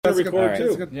to record, All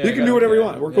too. right. Yeah, You can do whatever you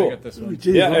want. We're cool. I got this one.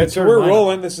 Geez, Yeah, let me and so turn we're mine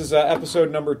rolling. This is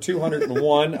episode number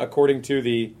 201, according to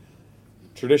the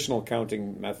traditional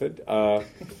counting method.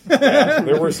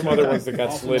 There were some other ones that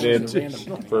got slid in.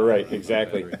 For right,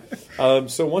 exactly.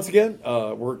 So once again,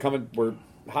 we're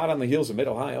hot on the heels of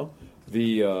Mid-Ohio.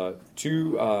 The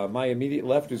to my immediate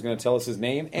left, who's going to tell us his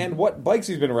name and what bikes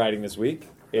he's been riding this week,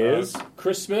 is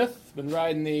Chris Smith. Been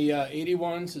riding the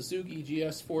 81 Suzuki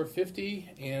GS 450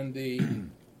 and the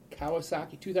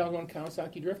 2001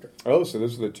 Kawasaki Drifter. so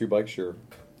those are the two bikes you're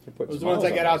putting. Those are the ones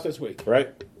I got out this week.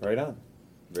 Right on.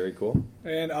 Very cool.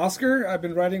 And Oscar, I've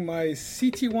been riding my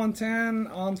CT110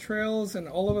 on trails and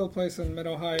all over the place in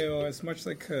Mid-Ohio as much as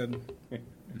I could.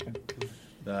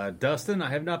 Dustin, I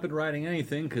have not been riding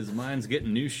anything because mine's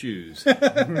getting new shoes.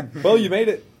 Well, you made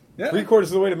it. Yeah. 3/4 of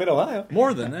the way to Mid-Ohio.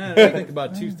 More than that, I think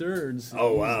about 2/3.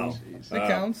 Oh, wow. It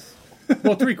counts.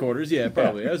 Well, 3/4, yeah,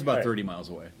 probably. I was about 30 miles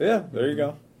away. Yeah, there you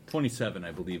go. 27,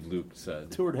 I believe Luke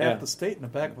said. Toured half the state in the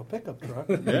back of a pickup truck.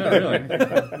 Yeah,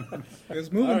 really.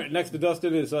 It's moving. All right, next to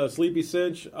Dustin is Sleepy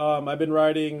Cinch. I've been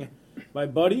riding my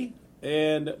Buddy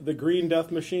and the Green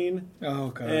Death Machine Oh,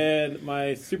 God. and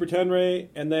my Super Tenere,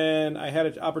 and then I had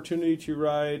an opportunity to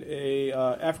ride a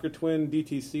Africa Twin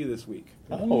DTC this week.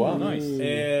 Oh, wow. Nice.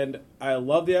 And I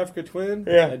love the Africa Twin.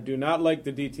 Yeah. I do not like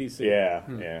the DTC.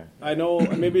 Yeah. I know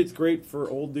maybe it's great for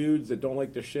old dudes that don't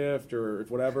like to shift or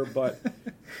whatever, but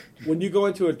when you go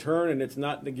into a turn and it's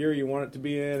not the gear you want it to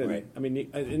be in, and Right. I mean,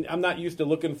 and I'm not used to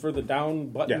looking for the down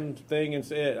button thing and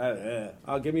say,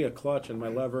 I'll give me a clutch and my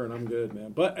lever and I'm good,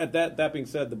 man. But at that being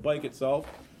said, the bike itself,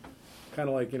 kind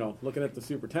of like, looking at the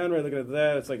Super Tenere, looking at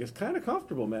that, it's like, it's kind of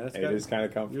comfortable, man. It is kind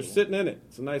of comfortable. You're sitting in it.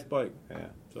 It's a nice bike. Yeah.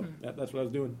 So that's what I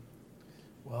was doing.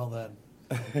 Well,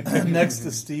 then, next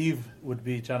to Steve would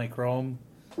be Johnny Chrome.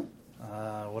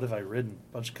 What have I ridden?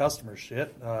 Bunch of customer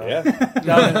shit.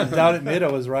 Down at Mid,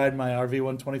 I was riding my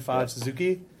RV125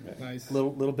 Suzuki. Nice.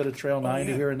 Little bit of Trail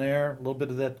 90 here and there. A little bit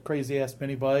of that crazy ass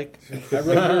mini bike. I rode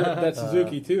that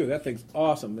Suzuki too. That thing's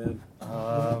awesome, man.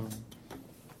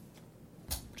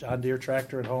 John Deere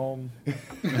tractor at home.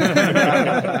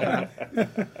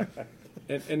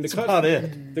 And That's about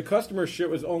it. The customer shit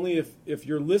was only if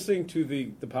you're listening to the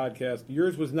podcast.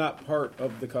 Yours was not part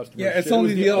of the customer. Yeah, shit. it's It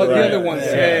only was the other ones.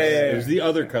 Yeah. It was the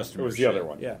other customer. It was the other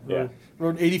one. Yeah. Yeah.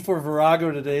 Rode 84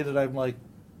 Virago today that I'm like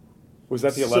Was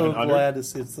that the so 1100? glad to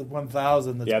see. It's the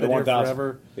 1000 that's Yeah, the been here 1000.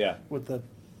 forever. Yeah. With the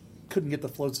couldn't get the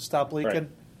floats to stop leaking. Right.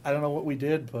 I don't know what we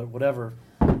did, but whatever.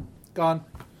 Gone.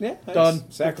 Yeah.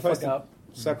 Done. Sacrificed Get the fuck out.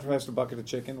 Sacrificed a bucket of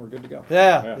chicken. We're good to go.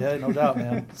 Yeah, no doubt,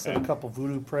 man. Said a couple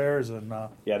voodoo prayers and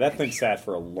Yeah, that thing sat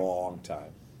for a long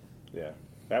time. Yeah.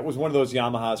 That was one of those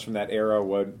Yamahas from that era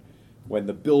when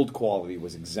the build quality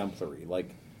was exemplary.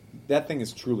 Like, that thing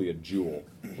is truly a jewel.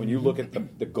 When you look at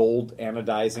the gold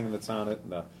anodizing that's on it,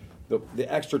 and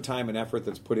the extra time and effort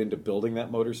that's put into building that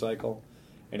motorcycle,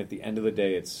 and at the end of the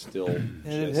day, it's still it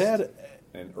just had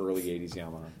an early 80s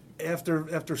Yamaha.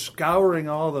 after scouring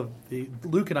all the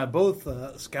Luke and I both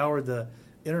scoured the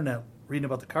internet reading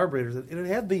about the carburetors. It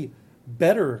had the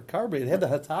better carburetor. It had the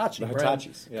Hitachi. The brand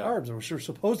Hitachis, yeah. carbs, which were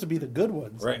supposed to be the good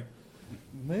ones. Right.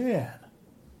 Man.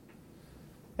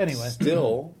 Anyway,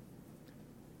 Still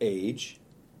age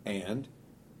and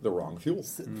the wrong fuel.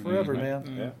 sitting forever,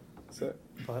 man. Yeah, that's it.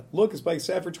 But Look, this bike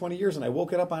sat for 20 years and I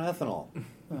woke it up on ethanol.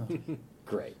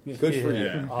 Great. Good for you.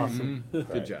 yeah, awesome.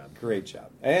 Good job. Great job.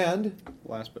 And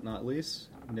Last but not least,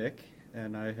 Nick,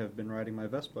 and I have been riding my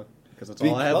Vespa because that's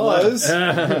all I have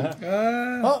left.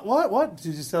 because... What?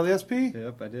 Did you sell the SP?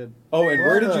 Yep, I did. Oh, and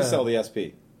where did you What? sell the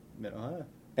SP? Mid-Ohio.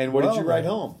 And what did you Well, ride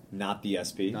home? Not the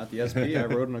SP. Not the SP. I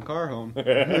rode in a car home. Oh,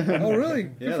 really?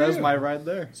 Good Yeah, for that was you. my ride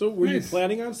there. So were you Nice.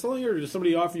 planning on selling it, or did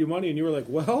somebody offer you money and you were like,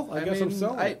 well, I guess I'm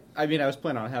selling it? I mean, I was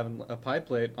planning on having a pie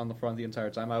plate on the front the entire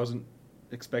time. I wasn't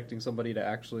expecting somebody to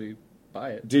actually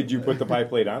buy it. Did you put the pie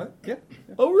plate on it? Yeah.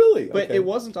 Oh, really? But Okay. it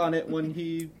wasn't on it when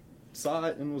he saw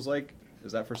it and was like,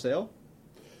 is that for sale?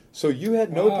 So you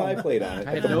had no Wow. pie plate on it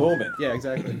I at had the no moment Yeah,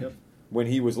 exactly. Yep. when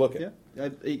he was looking. Yeah.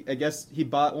 I guess he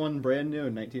bought one brand new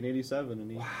in 1987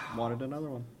 and he wanted another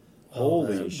one.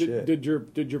 Holy So shit. did your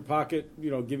pocket,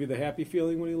 give you the happy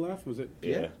feeling when he left? Was it?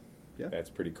 Yeah. Yeah. That's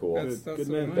pretty cool. That's Good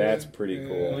so man. nice. That's pretty Yeah.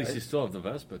 cool. At least you still have the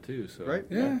Vespa too. So Right?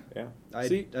 Yeah. Yeah.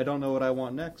 I don't know what I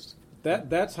want next.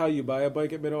 That's how you buy a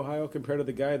bike at Mid-Ohio compared to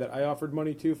the guy that I offered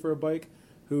money to for a bike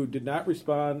who did not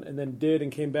respond and then did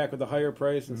and came back with a higher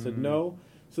price and said no.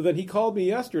 So then he called me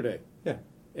yesterday. Yeah.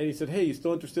 And he said, hey, you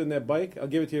still interested in that bike? I'll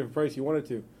give it to you for the price you wanted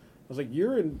to. I was like,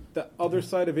 you're in the other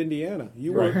side of Indiana.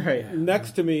 You were Right.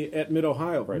 next to me at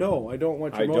Mid-Ohio. Right. No, I don't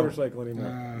want your I don't. motorcycle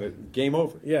anymore. Game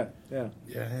over. Yeah. Yeah.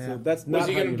 So that's not Was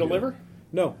he how going you to do it. deliver?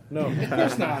 No, of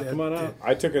course not. Come on out.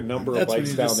 I took a number of That's when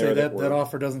bikes you down just there say that were. that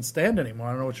offer doesn't stand anymore.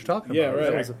 I don't know what you're talking Yeah, about.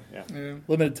 right. That was a Yeah.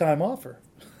 limited time offer.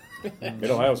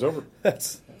 Mid-Ohio's over.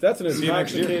 That's That's an See you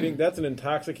next year. intoxicating. That's an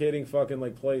intoxicating fucking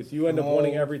like place. You end up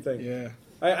wanting everything. Yeah.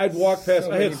 I'd walk past.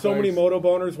 So I had many so many bikes. moto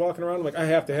boners walking around. I'm like, I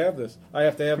have to have this. I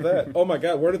have to have that. Oh my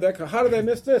god, where did that come? How did I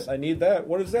miss this? I need that.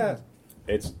 What is that?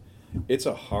 It's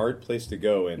a hard place to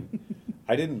go, and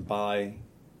I didn't buy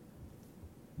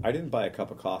a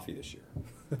cup of coffee this year.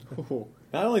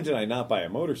 Not only did I not buy a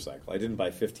motorcycle, I didn't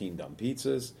buy 15 dumb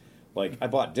pizzas. Like, I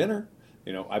bought dinner,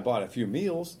 I bought a few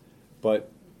meals,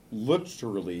 but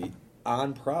literally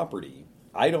on property,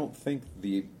 I don't think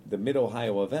the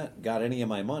Mid-Ohio event got any of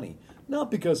my money.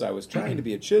 Not because I was trying to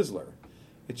be a chiseler.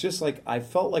 It's just like I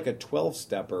felt like a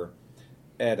 12-stepper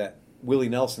at a Willie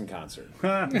Nelson concert.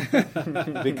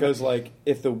 Because, like,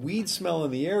 if the weed smell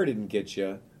in the air didn't get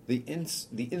you, the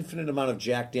infinite amount of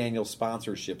Jack Daniel's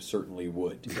sponsorship certainly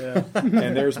would. Yeah.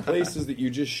 And there's places that you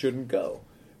just shouldn't go.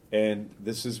 And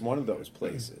this is one of those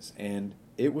places. And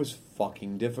it was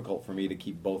fucking difficult for me to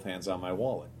keep both hands on my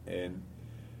wallet. And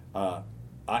I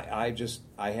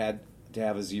had to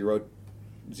have a zero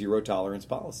tolerance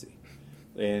policy.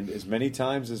 And as many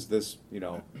times as this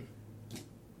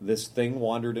thing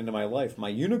wandered into my life, my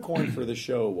unicorn for the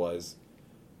show was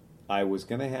I was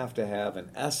going to have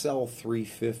an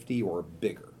SL350 or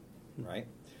bigger, right?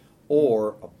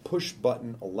 Or a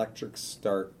push-button electric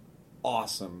start,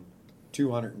 awesome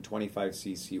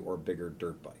 225cc or bigger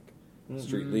dirt bike,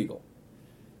 street legal.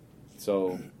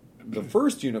 So the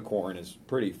first unicorn is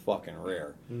pretty fucking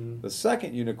rare. The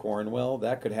second unicorn, well,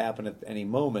 that could happen at any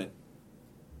moment,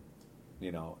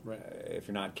 if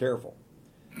you're not careful.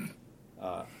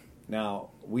 Now,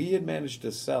 we had managed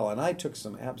to sell, and I took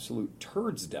some absolute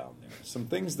turds down there. Some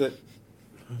things that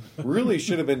really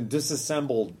should have been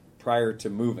disassembled prior to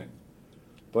moving.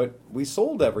 But we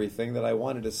sold everything that I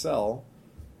wanted to sell.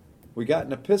 We got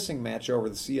in a pissing match over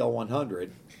the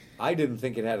CL100. I didn't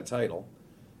think it had a title.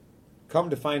 Come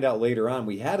to find out later on,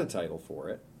 we had a title for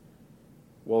it.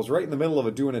 Well, I was right in the middle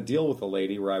of doing a deal with a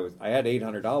lady where I had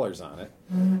 $800 on it.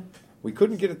 We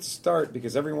couldn't get it to start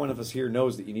because every one of us here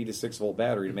knows that you need a 6-volt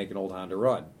battery to make an old Honda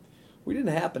run. We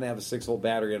didn't happen to have a 6-volt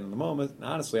battery in the moment. And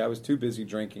honestly, I was too busy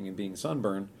drinking and being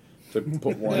sunburned to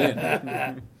put one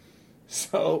in.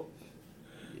 So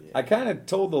I kind of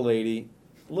told the lady,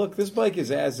 look, this bike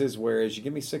is as is, whereas you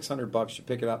give me $600, you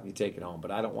pick it up and you take it home, but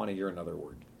I don't want to hear another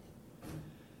word.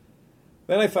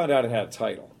 Then I found out it had a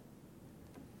title.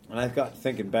 And I got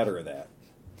thinking better of that.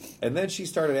 And then she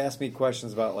started asking me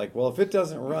questions about, like, well, if it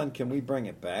doesn't run, can we bring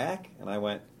it back? And I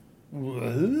went,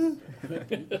 You're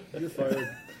fired.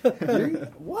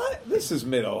 what? This is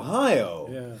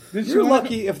Mid-Ohio. Yeah. You're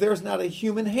lucky if there's not a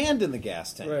human hand in the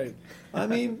gas tank. Right. I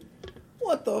mean,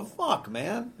 what the fuck,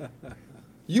 man?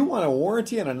 You want a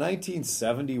warranty on a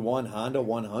 1971 Honda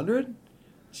 100?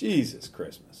 Jesus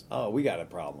Christmas. Oh, we got a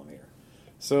problem here.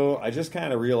 So I just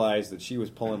kind of realized that she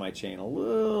was pulling my chain a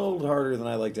little harder than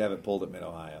I like to have it pulled at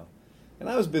Mid-Ohio. And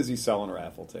I was busy selling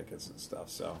raffle tickets and stuff.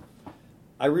 So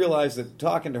I realized that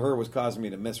talking to her was causing me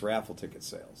to miss raffle ticket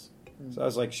sales. So I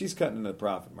was like, she's cutting into the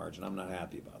profit margin. I'm not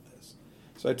happy about this.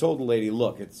 So I told the lady,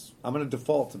 look, I'm going to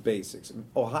default to basics.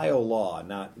 Ohio law,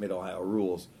 not Mid-Ohio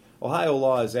rules. Ohio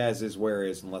law is as is, where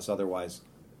is, unless otherwise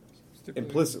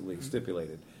implicitly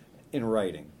stipulated in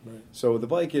writing. Right. So the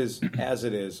bike is as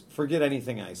it is. Forget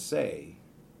anything I say,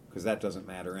 because that doesn't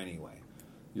matter anyway.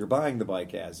 You're buying the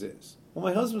bike as is. Well,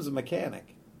 my husband's a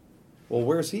mechanic. Well,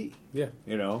 where's he? Yeah.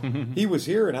 He was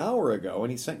here an hour ago,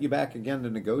 and he sent you back again to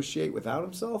negotiate without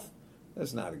himself?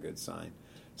 That's not a good sign.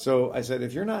 So I said,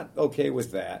 if you're not okay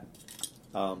with that,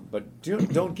 but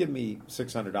don't give me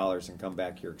 $600 and come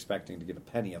back here expecting to get a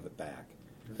penny of it back,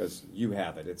 because you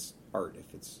have it. It's art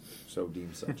if it's so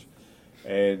deemed such.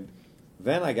 And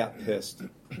then I got pissed,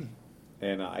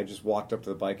 and I just walked up to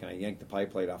the bike and I yanked the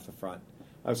pipe plate off the front.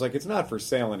 I was like, it's not for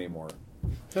sale anymore.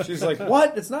 She's like,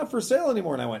 what? It's not for sale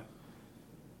anymore? And I went,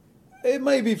 it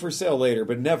may be for sale later,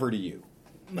 but never to you.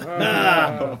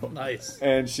 Nice.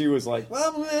 And she was like,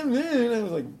 well, and I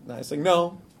was like,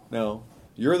 no.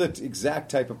 You're the exact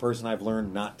type of person I've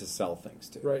learned not to sell things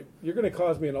to. Right. You're going to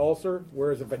cause me an ulcer,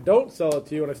 whereas if I don't sell it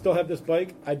to you and I still have this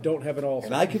bike, I don't have an ulcer.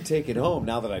 And I can take it home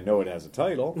now that I know it has a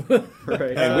title.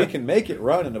 Right. And we can make it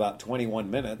run in about 21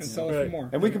 And minutes. sell it for more.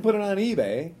 And we can put it on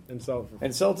eBay and sell it for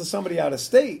and sell it to somebody out of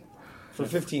state for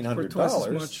For $1,500, twice as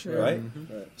much, yeah. right?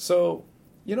 Right. So,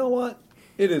 you know what?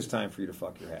 It is time for you to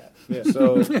fuck your hat. Yeah.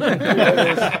 So,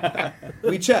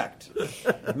 we checked.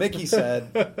 Mickey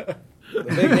said the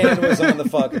big hand was on the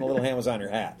fuck and the little hand was on your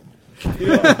hat.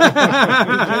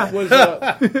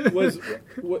 was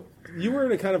you were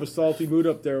in a kind of a salty mood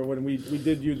up there when we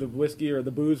did you the whiskey or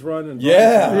the booze run. And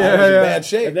Yeah, I was in bad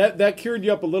shape. And that cured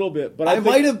you up a little bit. But I think,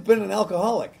 might have been an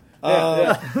alcoholic.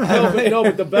 No,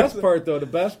 but the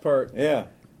best part. Yeah.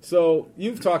 So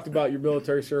you've talked about your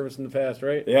military service in the past,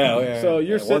 right? Yeah. So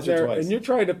you're once sitting or there twice. and you're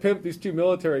trying to pimp these two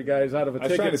military guys out of a I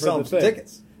was ticket trying to for sell the them some thing.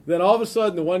 tickets. Then all of a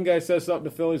sudden, the one guy says something to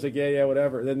Phil. He's like, yeah,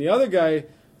 whatever. Then the other guy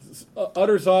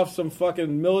utters off some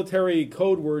fucking military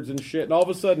code words and shit, and all of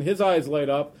a sudden his eyes light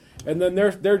up, and then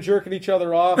they're jerking each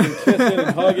other off and kissing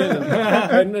and hugging,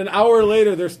 and an hour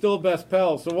later they're still best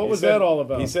pals. So what was that all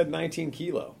about? He said 19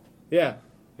 kilo. Yeah.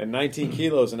 And 19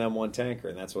 kilos an M1 tanker,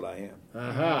 and that's what I am.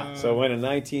 Aha. So when a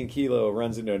 19 kilo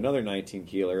runs into another 19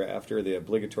 kilo after the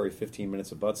obligatory 15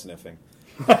 minutes of butt sniffing,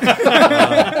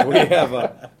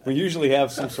 we usually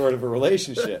have some sort of a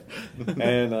relationship,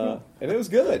 and it was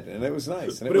good, and it was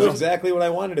nice, and it was exactly what I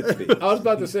wanted it to be. I was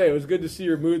about to say it was good to see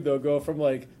your mood though go from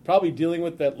like probably dealing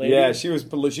with that lady. Yeah, she was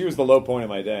the low point of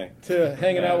my day. To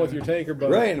hanging out with your tanker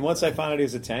buddy. Right, and once I found out he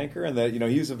was a tanker, and that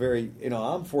he was a very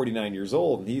I'm 49 years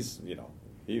old, and he was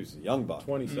a young buck.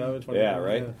 27, 29. Yeah,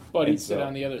 right. Yeah. But he'd And sit so-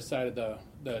 on the other side of the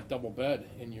double bed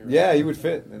in your. Yeah, he would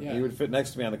fit. Yeah. He would fit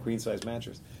next to me on the queen size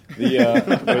mattress. But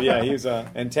yeah, he was.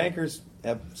 And tankers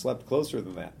have slept closer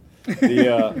than that.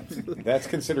 That's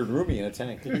considered roomy in a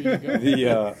tank.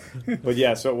 But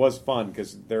yeah, so it was fun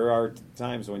because there are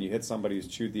times when you hit somebody who's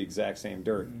chewed the exact same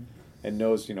dirt and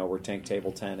knows where Tank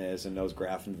Table 10 is and knows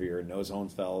Grafenveer and knows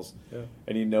Hohenfels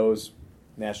and he knows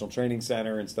National Training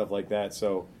Center and stuff like that.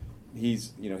 So.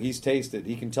 He's tasted.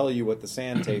 He can tell you what the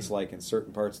sand tastes like in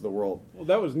certain parts of the world. Well,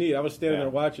 that was neat. I was standing Yeah. there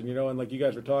watching, and like you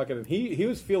guys were talking, and he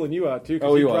was feeling you out too.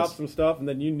 Cause Oh, he you was. dropped some stuff, and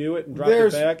then you knew it and dropped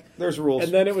it back. There's rules.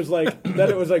 And then it was like,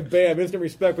 bam, instant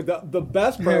respect. But the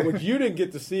best part, which you didn't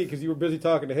get to see because you were busy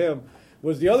talking to him,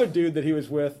 was the other dude that he was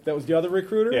with. That was the other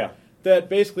recruiter. Yeah. That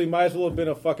basically might as well have been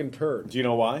a fucking turd. Do you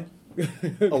know why?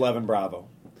 11 Bravo.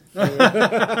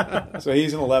 So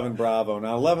he's an 11 Bravo.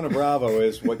 Now, 11 Bravo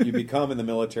is what you become in the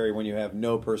military when you have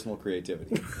no personal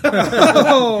creativity.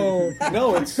 No,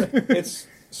 it's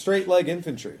straight leg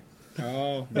infantry.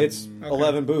 Oh. It's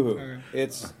 11 Boohoo. Okay.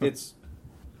 It's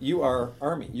you are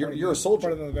Army. You're a soldier.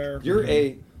 Part of the bear. You're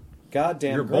a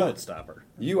goddamn You're a grunt. bullet stopper.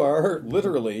 You are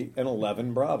literally an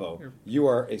 11 Bravo. You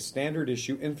are a standard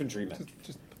issue infantryman.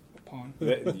 Just a pawn.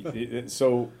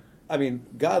 So, I mean,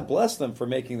 God bless them for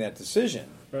making that decision.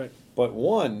 Right. But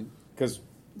because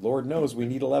Lord knows we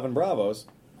need 11 Bravos,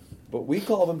 but we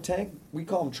call them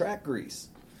track grease.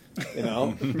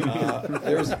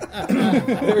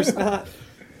 There's not,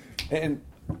 and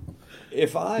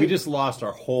if We just lost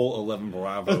our whole 11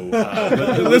 Bravo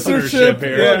listenership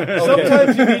here. Yeah.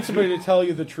 Sometimes you need somebody to tell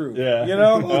you the truth. Yeah.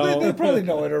 Well, they probably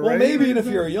know it already. Well, maybe if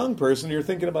you're a young person, you're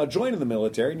thinking about joining the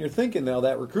military, and you're thinking, now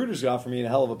that recruiter's going to offer me a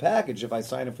hell of a package if I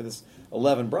sign up for this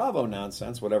 11 Bravo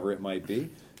nonsense, whatever it might be.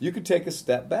 You could take a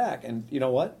step back, and you know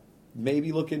what?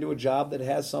 Maybe look into a job that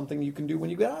has something you can do when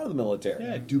you get out of the military.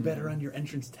 Yeah, do better on your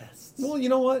entrance tests. Well, you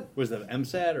know what? Was that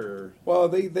MSAT or Well,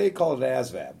 they call it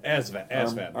ASVAB. ASVAB?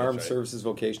 Armed that's right. Services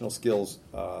Vocational Skills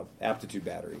Aptitude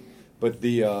Battery. But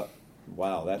the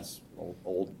wow, that's an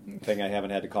old thing I haven't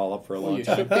had to call up for a Well, long you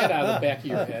time. shook that out of the back of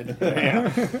your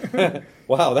head.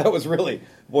 Wow, that was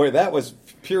that was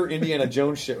pure Indiana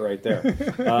Jones shit right there.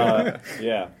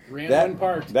 Yeah. Random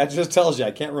part. That just tells you,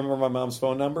 I can't remember my mom's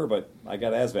phone number, but I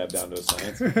got ASVAB down to a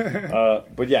science.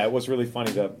 But yeah, it was really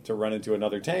funny to run into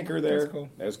another tanker there. That's cool.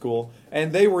 That was cool.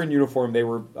 And they were in uniform. They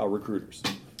were recruiters.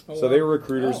 So they were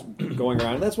recruiters going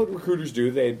around. And that's what recruiters do.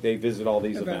 They visit all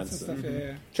these events and stuff.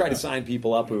 Yeah. try to sign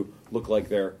people up who look like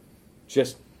they're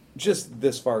just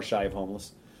this far shy of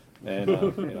homeless.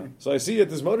 And so I see you at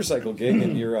this motorcycle gig,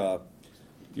 and you're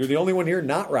the only one here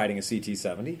not riding a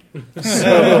CT-70.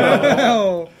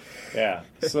 So, yeah.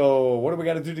 So what do we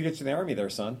got to do to get you in the Army, there,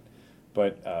 son?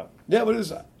 But yeah, but it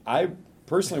was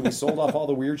personally, we sold off all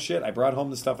the weird shit. I brought home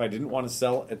the stuff I didn't want to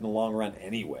sell in the long run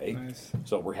anyway. Nice.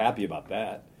 So we're happy about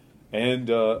that. And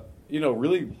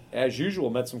really, as usual,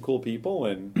 met some cool people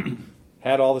and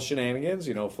had all the shenanigans.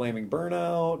 Flaming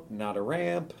burnout, not a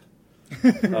ramp.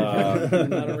 Not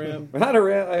a ram. Not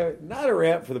a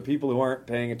ramp for the people who aren't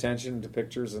paying attention to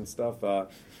pictures and stuff.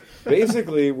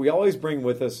 Basically, we always bring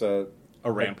with us a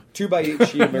ramp. 2x8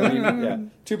 sheet of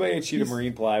marine, 2x8 sheet of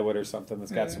marine plywood or something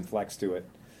that's got some flex to it,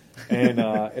 and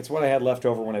it's what I had left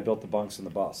over when I built the bunks in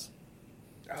the bus.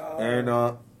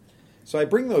 And so I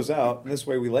bring those out, and this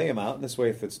way we lay them out, and this way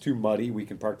if it's too muddy, we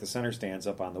can park the center stands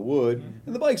up on the wood,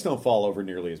 and the bikes don't fall over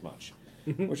nearly as much,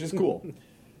 which is cool.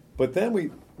 But then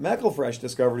McElfresh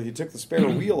discovered he took the spare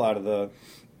wheel out of the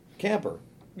camper,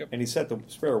 Yep. and he set the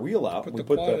spare wheel out. Put We the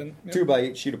put quad the in, yep.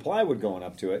 2x8 sheet of plywood going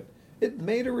up to it, it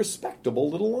made a respectable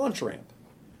little launch ramp.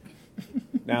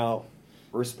 Now,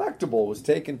 respectable was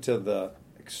taken to the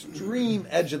extreme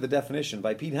edge of the definition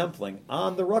by Pete Hempfling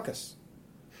on the Ruckus.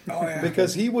 Oh, yeah.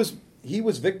 Because he was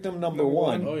victim number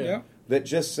one Oh, yeah. that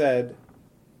just said,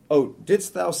 "Oh,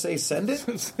 didst thou say send it?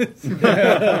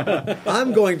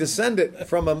 I'm going to send it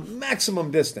from a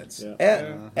maximum distance at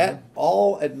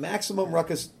maximum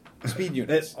Ruckus speed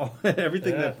units."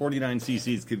 Everything that 49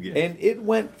 cc's could get. And it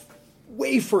went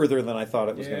way further than I thought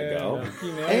it was going to go.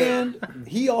 Yeah. And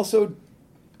he also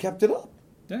kept it up.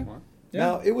 Yeah.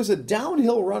 Now, it was a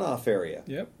downhill runoff area,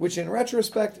 Yep. which in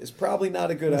retrospect is probably not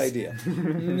a good idea.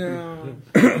 No.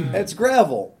 It's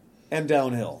gravel and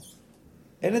downhill.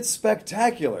 And it's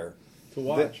spectacular To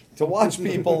watch. to watch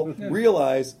people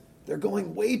realize they're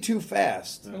going way too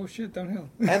fast. Oh shit, downhill.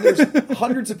 And there's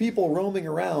hundreds of people roaming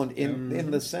around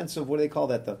in the sense of what do they call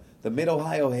that? The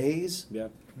Mid-Ohio haze? Yeah.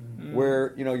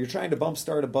 Where, you're trying to bump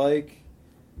start a bike,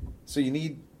 so you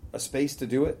need a space to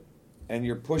do it, and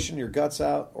you're pushing your guts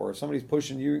out, or somebody's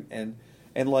pushing you, and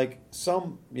like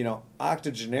some,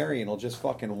 octogenarian will just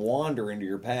fucking wander into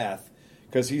your path,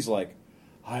 because he's like,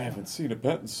 I haven't seen a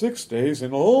pet in 6 days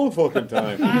in a long fucking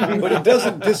time. But it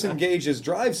doesn't disengage his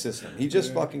drive system. He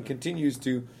just fucking continues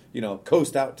to,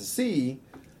 coast out to sea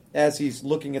as he's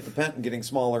looking at the pent and getting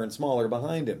smaller and smaller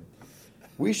behind him.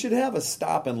 We should have a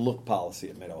stop and look policy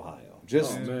at Mid-Ohio.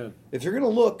 Just, man. if you're going to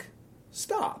look,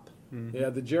 stop. Yeah,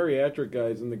 the geriatric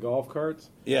guys in the golf carts.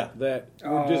 Yeah. That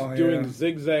were just Oh, doing yeah.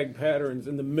 zigzag patterns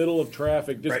in the middle of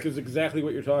traffic, just because exactly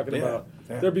what you're talking about.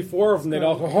 Yeah. There before of them, they'd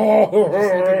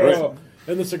all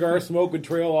and the cigar smoke would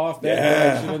trail off that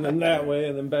direction and then that way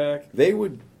and then back. They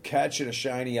would catch a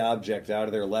shiny object out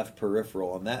of their left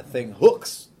peripheral, and that thing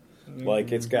hooks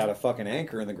like it's got a fucking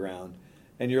anchor in the ground.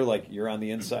 And you're like, you're on the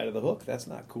inside of the hook. That's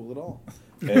not cool at all.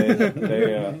 And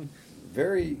they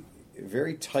very,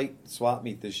 very tight swap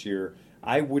meet this year.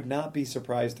 I would not be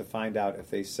surprised to find out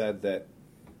if they said that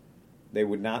they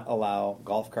would not allow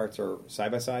golf carts or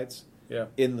side-by-sides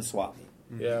in the swap meet.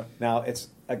 Yeah. Now, that's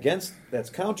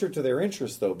counter to their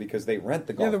interest, though, because they rent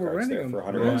the golf they were carts there renting for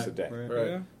them. $100 a day. Right.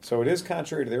 Yeah. So it is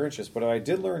contrary to their interest. But what I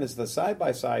did learn is the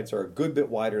side-by-sides are a good bit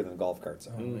wider than golf carts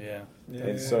are. Oh, yeah.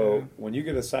 And so when you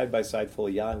get a side-by-side full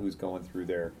of Yahoos going through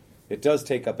there, it does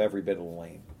take up every bit of the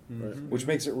lane, which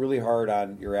makes it really hard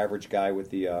on your average guy with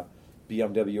the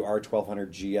BMW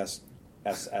R1200 GS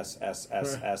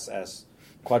SSSSSS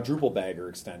quadruple bagger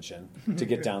extension to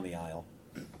get down the aisle.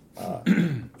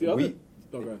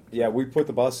 We put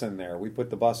the bus in there. We put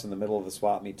the bus in the middle of the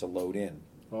swap meet to load in.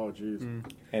 Oh, jeez.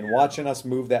 And watching us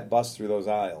move that bus through those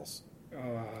aisles.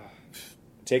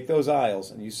 Take those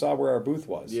aisles, and you saw where our booth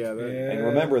was. Yeah. And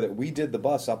remember that we did the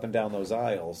bus up and down those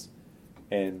aisles,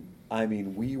 and I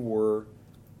mean, we were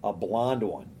a blonde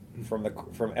one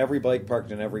from every bike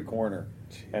parked in every corner.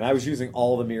 And I was using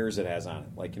all the mirrors it has on it.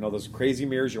 Like, those crazy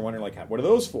mirrors, you're wondering, like, what are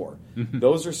those for?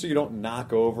 Those are so you don't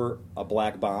knock over a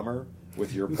black bomber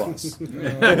with your bus.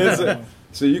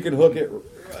 So you can hook it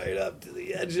right up to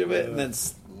the edge of it and then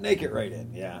snake it right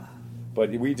in. Yeah.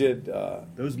 But we did...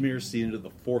 Those mirrors see into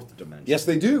the fourth dimension. Yes,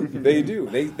 they do. They do.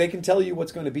 They can tell you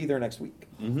what's going to be there next week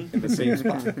in the same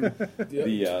spot.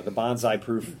 The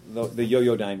bonsai-proof, the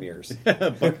yo-yo dime mirrors.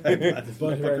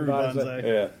 Bonsai.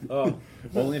 Yeah. Oh,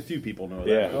 Only a few people know that.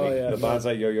 Yeah. Oh, yeah. The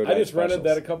bonsai yo-yo dime I just rented that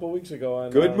a specials. couple weeks ago.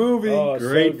 On, Good movie. Oh,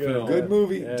 Great so good. film. Good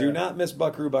movie. Yeah. Do not miss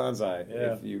Buckaroo Banzai.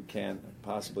 Yeah. If you can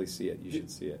possibly see it, you should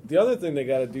see it. The other thing they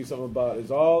got to do something about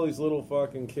is all these little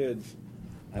fucking kids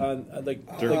on Dirt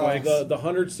like bikes. the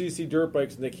 100cc dirt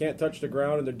bikes, and they can't touch the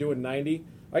ground, and they're doing 90.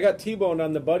 I got T-boned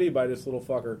on the buddy by this little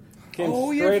fucker. Came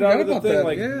Oh, yeah, I straight forgot out of the about thing. that,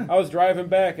 Like yeah. I was driving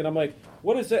back, and I'm like,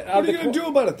 "What is that?" What are you going to do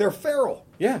about it? They're feral.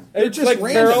 Yeah, They're it's just like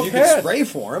random. feral You cats. could spray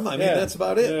for them. I mean, Yeah. that's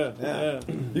about it. Yeah.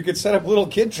 You could set up little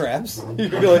kid traps. You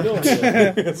could be like,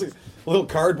 it's like a little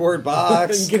cardboard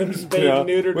box. And get 'em spayed and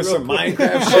neutered with real some quick.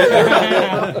 Minecraft shit.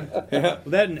 Well,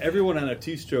 that and everyone on a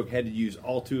two-stroke had to use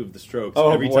all two of the strokes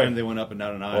Oh, every boy. time they went up and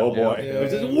down an aisle. Oh, boy. It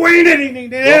was just, wait, ding, ding, ding,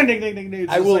 ding, ding, ding, ding.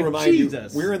 It's I just will like, remind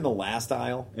Jesus. you, we're in the last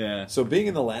aisle. Yeah. So being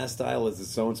in the last aisle is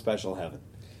its own special heaven,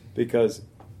 because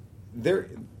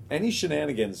any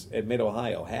shenanigans at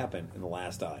Mid-Ohio happen in the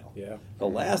last aisle. Yeah. The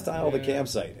last aisle of the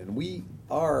campsite, and we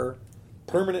are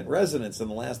permanent residents in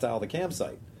the last aisle of the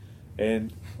campsite.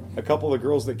 And a couple of the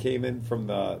girls that came in from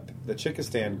the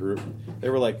Chickistan group, they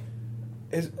were like,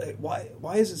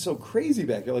 why is it so crazy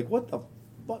back here? Like, what the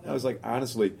fuck? I was like,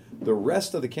 honestly, the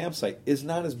rest of the campsite is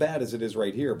not as bad as it is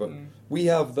right here, but we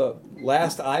have the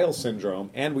last aisle syndrome,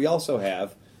 and we also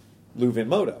have Lou Van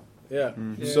Moto. Yeah.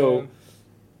 So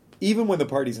even when the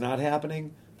party's not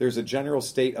happening, there's a general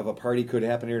state of a party could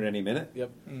happen here at any minute.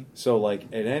 Yep. So, like,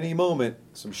 at any moment,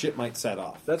 some shit might set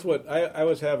off. That's what I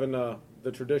was having the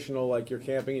traditional, like, you're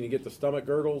camping and you get the stomach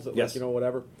gurgles, Yes. like, you know,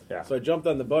 whatever. Yeah. So I jumped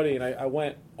on the buddy and I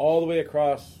went all the way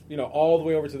across, you know, all the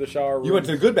way over to the shower room. You went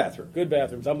to the good bathroom. Good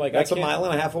bathrooms. I'm like, That's I a can't, mile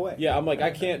and a half away. Yeah, I'm like,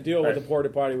 I can't deal Right. with the porta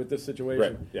potty with this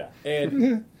situation. Right, yeah.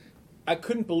 And I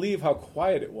couldn't believe how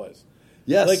quiet it was.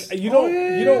 Yes. Like you don't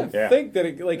Yeah. think that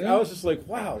it, like I was just like,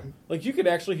 wow, like you could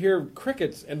actually hear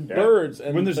crickets and Yeah. birds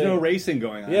and When there's no things. racing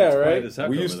going on. Yeah, it's quiet right. as heck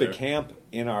We over used to there. camp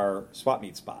in our swap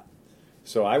meet spot.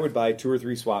 So I would buy 2 or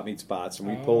 3 swap meet spots, and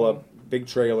we'd pull up big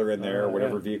trailer in there, or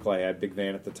whatever yeah. vehicle I had, big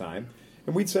van at the time,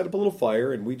 and we'd set up a little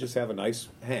fire, and we'd just have a nice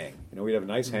hang. You know, we'd have a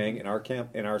nice hang in our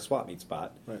camp, in our swap meet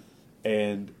spot, Right.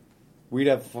 and we'd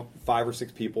have 5 or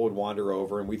 6 people would wander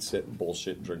over, and we'd sit and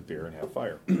bullshit and drink beer and have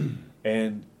fire.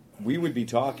 And we would be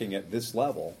talking at this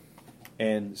level,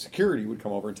 and security would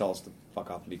come over and tell us to fuck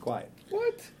off and be quiet.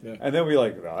 What? Yeah. And then we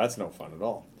like, no, that's no fun at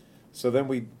all. So then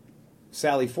we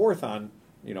sally forth on,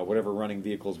 you know, whatever running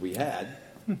vehicles we had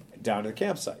down to the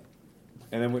campsite.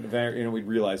 And then we'd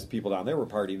realize the people down there were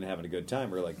partying and having a good time.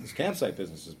 We were like, this campsite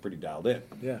business is pretty dialed in.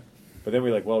 Yeah. But then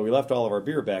we like, well, we left all of our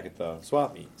beer back at the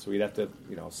swap meet, so we'd have to,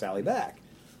 you know, sally back.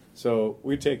 So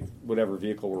we'd take whatever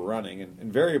vehicle we're running and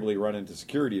invariably run into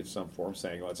security of some form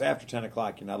saying, well, it's after 10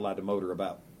 o'clock, you're not allowed to motor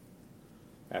about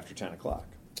after 10 o'clock.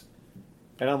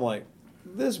 And I'm like,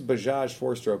 this Bajaj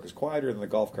 4-stroke is quieter than the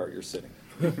golf cart you're sitting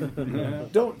in.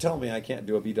 Don't tell me I can't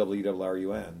do a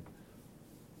BWRUN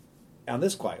on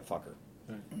this quiet fucker.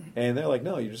 And they're like,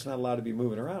 no, you're just not allowed to be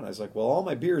moving around. I was like, well, all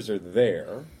my beers are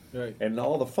there, Right. and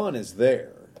all the fun is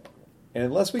there. And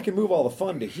unless we can move all the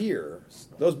fun to here,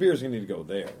 those beers are going to need to go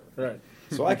there. Right.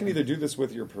 So I can either do this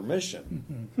with your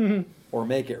permission or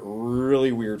make it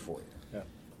really weird for you. Yeah.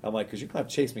 I'm like, because you're going to have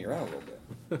to chase me around a little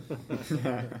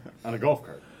bit On a golf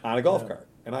cart. on a golf cart.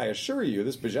 And I assure you,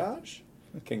 this Bajaj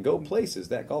can go places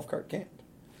that golf cart can't.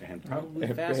 And probably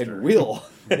And faster. will.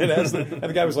 And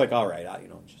the guy was like, all right, you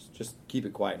know, just keep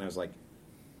it quiet. And I was like,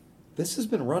 this has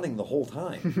been running the whole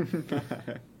time.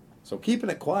 So keeping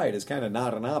it quiet is kind of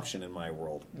not an option in my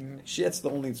world. Shit's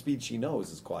the only speed she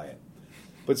knows is quiet.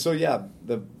 But so yeah,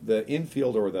 the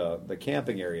infield or the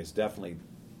camping area is definitely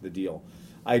the deal.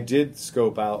 I did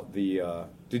scope out the.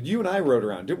 Did you and I rode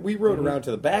around? We rode around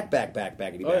to the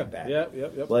backity Oh, yeah. back.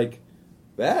 Yep. Like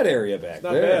that area back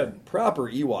not there, bad. proper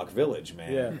Ewok village,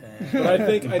 man. Yeah. But I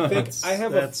think I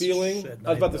have a That's feeling. at I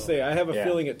was about to night, say I have a Yeah.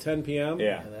 feeling at 10 p.m.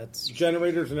 Yeah. That's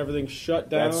generators and everything shut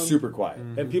down. That's super quiet.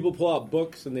 And people pull out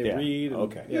books and they Yeah. read. And,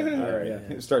 Okay. Yeah. All right.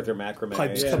 Yeah. Start their macrame.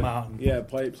 Pipes Yeah. come out and- Yeah.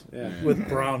 Pipes. Yeah. with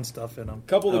brown stuff in them. A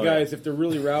couple of Oh, the guys, yeah. if they're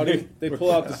really rowdy, they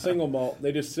pull out the single malt.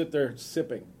 They just sit there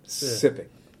sipping. Sipping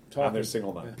on Talking. their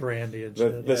single malt. Brandy and The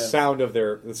shit. the Yeah. sound of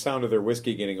their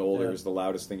whiskey getting older Yeah. is the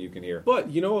loudest thing you can hear. But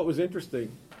you know what was interesting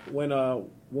when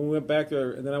we went back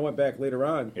there, and then I went back later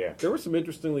on. Yeah. There was some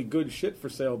interestingly good shit for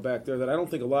sale back there that I don't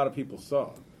think a lot of people saw.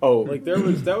 Oh, Like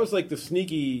that was like the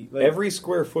sneaky. Like, every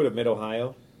square foot of Mid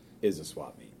Ohio is a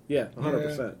swap meet. yeah,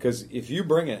 100%. Because if you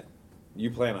bring it,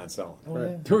 you plan on selling.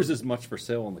 Right. There was as much for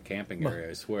sale in the camping area,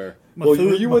 I swear. Well,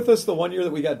 were you with us the one year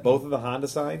that we got both of the Honda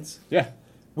signs? Yeah.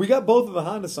 We got both of the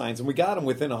Honda signs, and we got them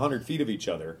within 100 feet of each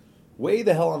other, way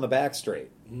the hell on the back straight.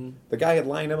 The guy had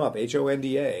lined them up,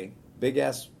 HONDA,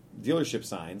 big-ass dealership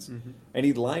signs, and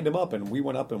he'd lined them up, and we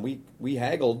went up, and we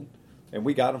haggled, and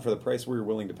we got them for the price we were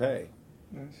willing to pay.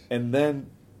 And then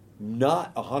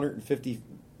not 150,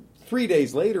 3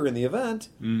 days later in the event,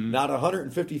 not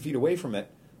 150 feet away from it,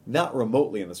 not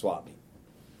remotely in the swap meet,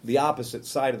 the opposite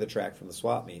side of the track from the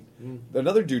swap meet,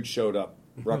 another dude showed up,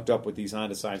 rucked up with these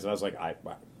Honda signs, and I was like, I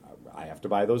have to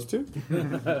buy those too.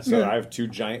 So I have 2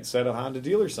 giant set of Honda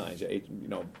dealer signs,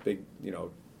 big,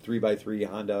 3x3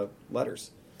 Honda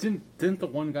letters. Didn't the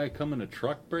one guy come in a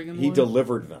truck bringing He one?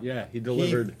 delivered them. Yeah, he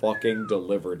delivered. He fucking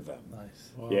delivered them.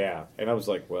 Nice. Yeah, and I was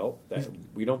like, well,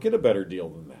 we don't get a better deal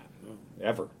than that,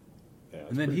 ever. Yeah, it's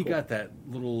And then pretty he cool. got that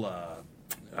little,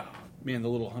 the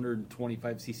little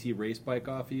 125cc race bike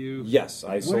off of you. Yes,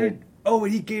 I sold.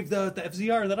 And he gave the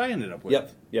FZR that I ended up with.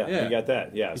 Yep. Yeah, you got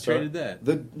that. Yeah, He traded that.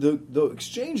 The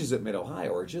exchanges at Mid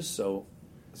Ohio are just so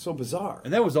bizarre.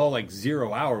 And that was all like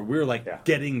 0 hour. We were like Yeah.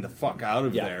 getting the fuck out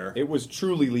of Yeah, there. it was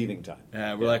truly leaving time.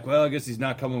 And we're like, well, I guess he's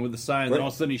not coming with the sign. And then Right. all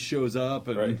of a sudden he shows up.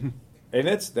 And Right. And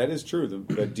that is true.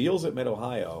 The deals at Mid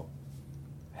Ohio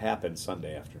happen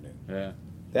Sunday afternoon. yeah.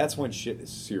 That's when shit is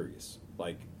serious.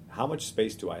 Like, how much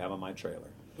space do I have on my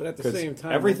trailer? But at the 'Cause same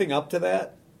time, everything up to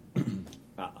that,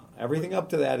 everything up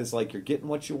to that is like you're getting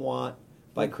what you want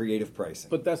by creative pricing.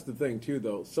 But that's the thing too,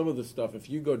 though. Some of the stuff, if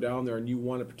you go down there and you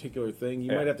want a particular thing,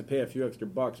 you Yeah. might have to pay a few extra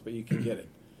bucks, but you can get it.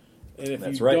 And if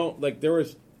That's you right. don't, like, there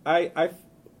was I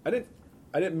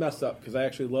didn't mess up because I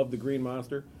actually love the Green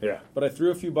Monster. Yeah. But I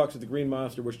threw a few bucks at the Green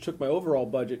Monster, which took my overall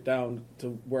budget down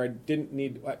to where I didn't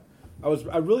need.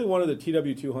 I really wanted the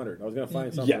TW200. I was going to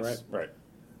find something, Yes, right.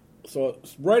 So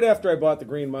right after I bought the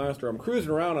Green Monster, I'm cruising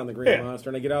around on the Green Monster,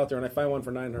 and I get out there and I find one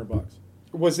for $900.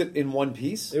 Was it in one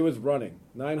piece? It was running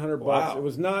 $900. Wow. It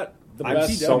was not the I'm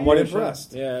best. somewhat edition.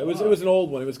 impressed. Yeah, it was an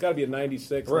old one. It was got to be a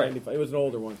 96, Right. 95. It was an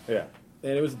older one. Yeah.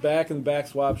 And it was back in the back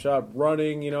swap shop,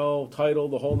 running, title,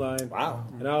 the whole nine. Wow.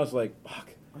 And I was like, fuck.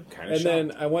 I'm kind of And shocked.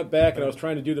 then I went back and I was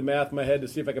trying to do the math in my head to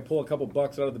see if I could pull a couple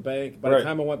bucks out of the bank. By Right. the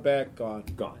time I went back, gone.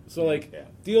 Gone. So,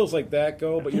 deals like that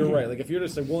go, but you're right. Like, if you're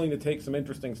just willing to take some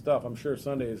interesting stuff, I'm sure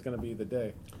Sunday is going to be the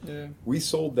day. Yeah. We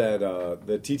sold that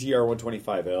the TTR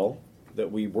 125L that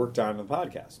we worked on in the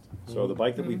podcast. So the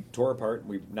bike that we tore apart,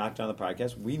 we knocked on the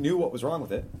podcast. We knew what was wrong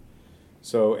with it.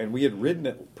 So, and we had ridden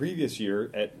it previous year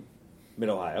at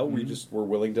Mid-Ohio. We just were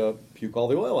willing to puke all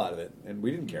the oil out of it, and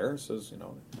we didn't care. So,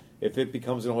 if it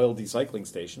becomes an oil decycling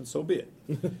station, so be it.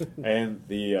 And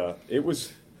it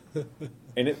was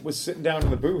sitting down in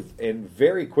the booth, and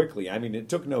very quickly, I mean, it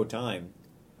took no time.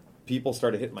 People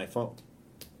started hitting my phone.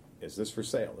 Is this for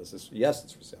sale? Yes,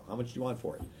 it's for sale. How much do you want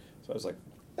for it? So I was like,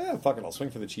 fuck it, I'll swing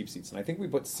for the cheap seats. And I think we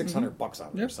put $600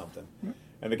 on it or something.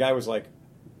 And the guy was like,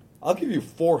 I'll give you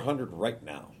 $400 right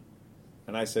now.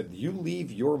 And I said, you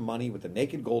leave your money with the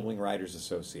Naked Goldwing Riders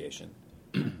Association,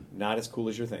 not as cool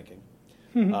as you're thinking,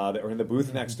 that were in the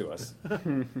booth next to us.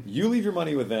 You leave your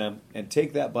money with them and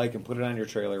take that bike and put it on your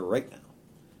trailer right now.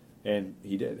 And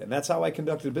he did. And that's how I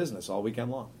conducted business all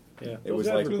weekend long. Yeah. It was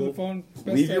like, Through the phone.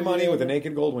 leave your money with the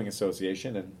Naked Goldwing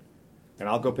Association, and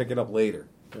I'll go pick it up later.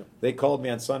 Yeah. They called me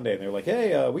on Sunday, and they were like,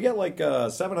 hey, we got like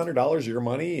 $700 of your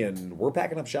money, and we're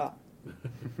packing up shop.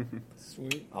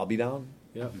 Sweet. I'll be down.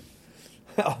 Yeah.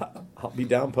 I'll be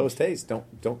down post haste.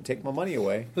 Don't take my money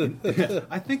away.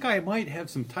 I think I might have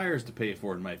some tires to pay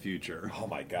for in my future. Oh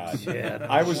my God! Yeah.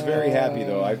 I was very happy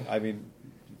though. I mean,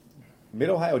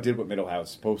 Mid-Ohio did what Mid-Ohio is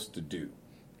supposed to do.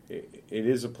 It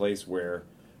is a place where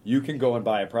you can go and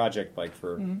buy a project bike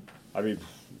for. I mean,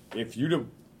 if you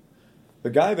the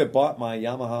guy that bought my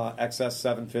Yamaha XS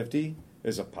 750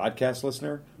 is a podcast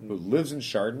listener who lives in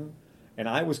Chardon, and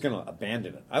I was going to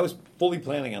abandon it. I was fully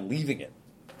planning on leaving it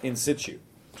in situ,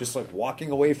 just like walking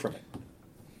away from it.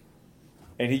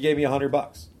 And he gave me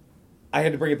 $100. I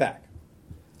had to bring it back.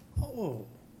 Oh,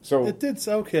 So it did.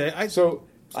 Okay. So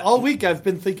all week I've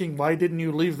been thinking, why didn't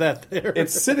you leave that there?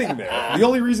 it's sitting there. The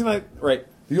only reason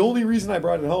I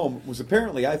brought it home was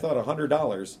apparently I thought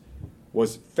 $100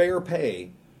 was fair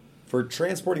pay for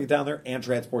transporting it down there and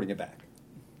transporting it back.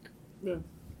 Yeah.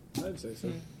 I'd say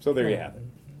so. So there you have it.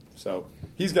 So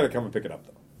he's got to come and pick it up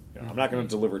though. I'm not going to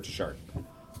deliver it to Chardon.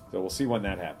 So we'll see when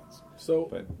that happens. So,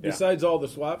 But, yeah. besides all the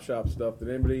swap shop stuff, did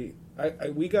anybody...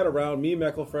 we got around, me,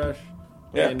 Meckelfresh,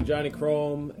 Yeah. and Johnny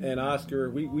Chrome, and Oscar.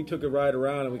 We took a ride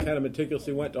around, and we kind of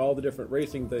meticulously went to all the different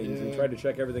racing things and tried to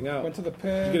check everything out. Went to the pits.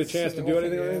 Did you get a chance to and do the whole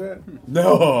anything thing, like that?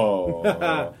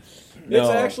 No. It's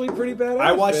actually pretty badass.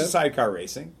 I watched man. the sidecar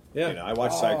racing. Yeah. I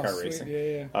watched Oh, sidecar sweet. racing.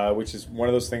 Yeah. Which is one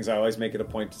of those things I always make it a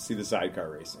point to see the sidecar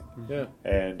racing. Yeah.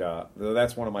 And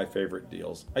that's one of my favorite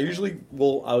deals. I'll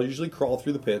usually crawl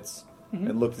through the pits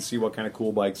and look to see what kind of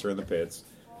cool bikes are in the pits.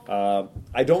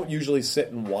 I don't usually sit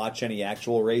and watch any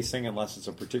actual racing unless it's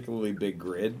a particularly big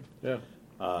grid. Yeah.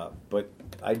 But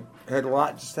I had a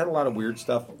lot of weird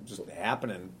stuff just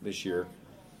happening this year.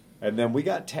 And then we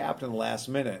got tapped in the last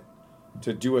minute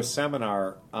to do a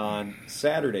seminar on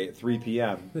Saturday at 3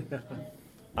 p.m.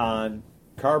 on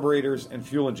carburetors and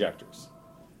fuel injectors.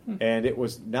 And it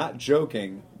was not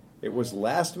joking. It was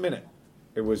last minute.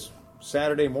 It was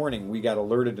Saturday morning. We got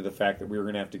alerted to the fact that we were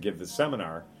going to have to give this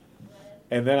seminar.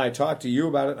 And then I talked to you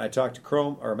about it, and I talked to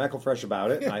Chrome or Meckelfresh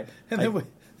about it. And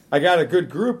I got a good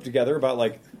group together about,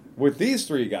 like, with these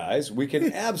three guys, we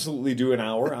can absolutely do an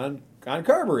hour on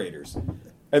carburetors.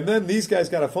 And then these guys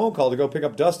got a phone call to go pick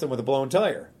up Dustin with a blown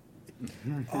tire.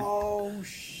 Oh,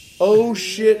 shit. Oh,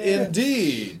 shit,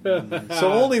 indeed.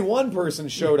 So only one person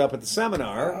showed up at the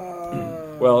seminar.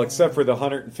 Well, except for the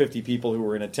 150 people who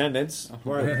were in attendance. I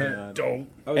was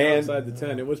outside the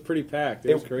tent. It was pretty packed.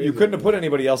 It was crazy. You couldn't have put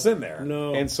anybody else in there.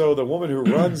 No. And so the woman who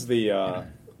runs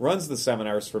the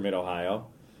seminars for Mid-Ohio,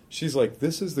 she's like,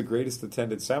 this is the greatest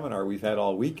attended seminar we've had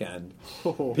all weekend.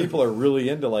 People are really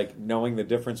into, like, knowing the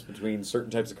difference between certain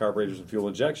types of carburetors and fuel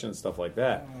injection and stuff like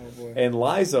that. Oh, boy. And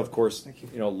Liza, of course,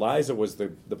 Liza was the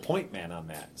point man on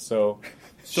that. So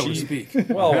to speak.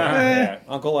 Well, yeah,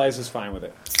 Uncle Liza's fine with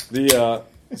it.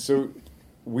 So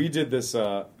we did this.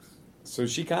 So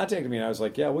she contacted me, and I was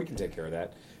like, yeah, we can take care of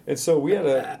that. And so we had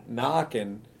a knock,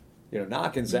 and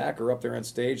Knock and Zach are up there on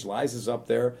stage. Liza's up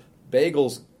there.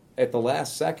 Bagel's at the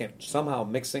last second somehow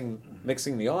mixing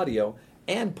the audio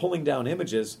and pulling down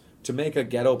images to make a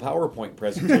ghetto PowerPoint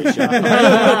presentation.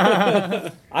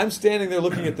 I'm standing there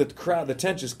looking at the crowd. The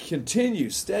tent just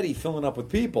continues steady, filling up with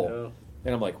people. Yeah.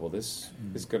 And I'm like, well, this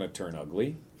is going to turn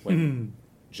ugly when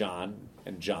John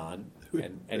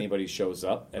and anybody shows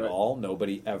up at all.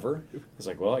 Nobody ever. It's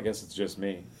like, well, I guess it's just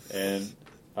me. And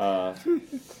I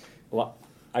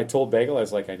told Bagel, I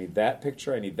was like, I need that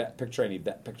picture, I need that picture, I need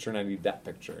that picture, and I need that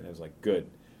picture. And I was like, good.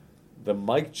 The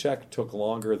mic check took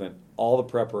longer than all the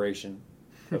preparation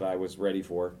that I was ready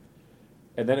for.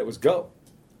 And then it was go.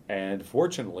 And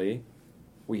fortunately,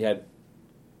 we had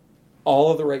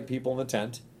all of the right people in the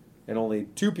tent, and only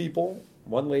 2 people,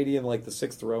 one lady in like the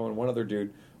 6th row and one other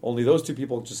dude, only those 2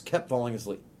 people just kept falling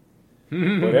asleep.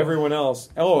 But everyone else,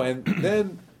 and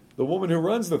then the woman who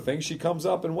runs the thing, she comes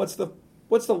up, and what's the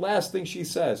last thing she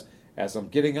says as I'm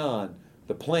getting on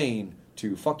the plane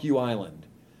to Fuck You Island?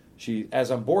 As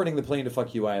I'm boarding the plane to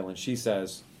Fuck You Island, she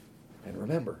says, and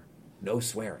remember, no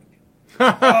swearing.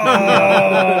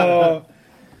 Oh.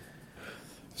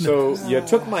 So you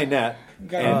took my net,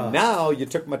 and now you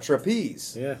took my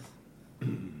trapeze. Yeah.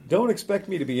 Don't expect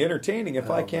me to be entertaining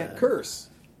if I can't curse.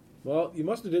 Well, you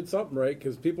must have did something right,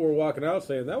 because people were walking out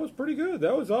saying, that was pretty good.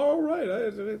 That was all right.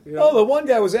 Oh, the one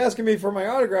guy was asking me for my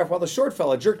autograph while the short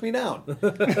fella jerked me down. They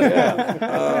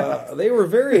were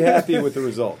very happy with the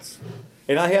results.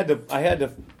 And I had to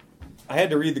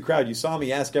read the crowd. You saw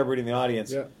me ask everybody in the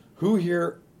audience, who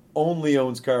here only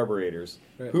owns carburetors?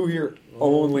 Who here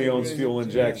only owns fuel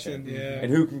injection?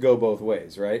 And who can go both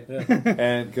ways, right?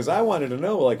 And because I wanted to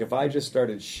know, like, if I just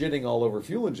started shitting all over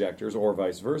fuel injectors or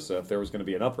vice versa, if there was going to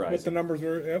be an uprising. What the numbers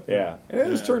were, Yeah. And it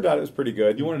just turned out it was pretty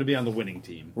good. You wanted to be on the winning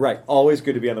team. Right. Always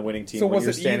good to be on the winning team So when was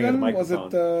you're it standing even? at the microphone.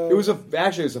 Was it,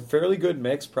 Actually, it was a fairly good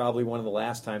mix. Probably one of the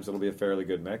last times it'll be a fairly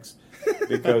good mix.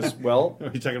 Because, well... Are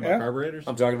you talking about carburetors?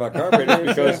 I'm talking about carburetors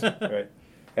because,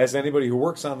 as anybody who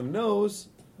works on them knows,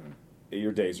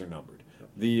 your days are numbered.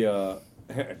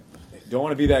 Don't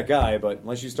want to be that guy, but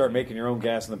unless you start making your own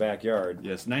gas in the backyard.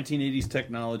 Yes, 1980s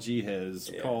technology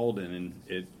has called, and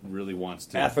it really wants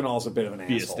to. Ethanol's a bit of an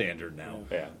be asshole. A standard now.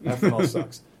 Yeah, ethanol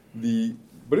sucks.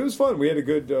 But it was fun. We had a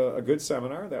good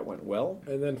seminar that went well.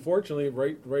 And then, fortunately,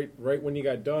 right when you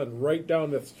got done, right down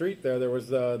the street there was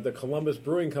the Columbus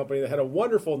Brewing Company that had a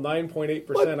wonderful 9.8%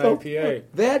 IPA.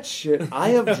 That shit I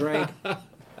have drank.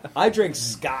 I drank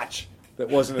scotch that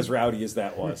wasn't as rowdy as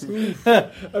that was.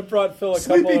 I brought Phil a couple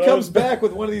Sleepy of comes those. back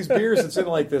with one of these beers that's in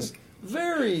like this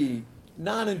very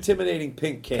non-intimidating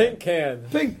pink can.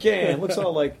 Pink can. Looks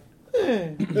all like,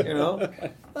 I'll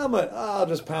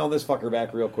just pound this fucker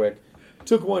back real quick.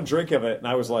 Took one drink of it, and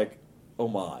I was like, oh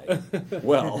my.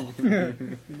 Well.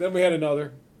 Then we had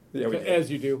another. Yeah,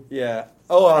 as you do. Yeah.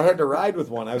 Oh, I had to ride with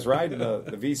one. I was riding the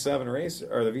V7 race,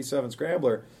 or the V7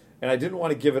 Scrambler, and I didn't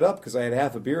want to give it up because I had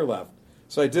half a beer left.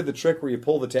 So I did the trick where you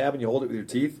pull the tab and you hold it with your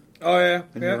teeth. Oh, yeah.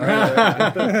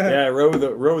 I rode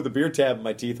with the beer tab in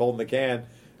my teeth holding the can.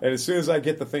 And as soon as I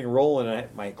get the thing rolling,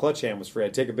 my clutch hand was free. I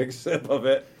take a big sip of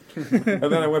it. And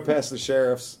then I went past the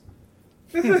sheriff's.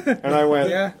 And I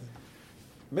went,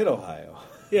 Mid-Ohio.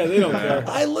 Yeah, they don't care.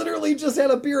 I literally just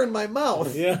had a beer in my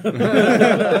mouth. Yeah.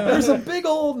 There's a big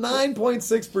old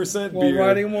 9.6% While beer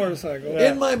riding a motorcycle.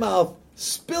 in my mouth,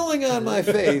 spilling on my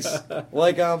face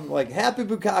like I'm like Happy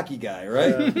Bukkake guy,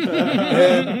 right?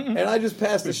 And I just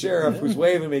passed the sheriff who's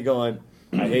waving me going,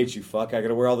 I hate you, fuck. I got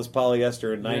to wear all this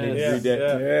polyester and 90-degree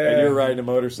day. And you're riding a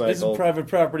motorcycle. This is private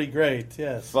property, great,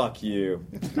 yes. Fuck you.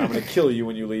 I'm going to kill you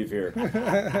when you leave here. I'm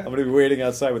going to be waiting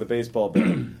outside with a baseball bat.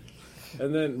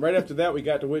 And then right after that, we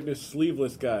got to witness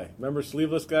Sleeveless Guy. Remember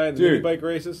Sleeveless Guy in the Dude. mini bike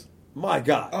races? My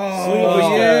God. Sleeveless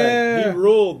Guy. He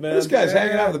ruled, man. This guy's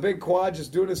hanging out with a big quad,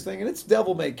 just doing his thing, and it's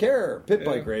devil may care pit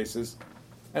bike races.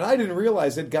 And I didn't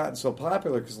realize it'd gotten so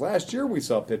popular because last year we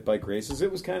saw pit bike races. It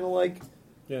was kind of like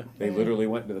they literally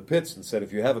went into the pits and said,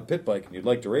 if you have a pit bike and you'd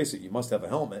like to race it, you must have a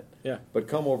helmet. Yeah. But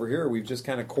come over here. We've just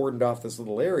kind of cordoned off this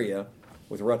little area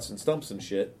with ruts and stumps and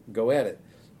shit. Go at it.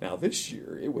 Now this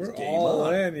year it was game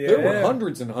on. There were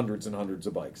hundreds and hundreds and hundreds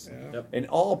of bikes, in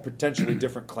all potentially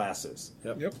different classes.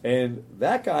 Yep. And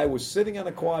that guy was sitting on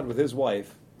a quad with his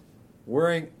wife,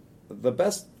 wearing the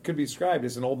best could be described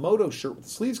as an old moto shirt with the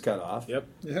sleeves cut off. Yep.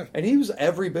 Yeah. And he was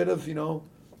every bit of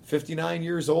 59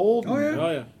 years old.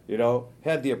 Oh yeah.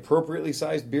 Had the appropriately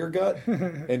sized beer gut,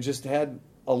 and just had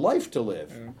a life to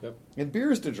live and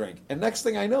beers to drink. And next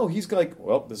thing I know, he's like,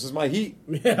 well, this is my heat.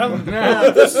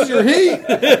 This is your heat.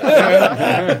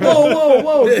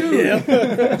 Whoa, dude.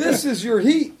 This is your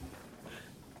heat.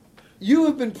 you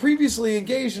have been previously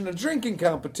engaged in a drinking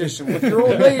competition with your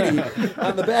old lady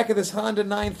on the back of this Honda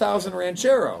 9000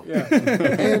 Ranchero.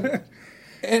 Yeah.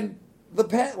 And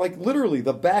literally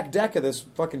the back deck of this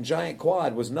fucking giant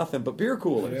quad was nothing but beer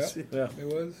coolers. Yeah. It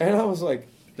was. And I was like,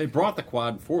 They brought the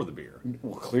quad for the beer.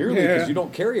 well, clearly, because Yeah. you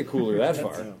don't carry a cooler that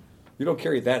far. You don't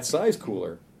carry that size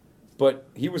cooler. But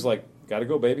he was like, gotta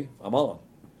go, baby. I'm on.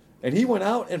 And he went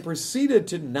out and proceeded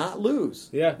to not lose.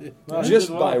 Yeah. No, he Just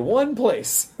did by well. one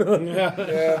place.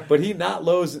 Yeah. But he not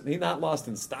lost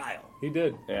in style. He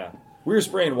did. Yeah. We were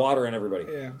spraying water on everybody.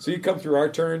 Yeah. So you come through our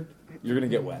turn, you're going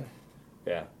to get wet.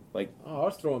 Yeah. Like, Oh, I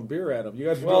was throwing beer at him. You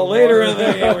guys were well, doing later water. in the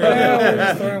game, we were Yeah, we're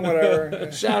just throwing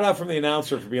whatever. shout out from the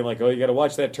announcer for being like, oh, you got to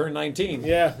watch that turn 19.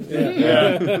 Yeah. Yeah.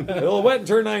 Yeah. A little wet in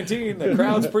turn 19. The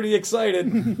crowd's pretty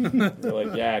excited. They're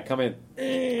like, yeah, come in.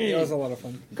 It was a lot of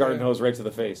fun. Garden Yeah. hose right to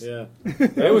the face. Yeah.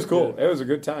 It was cool. It was a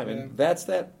good time. Yeah. And that's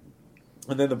that.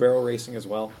 And then the barrel racing as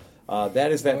well.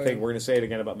 That is that Oh, thing. yeah. We're going to say it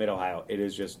again about Mid-Ohio. It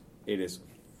is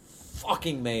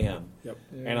fucking mayhem. Yep.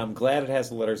 Yeah. And I'm glad it has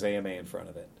the letters AMA in front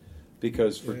of it.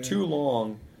 Because for Yeah. too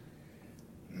long,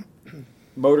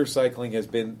 motorcycling has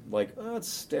been like, oh, it's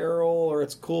sterile, or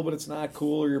it's cool, but it's not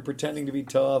cool, or you're pretending to be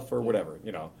tough, or whatever.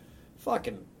 You know,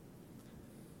 fucking.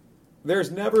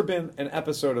 There's never been an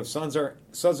episode of Sons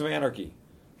of Anarchy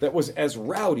that was as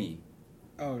rowdy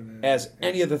Oh, no. as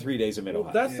any of the 3 days of Mid Well,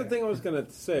 Ohio. that's the Yeah. thing I was going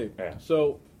to say. Yeah.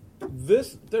 So,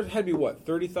 there had to be,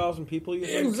 30,000 people? You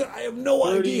think? I have no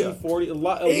 30, idea. 40, a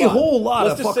lot. A whole lot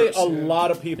Let's of just say fuckers. a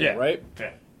lot of people, Yeah. right? Yeah.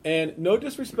 And no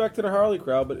disrespect to the Harley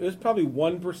crowd, but it was probably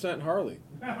 1% Harley.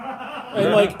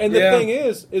 And the Yeah. thing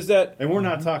is that And we're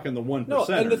not talking the 1%. no,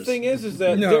 and the thing is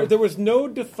that No. there was no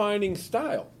defining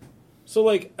style. So,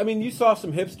 you saw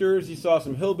some hipsters, you saw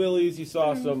some hillbillies, you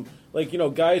saw some,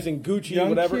 guys in Gucci, Young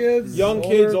whatever. kids, Young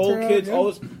kids, older old crowd, kids, yeah. all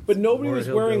this. But nobody More was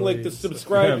wearing, the hillbillies.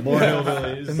 subscribed... more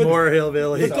hillbillies. And more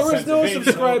hillbillies. But there was no Pennsylvania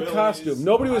subscribed hillbillies. costume.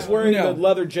 Nobody was wearing No. the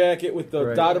leather jacket with the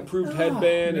Right. dot-approved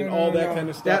headband and no, all no, that no. kind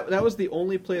of stuff. That was the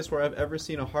only place where I've ever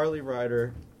seen a Harley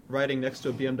rider riding next to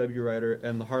a BMW rider,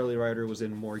 and the Harley rider was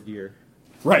in more gear.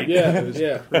 Right. Yeah,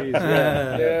 yeah. Crazy.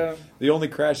 Yeah. The only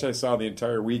crash I saw the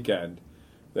entire weekend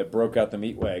that broke out the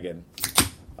meat wagon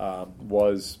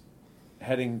was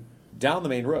heading down the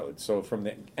main road. So from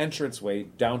the entranceway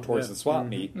down towards Yeah. the swap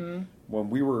meet, when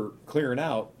we were clearing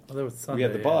out, Oh, that was Sunday, we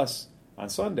had the yeah. bus on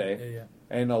Sunday, Yeah.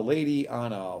 and a lady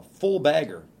on a full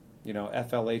bagger,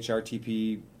 FLH,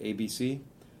 RTP, ABC,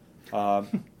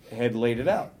 had laid it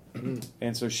out.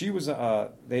 And so she was.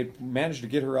 They managed to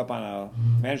get her up on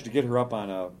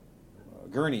a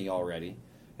gurney already,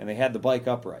 and they had the bike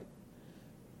upright.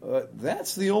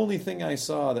 That's the only thing I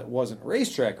saw that wasn't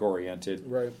racetrack oriented.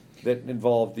 Right. That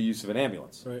involved the use of an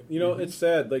ambulance. Right. It's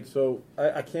sad.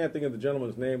 I can't think of the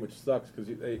gentleman's name, which sucks because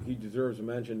he deserves a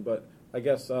mention. But I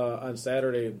guess on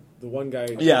Saturday, the one guy.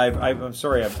 Yeah, I'm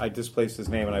sorry, I displaced his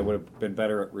name, and I would have been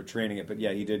better at retraining it. But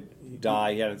yeah, he did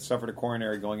die. He had suffered a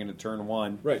coronary going into turn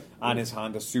one. Right. On his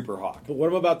Honda Superhawk. But what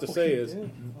I'm about to say is,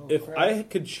 if I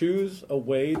could choose a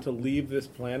way to leave this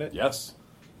planet, Yes.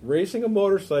 racing a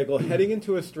motorcycle, heading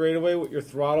into a straightaway with your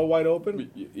throttle wide open,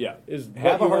 Yeah. is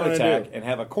Have what a you heart wanna attack do. and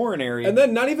have a coronary. And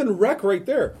then not even wreck right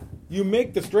there. You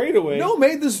make the straightaway. no,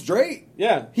 made this straight.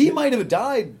 Yeah. He might have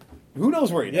died. Who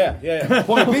knows where he died? Yeah.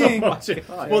 Point being,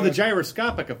 Well, the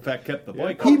gyroscopic effect kept the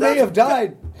bike. he may have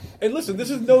died And listen,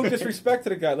 this is no disrespect to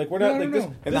the guy. We're not No, like no, this.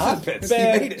 no. in the hot pits. He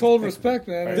bad. made it. Total respect,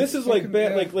 man. This is like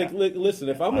bad. Listen,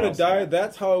 if I'm going to die,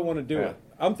 that's how I want to do Yeah. it.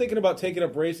 I'm thinking about taking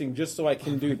up racing just so I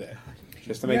can do that.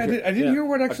 Just to make Yeah, it. I didn't yeah. hear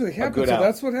what actually happened. good So out.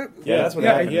 that's what happened. Yeah, that's what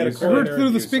yeah, happened. He had a I heard coronary through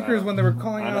the use, speakers when they were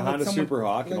calling on out a Honda that someone,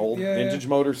 Superhawk, an like, old yeah, vintage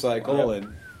motorcycle, Yeah.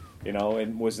 and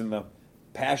and was in the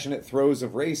passionate throes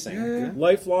of racing. Yeah.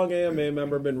 Lifelong AMA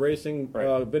member, been racing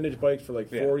Right. vintage bikes for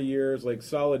Yeah. 40 years.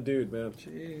 Solid dude, man.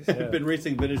 Jeez. Yeah. Been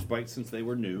racing vintage bikes since they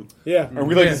were new. Yeah. And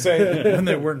we like to say, when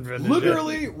they weren't vintage.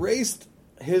 literally raced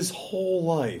his whole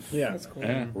life. Yeah. That's cool.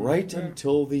 Yeah. Right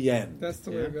until the end. That's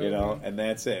the way to go. You know, and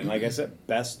that's it. And like I said,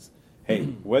 hey,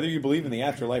 whether you believe in the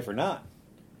afterlife or not,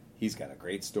 he's got a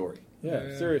great story. Yeah,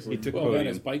 Yeah. seriously. He took Well, podium. then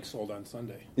his bike sold on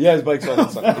Sunday. Yeah, his bike's all on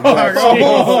Sunday. Too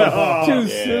Yeah.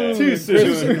 soon. Too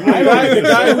soon. The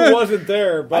guy who wasn't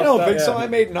there. I don't think yeah. so. I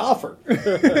made an offer.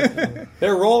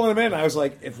 They're rolling him in. I was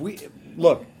like,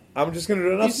 look, I'm just going to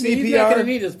do enough He's not going to CPR.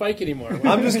 need his bike anymore.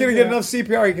 I'm just going to get enough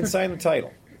CPR. He can sign the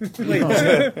title. Wait,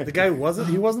 the guy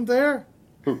wasn't there?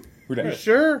 Who You did?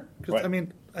 sure? Because Right. I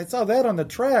mean, I saw that on the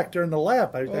track during the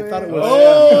lap. I thought it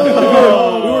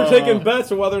was. We were taking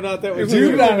bets on whether or not that was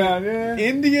Dude, true.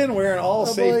 Indian wearing all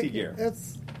I'm safety like, gear.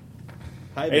 That's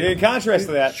And in contrast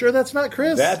to that, sure that's not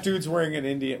Chris. that dude's wearing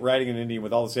riding an Indian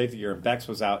with all the safety gear, and Bex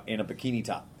was out in a bikini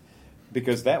top.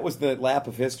 because that was the lap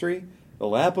of history. The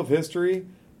lap of history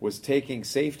was taking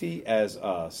safety as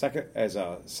a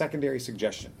secondary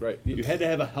suggestion. Right. You had to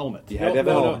have a helmet. You had to have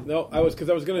a helmet. No. I was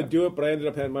going to do it, but I ended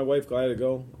up having my wife go. I had to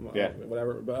go. Yeah.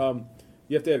 Whatever. But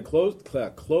you have to have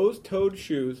closed-toed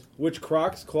shoes, which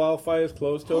Crocs qualify as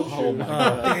closed-toed shoes.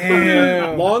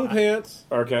 Damn. Long pants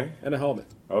Okay. and a helmet.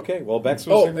 Okay. Well, Bex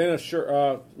was And a shirt.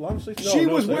 Long sleeves. She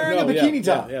was wearing a bikini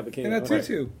top. Yeah, bikini. And a Okay.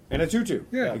 tutu. and a tutu.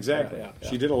 Yeah. Exactly. Yeah.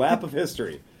 She did a lap of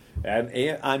history, and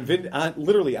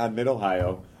literally on Mid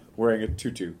Ohio, wearing a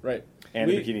tutu. Right. And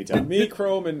a bikini top. Me,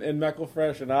 Chrome, and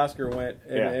Meckelfresh and Oscar went,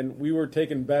 and we were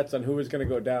taking bets on who was going to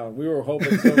go down. We were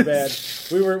hoping so bad.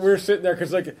 We were sitting there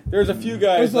because there's a few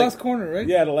guys. It was the like, last corner, right?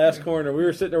 Yeah, the last corner. We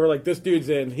were sitting there. We're like, this dude's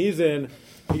in. He's in.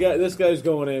 This guy's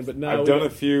going in. But now I've done a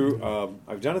few.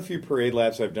 I've done a few parade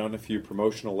laps. I've done a few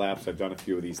promotional laps. I've done a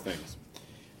few of these things.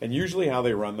 And usually, how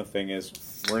they run the thing is,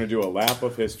 we're going to do a lap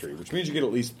of history, which means you get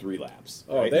at least 3 laps.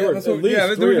 Oh, right? they were that's at what- least yeah, they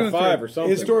were 3 or doing 5 three. or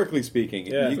something. Historically speaking,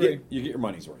 Yeah. you get your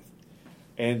money's worth.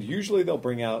 And usually, they'll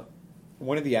bring out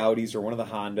one of the Audis or one of the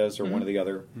Hondas or one of the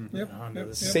other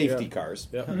Yep. safety cars,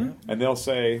 Yep. and they'll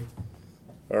say,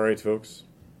 "All right, folks,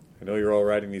 I know you're all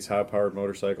riding these high-powered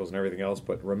motorcycles and everything else,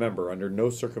 but remember, under no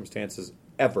circumstances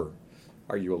ever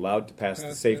are you allowed to pass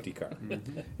the safety car.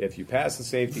 If you pass the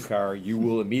safety car, you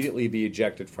will immediately be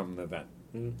ejected from the event."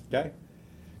 Okay?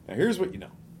 Now, here's what you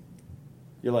know.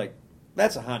 You're like,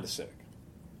 that's a Honda Civic.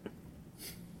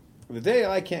 The day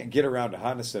I can't get around a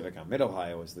Honda Civic on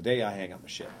Mid-Ohio is the day I hang up my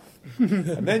shit.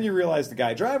 And then you realize the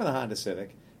guy driving the Honda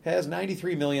Civic has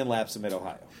 93 million laps of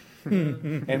Mid-Ohio.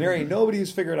 And there ain't nobody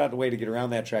who's figured out a way to get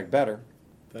around that track better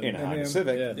in a Honda him.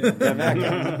 Civic Yeah. than that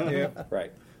guy. Yeah.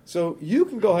 Right. So you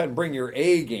can go ahead and bring your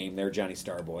A game there, Johnny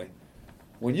Starboy.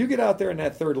 When you get out there in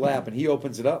that third lap and he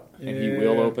opens it up, and he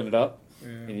will open it up,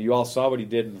 and you all saw what he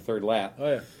did in the third lap.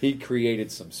 Oh, yeah. He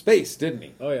created some space, didn't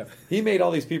he? Oh, yeah. He made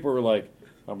all these people who were like,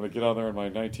 I'm going to get out there in my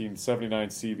 1979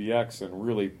 CBX and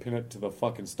really pin it to the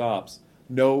fucking stops.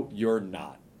 No, you're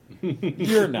not.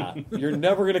 You're not. You're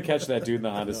never going to catch that dude in the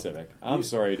Honda Civic. I'm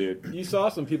sorry, dude. You saw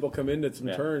some people come into some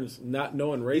turns not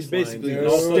knowing race basically lines. And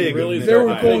all of a sudden Stig really in They were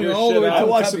start going figuring all the shit way out. I to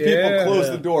watched some people Yeah. close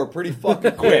the door pretty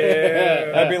fucking quick.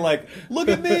 Yeah. I'd be like, look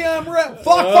at me, I'm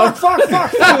fuck.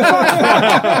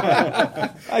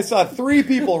 I saw 3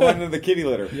 people run into the kitty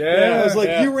litter. Yeah, I was like,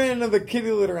 yeah. you ran into the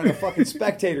kitty litter on a fucking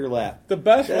spectator lap. The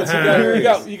best was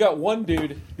hilarious. you got one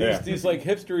dude. Yeah. These like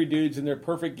hipstery dudes in their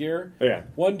perfect gear. Yeah.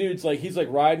 One dude's like he's like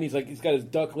riding. He's got his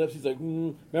duck lips. He's like,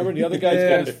 remember the other guy's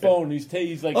got his phone.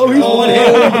 He's like, Oh, he's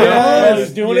one-handed. yeah, he's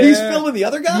doing it. He's filming the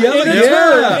other guy?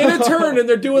 In a turn, and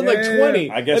they're doing like Yeah. 20.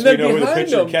 I guess and then we know who the behind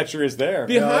pitcher them- catcher is there.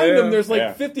 Behind Yeah. them, there's like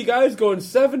Yeah. 50 guys going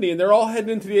 70, and they're all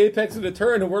heading into the apex of the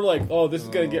turn, and we're like, oh, this is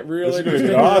going to get real This is gonna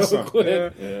interesting be real awesome.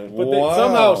 quick. Yeah. But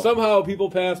Wow. somehow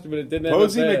people passed him, and it didn't end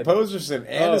Posey up bad. McPoserson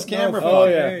and his camera Oh,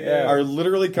 phone yeah. are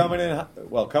literally coming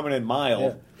in mild.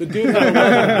 Yeah. The dude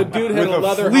had With a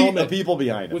leather fleet helmet of people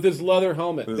behind him. with his leather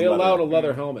helmet. With his They allowed leather. a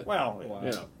leather helmet. Well,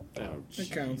 You know.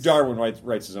 It counts. Darwin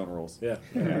writes his own rules. Yeah,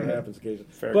 it happens occasionally.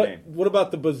 Fair but game. what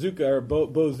about the bazooka or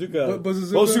Bozuka?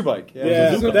 Bosu bike.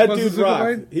 Yeah, Bazooka- that Bazooka dude rocked.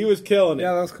 ride? He was killing it.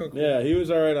 Yeah, that was cool. Yeah, he was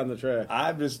all right on the track.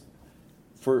 I'm just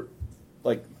for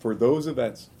those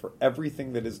events, for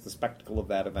everything that is the spectacle of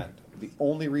that event. The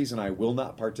only reason I will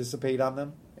not participate on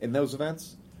them in those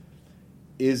events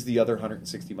is the other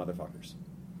 160 motherfuckers,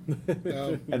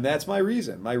 Yeah. and that's my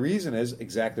reason. My reason is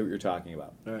exactly what you're talking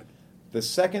about. All right. The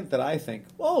second that I think,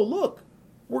 oh look,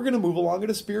 we're going to move along at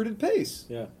a spirited pace.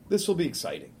 Yeah. This will be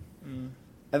exciting.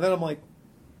 And then I'm like,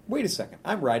 wait a second,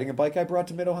 I'm riding a bike I brought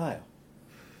to Mid-Ohio.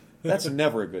 That's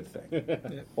never a good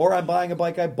thing. Or I'm buying a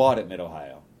bike I bought at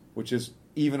Mid-Ohio, which is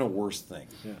even a worse thing.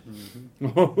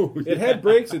 It had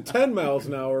brakes at 10 miles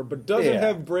an hour, but doesn't Yeah.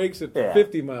 have brakes at Yeah.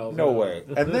 50 miles No an hour. way.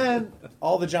 And then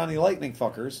all the Johnny Lightning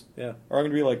fuckers Yeah. are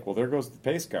going to be like, well, there goes the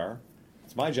pace car.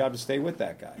 It's my job to stay with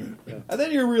that guy. And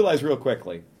then you realize real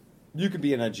quickly, you could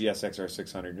be in a GSX-R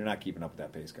 600. You're not keeping up with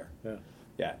that pace car. Yeah.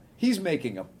 Yeah. He's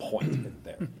making a point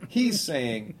there. He's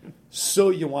saying,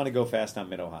 so you want to go fast on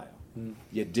Mid-Ohio.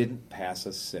 You didn't pass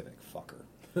a Civic, fucker.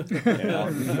 You know?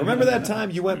 Remember that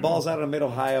time you went balls out on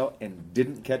Mid-Ohio and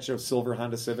didn't catch a silver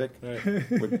Honda Civic? Right.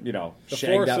 With, The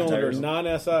shagged out four-cylinder, tires?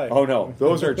 non-SI. Oh, no.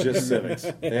 Those are just Civics.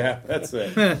 Yeah, that's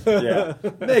it. Yeah.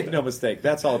 Make no mistake.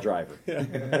 That's all driver.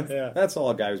 Yeah. That's all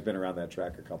a guy who's been around that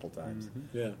track a couple times.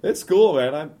 Yeah. It's cool,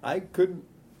 man. I couldn't,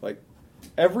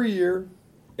 every year,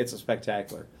 it's a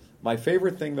spectacular. My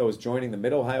favorite thing, though, is joining the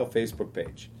Mid-Ohio Facebook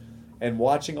page and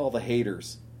watching all the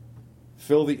haters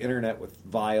fill the internet with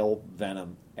vile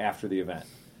venom after the event.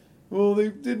 Well, they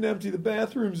didn't empty the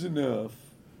bathrooms enough.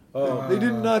 Oh, They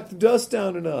didn't knock the dust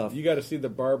down enough. you got to see the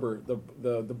barber. The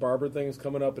barber things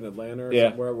coming up in Atlanta or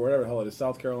Yeah. wherever the hell it is,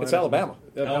 South Carolina. It's Alabama.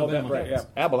 Alabama, right? Yeah.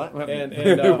 Alabama.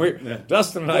 And,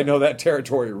 Dustin and I know that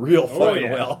territory real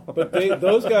fucking well. But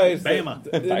those guys, Bama.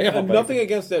 and nothing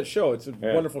against that show. It's a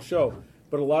Yeah. wonderful show.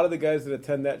 But a lot of the guys that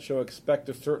attend that show expect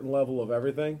a certain level of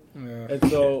everything. Yeah.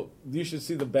 And so you should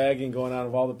see the bagging going on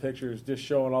of all the pictures, just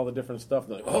showing all the different stuff.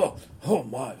 And they're like, oh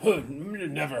my, it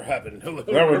never happened. That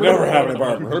would never happen at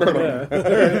Barber.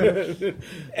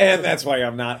 And that's why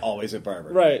I'm not always at Barber.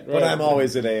 Right, But right. I'm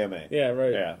always at AMA. Yeah,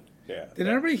 right. Yeah. Did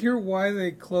anybody hear why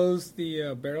they closed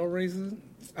the barrel races?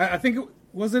 I think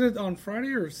was it on Friday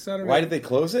or Saturday? Why did they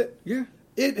close it? Yeah,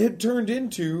 It had turned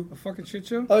into a fucking shit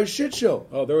show. a shit show.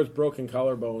 Oh, there was broken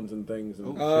collarbones and things.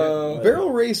 And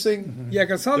Barrel racing. Yeah,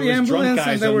 because I saw There the was drunk ambulance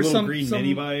guys and there on were little some green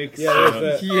mini bikes. Yeah,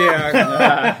 there's that.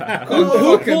 Yeah. Who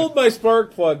Fucking- pulled my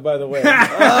spark plug, by the way? Fucking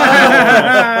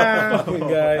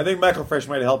guy. I think Michael Fresh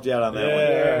might have helped you out on that one.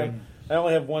 Yeah. I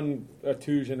only have one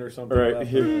Tusion or something. Right.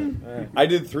 left. Yeah. All right. I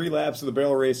did 3 laps of the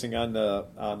barrel racing on the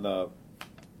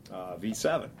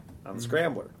V7 on the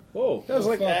Scrambler. Whoa. I was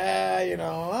like, fuck?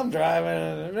 I'm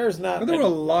driving, and there's not But there were a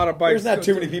lot of bikes. there's not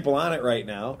too many people on it right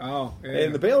now. Oh, yeah.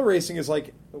 And the barrel racing is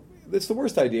like, it's the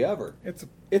worst idea ever. it's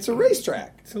It's a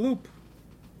racetrack. a loop.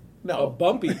 A No,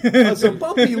 bumpy. it's a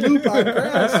bumpy loop on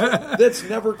grass that's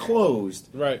never closed.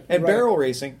 Right. And Right. barrel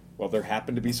racing, well, there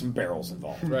happen to be some barrels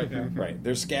involved. Right. Right.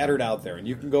 They're scattered out there, and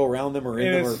you can go around them or in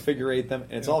And them or it's- figure eight them,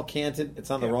 and it's all canted. It's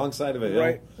on the wrong side of a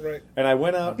hill. Right. And I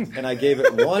went out and I gave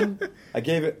it one. I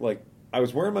gave it like I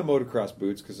was wearing my motocross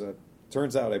boots because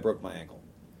turns out I broke my ankle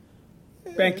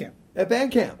Band camp. at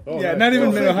band camp. Oh, Yeah, nice. not even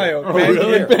Oh, Mid Ohio. Oh, Band,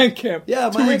 really? band camp. Yeah,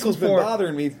 2 my weeks ankle's been before.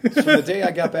 bothering me from the day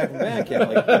I got back from band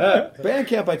camp. Like, band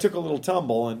camp, I took a little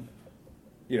tumble and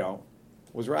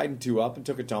was riding 2 up and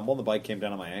took a tumble, and the bike came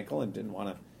down on my ankle and didn't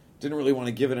really want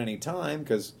to give it any time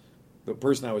because the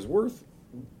person I was with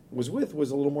was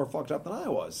a little more fucked up than I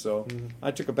was. So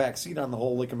I took a back seat on the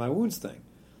whole licking my wounds thing.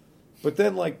 But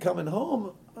then, like, coming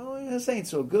home, this ain't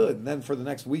so good. And then for the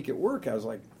next week at work, I was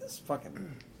like, it's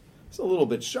a little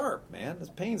bit sharp, man. This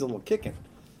pain's a little kicking.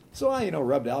 So I,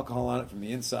 rubbed alcohol on it from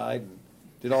the inside and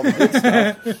did all the good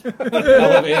stuff.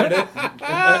 Elevated it.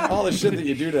 All the shit that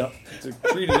you do to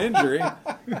treat an injury.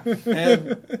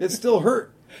 And it still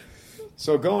hurt.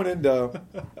 So going into...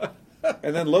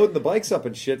 And then loading the bikes up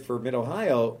and shit for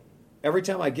Mid-Ohio, every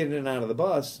time I get in and out of the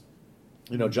bus,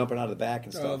 jumping out of the back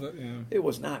and stuff, it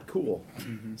was not cool.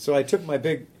 So I took my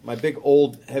big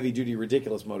old heavy-duty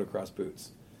ridiculous motocross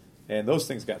boots, and those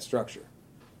things got structure.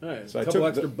 All right. So I a couple took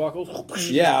extra the- buckles.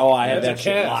 Yeah, I had That's that a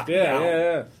shit cast. locked Yeah, down.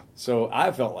 yeah. So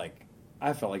I felt like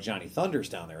Johnny Thunders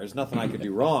down there. There's nothing I could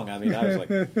do wrong. I mean, I was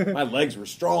like, my legs were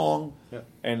strong,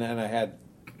 and then I had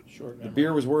the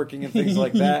beer was working and things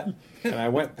like that. And I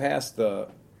went past the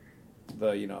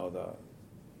that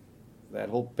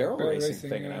whole barrel racing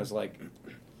thing, and I was like,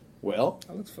 well,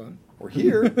 That looks fun. we're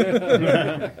here.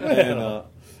 And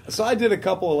so I did a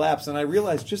couple of laps, and I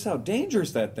realized just how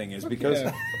dangerous that thing is because,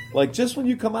 yeah. like, just when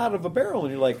you come out of a barrel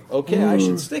and you're like, okay, I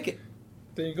should stick it.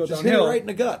 Then you go Just hit it downhill. right in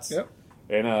the guts. Yep.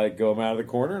 And I go out of the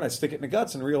corner and I stick it in the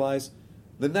guts and realize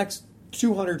the next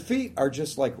 200 feet are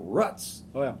just like ruts.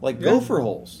 Oh, yeah. Like Yeah. gopher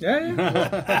holes.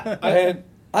 Yeah. And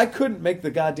I couldn't make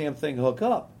the goddamn thing hook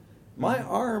up. My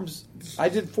arms, I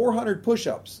did 400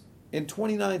 push-ups in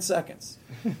 29 seconds.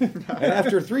 And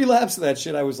after 3 laps of that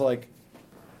shit, I was like,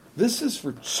 this is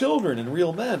for children and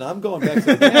real men. I'm going back to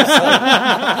the campsite.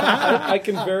 I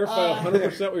can verify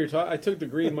 100% what you're talking. I took the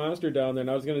Green Monster down there, and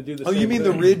I was going to do the Oh, same you mean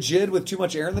thing. the rigid with too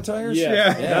much air in the tires?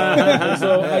 Yeah. Yeah.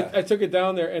 So I took it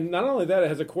down there, and not only that, it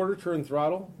has a quarter-turn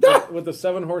throttle with a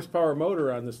 7-horsepower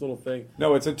motor on this little thing.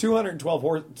 No, it's a 212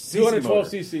 cc 212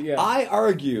 motor. cc, yeah. I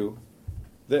argue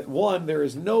that, one, there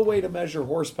is no way to measure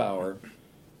horsepower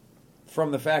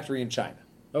from the factory in China.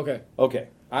 Okay. Okay.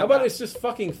 How about it's just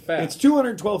fucking fast? It's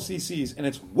 212 cc's, and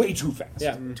it's way too fast.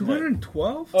 Yeah.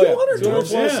 212? Oh, yeah. 212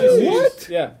 cc's. What?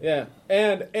 Yeah, yeah.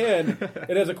 And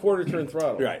it has a quarter-turn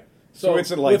throttle. Right. So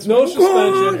it's in like... with no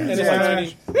suspension, and it's Yeah.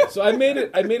 tiny. So I made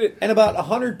it. And about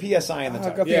 100 psi in the Oh,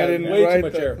 tire. good thing Yeah, I didn't way too write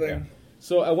much that air. thing.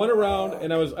 So I went around,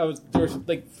 and I was there was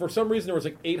like, for some reason there was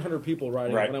like 800 people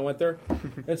riding Right. when I went there,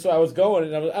 and so I was going,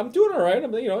 and I'm doing all right.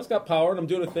 It's got power, and I'm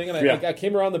doing a thing, and I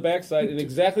came around the backside, and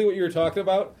exactly what you were talking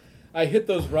about. I hit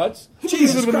those ruts,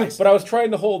 Jesus Christ. but I was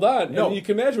trying to hold on. No. And you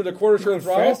can imagine with a quarter-turn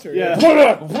throttle. Faster,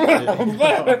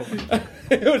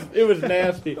 It was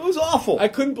nasty. It was awful. I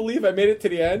couldn't believe I made it to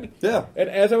the end. Yeah. And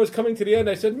as I was coming to the end,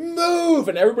 I said, "Move!"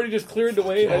 And everybody just cleared the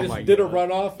way. And I just did a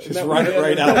runoff. and Just that run was it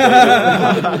right it.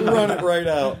 out. Run it right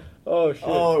out. Oh shit!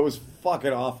 Oh, it was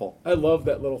fucking awful. I love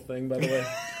that little thing, by the way.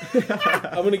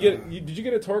 I'm gonna get. Did you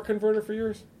get a torque converter for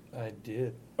yours? I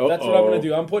did. That's what I'm gonna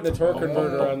do. I'm putting a torque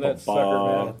converter on that sucker,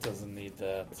 man. It doesn't need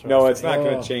that. No, it's not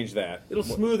going Oh. to change that. It'll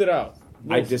smooth it out.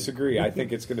 I disagree. I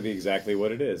think it's going to be exactly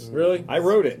what it is. Really? I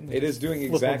wrote it. It is doing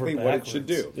Flip exactly over what it should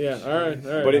do. Yeah. All right.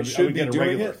 But I it should would be get a doing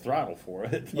regular it. throttle for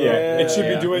it. Yeah, it should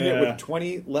Yeah, be doing it yeah. with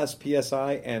 20 less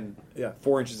psi and Yeah.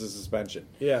 4 inches of suspension.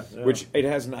 Yeah. Which it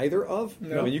has neither of.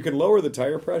 No. I mean, you can lower the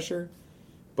tire pressure,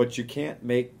 but you can't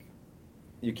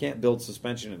build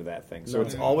suspension into that thing. So No.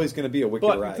 it's always going to be a wicked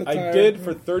But ride. I did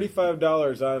for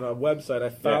 $35 on a website. I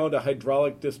found a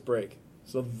hydraulic disc brake,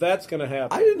 so that's going to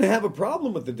happen. I didn't have a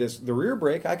problem with the rear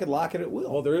brake. I could lock it at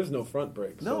will. Well, there is no front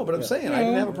brake. no, so, but I'm yeah. saying I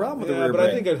didn't have a problem with the Yeah, rear but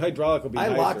brake. I think a hydraulic will be I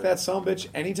nicer. locked that sumbitch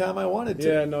anytime I wanted to.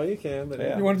 Yeah, no, you can. But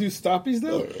Yeah. You want to do stoppies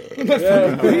now?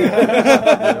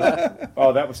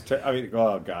 Oh, that was. I mean,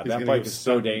 oh god, He's that gonna bike go is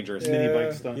so dangerous. Mini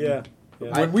bike stunt. Yeah.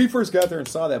 When we first got there and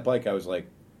saw that bike, I was like,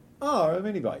 "Oh, a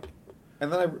mini bike,"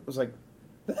 and then I was like,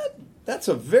 "That's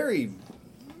a very,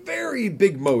 very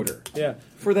big motor Yeah.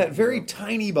 for that very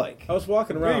tiny bike." I was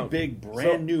walking Very around. big,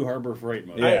 brand new Harbor Freight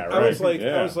motor. Yeah, I was right. like,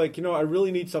 Yeah. I was like, I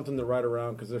really need something to ride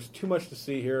around because there's too much to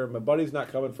see here. My buddy's not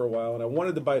coming for a while, and I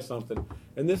wanted to buy something.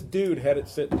 And this dude had it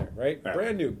sitting there, right, Right.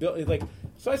 brand new.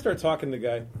 So I started talking to the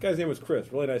guy. The guy's name was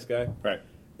Chris, really nice guy. Right.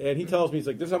 And he tells me, he's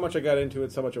like, "This is how much I got into it.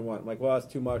 This is how much I want." I'm like, "Well, that's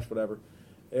too much, whatever."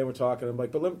 And we're talking. I'm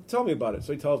like, "But tell me about it."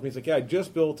 So he tells me, he's like, "Yeah, I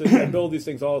just built it. I build these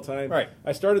things all the time. Right.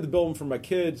 I started to build them for my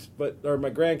kids, or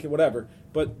my grandkid, whatever.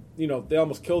 But they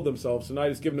almost killed themselves, so now I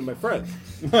just give them to my friends."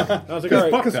 I was like, "All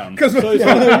right." Fuck them. So he's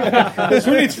like, Because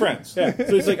who needs friends? yeah.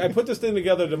 So he's like, I put this thing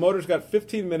together. The motor's got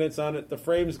 15 minutes on it. The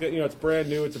frame's got, it's brand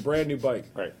new. It's a brand new bike.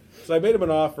 Right. So I made him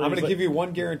an offer. I'm going He's to like- give you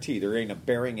one guarantee: there ain't a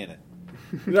bearing in it.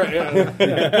 Right,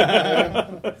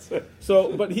 yeah.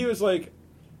 So, but he was like,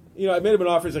 I made him an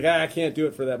offer. He's like, I can't do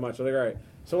it for that much. I'm like, all right.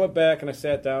 So I went back and I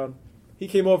sat down. He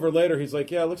came over later. He's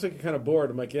like, yeah, it looks like you're kind of bored.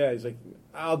 I'm like, yeah. He's like,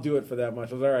 I'll do it for that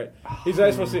much. I was all right. He's like, I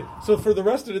just want to see. So for the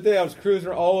rest of the day, I was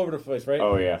cruising all over the place, right?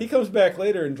 Oh, yeah. He comes back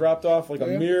later and dropped off like a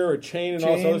Yeah. mirror, a chain, and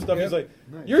all this Chain, other stuff. yep. He's like,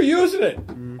 you're using it.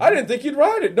 I didn't think you'd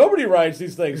ride it. Nobody rides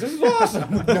these things. This is awesome.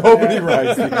 Nobody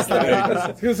rides these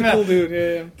things. He was a cool dude.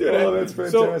 Yeah. Dude, Oh, that's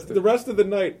so fantastic. the rest of the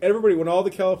night, everybody, when all the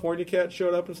California cats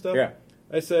showed up and stuff, Yeah.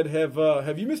 I said,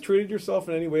 have you mistreated yourself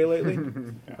in any way lately?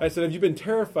 I said, have you been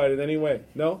terrified in any way?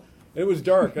 No? And it was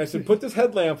dark. I said, put this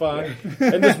headlamp on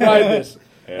and just ride this.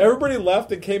 Yeah. Everybody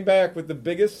left and came back with the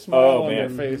biggest smile Oh, on their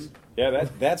man. face. Yeah,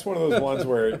 that's one of those ones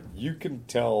where you can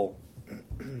tell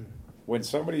when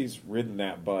somebody's ridden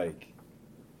that bike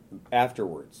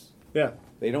afterwards. Yeah.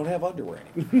 They don't have underwear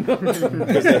anymore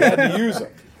because they had to use them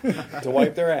to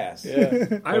wipe their ass.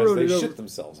 Yeah. I rode they it over. shit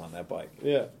themselves on that bike.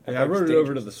 Yeah. That I bike's rode it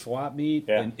over to dangerous. the swap meet,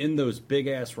 Yeah. and in those big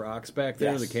ass rocks back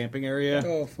there, Yes. the camping area,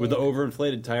 Oh, with the fuck.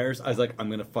 overinflated tires, I was like,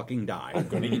 I'm gonna fucking die. I'm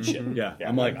gonna eat shit. Yeah, Yeah,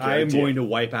 I'm like, I I am guarantee going it. to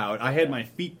wipe out. I had my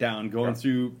feet down going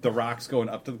through the rocks going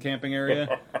up to the camping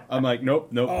area. I'm like,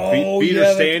 nope, feet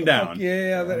are staying down.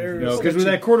 Yeah, that area. was Because with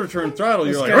sketchy. that quarter turn throttle,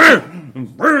 you're like,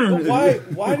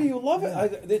 But why do you love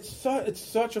it? It's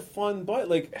such a fun bike.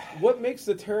 Like, what makes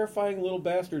the terrifying little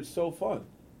bastard so fun?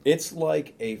 It's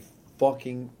like a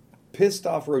fucking pissed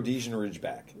off Rhodesian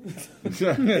Ridgeback.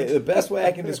 The best way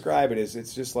I can describe it is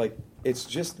it's just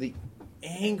the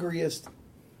angriest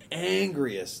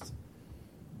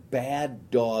bad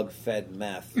dog fed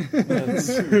meth.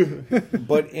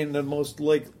 But in the most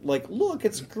like look,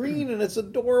 it's green and it's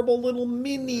adorable little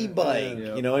mini bike.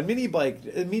 Yeah. And mini bike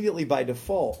immediately by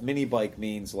default, mini bike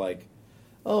means like,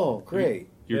 oh great.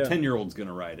 your Yeah. 10-year-old's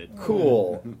gonna ride it.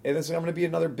 Cool. And I'm going to be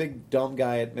another big dumb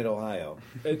guy at Mid Ohio.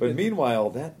 But meanwhile,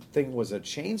 that thing was a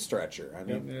chain stretcher. I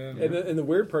mean, Yeah. And the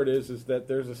weird part is that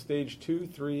there's a stage 2,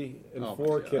 3, and Oh,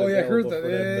 4 my kit. Oh yeah, I heard available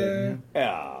that. for thing.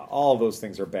 Yeah. all those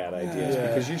things are bad ideas Yeah.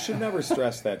 because you should never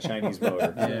stress that Chinese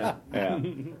motor. Yeah.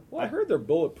 Well, I heard they're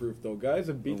bulletproof though. Guys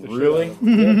have beat the Really? shit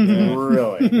out of them.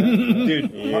 Really?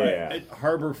 Dude, Yeah.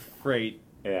 Harbor Freight,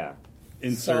 Yeah.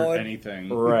 insert Solid. anything.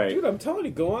 Right. Dude, I'm telling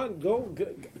you, go,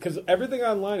 because everything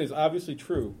online is obviously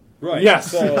true. Right. Yes.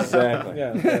 So, Exactly.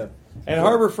 Yeah. And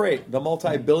Harbor Freight, the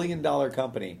multi-billion-dollar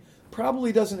company,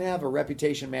 probably doesn't have a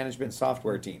reputation management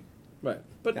software team. Right.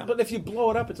 But Yeah. but if you blow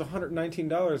it up, it's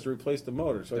 $119 to replace the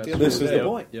motor. So at the end This of is the the day,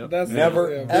 point. Yep. That's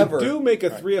Never, yeah. ever. do make a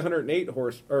 308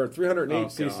 horse or 308 Oh,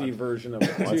 cc God. version of it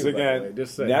too. Once by the way. again,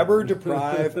 Just saying. never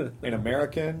deprive an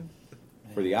American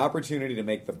for the opportunity to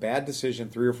make the bad decision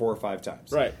 3 or 4 or 5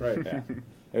 times. Right. Yeah.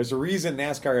 There's a reason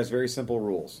NASCAR has very simple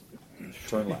rules.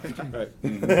 Turn left. Right.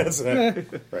 That's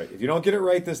it. Right. If you don't get it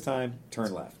right this time,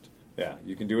 turn left. Yeah,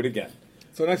 you can do it again.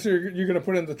 So next year you're going to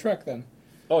put in the truck then.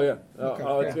 Oh yeah,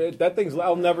 that thing's.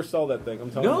 I'll never sell that thing.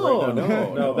 I'm telling you right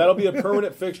now. No. That'll be a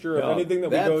permanent fixture of No, anything that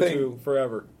we that go thing- to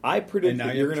forever. I predict And now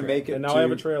that you you're have going a to make it. And now to, I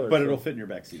have a trailer, But so- it'll fit in your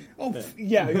backseat. Oh,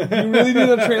 yeah. You really need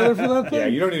a trailer for that thing? Yeah,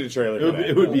 you don't need a trailer. It For would, that.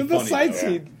 it would be With the funny. side though.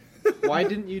 seat. Why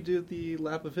didn't you do the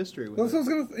lap of history with That's it? what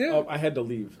I was gonna. Yeah. Oh, I had to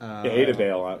leave. You hate a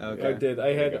bail on. Okay. I did.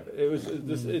 I had. It was.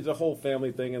 It's a whole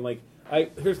family thing, and like,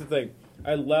 here's the thing.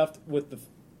 I left with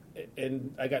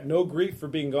and I got no grief for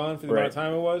being gone for the amount of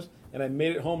time it was, and I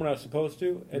made it home when I was supposed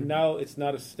to, and now it's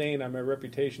not a stain on my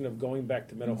reputation of going back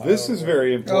to Mid-Ohio. This is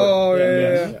very important. Oh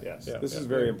yeah. Yes, Yeah, this yeah. is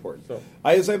very important. So-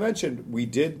 As I mentioned, we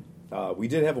did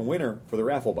have a winner for the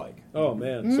raffle bike. Oh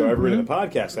man! So everybody in the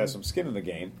podcast has some skin in the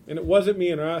game. And it wasn't me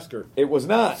and Oscar. It was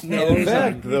not. And in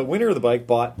fact, the winner of the bike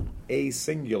bought a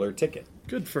singular ticket.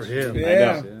 Good for him.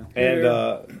 Yeah. And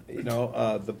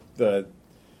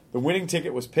the winning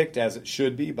ticket was picked as it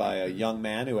should be by a young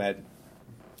man who had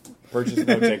purchased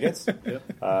no tickets.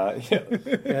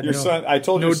 Your son. I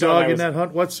told No your son dog I in was- that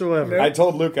hunt whatsoever. I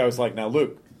told Luke, I was like, now,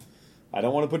 Luke, I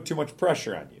don't want to put too much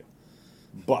pressure on you,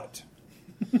 but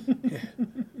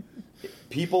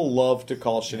people love to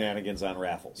call shenanigans on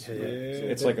raffles.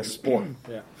 It's like a sport.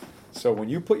 Yeah. So when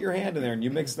you put your hand in there and you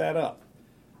mix that up,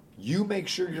 you make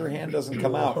sure your hand doesn't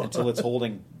come out until it's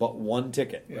holding but one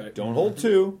ticket. Right. Don't hold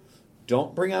two.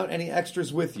 Don't bring out any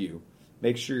extras with you.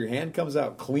 Make sure your hand comes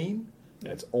out clean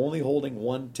and it's only holding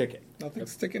one ticket. Nothing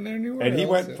sticking there anywhere. And he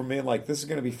else. went from being like, this is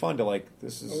going to be fun to like,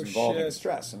 this is Oh, involving shit.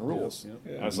 stress and rules.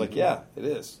 Yeah. And I was like, yeah, it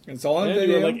is. It's all on And you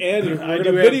video. were like, Andrew, we're I going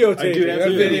do to have- videotape I do it. have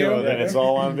That's video. video. And it's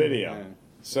all on video. Yeah.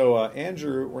 So,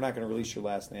 Andrew, we're not going to release your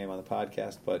last name on the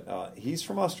podcast, but he's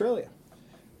from Australia.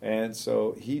 And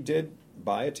so he did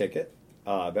buy a ticket.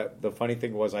 The funny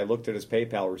thing was, I looked at his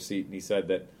PayPal receipt and he said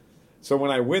that, so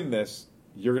when I win this,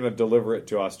 you're going to deliver it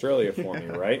to Australia for me,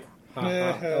 right? And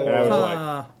I was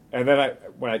like, and then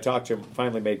when I talked to him,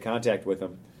 finally made contact with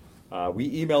him,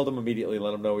 we emailed him immediately,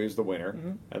 let him know he was the winner.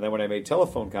 And then when I made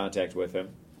telephone contact with him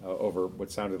over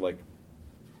what sounded like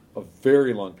a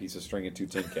very long piece of string and two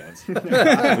tin cans,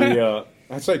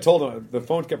 that's what I told him. The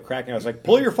phone kept cracking. I was like,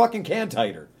 pull your fucking can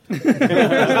tighter.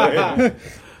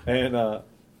 And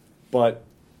but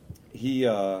he,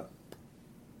 I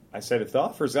said, if the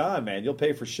offer's on, man, you'll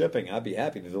pay for shipping. I'd be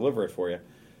happy to deliver it for you.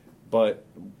 But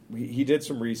he did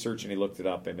some research and he looked it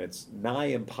up, and it's nigh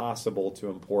impossible to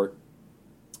import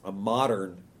a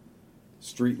modern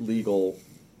street legal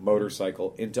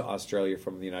motorcycle into Australia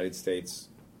from the United States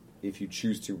if you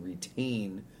choose to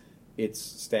retain its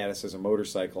status as a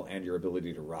motorcycle and your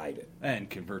ability to ride it. And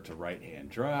convert to right-hand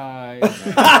drive.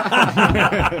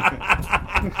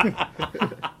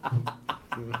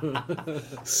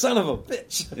 Son of a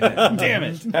bitch. Damn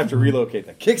it. Have to relocate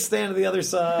the kickstand to the other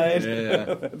side.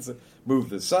 Yeah. Move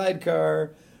the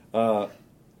sidecar. But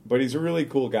he's a really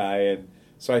cool guy, and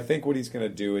so I think what he's going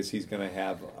to do is he's going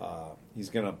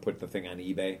to put the thing on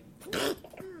eBay.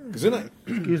 Cause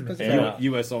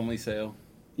U.S. only sale.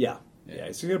 yeah. So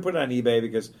he's going to put it on eBay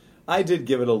because I did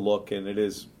give it a look, and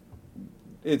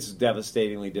it's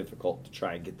devastatingly difficult to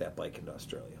try and get that bike into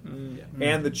Australia.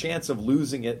 And the chance of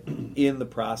losing it in the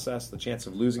process, the chance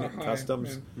of losing it in high,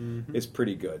 customs is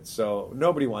pretty good. So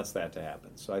nobody wants that to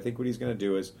happen. So I think what he's going to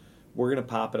do is we're going to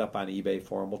pop it up on eBay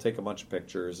for him. We'll take a bunch of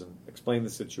pictures and explain the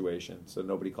situation so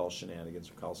nobody calls shenanigans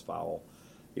or calls foul.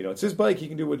 You know, it's his bike. He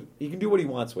can do what he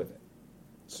wants with it.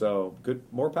 So good,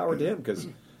 more power to him because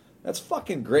that's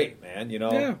fucking great, man. You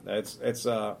know, Yeah. it's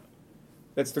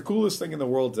the coolest thing in the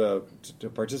world to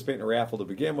participate in a raffle to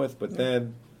begin with. But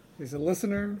then He's a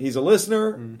listener he's a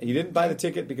listener. He didn't buy the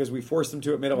ticket because we forced him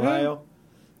to at Mid-Ohio.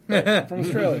 from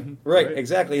Australia. Right,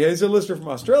 exactly. He's a listener from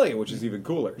Australia, which is even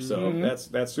cooler. So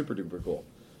that's super duper cool.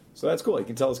 So that's cool. He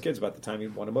can tell his kids about the time he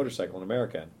won a motorcycle in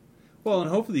America. Well, and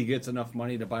hopefully he gets enough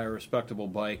money to buy a respectable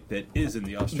bike that is in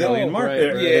the Australian Oh,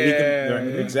 market. right. That he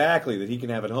Yeah. exactly, that he can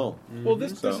have at home. Well,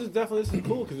 this So- is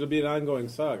cool because it'll be an ongoing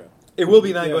saga. It will be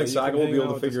an Yeah, ongoing you saga. can We'll be hang able out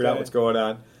to with figure this out guy. what's going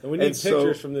on. And we need so-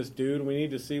 pictures from this dude, and we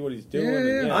need to see what he's doing. Yeah,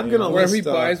 and yeah. I'm gonna Wherever he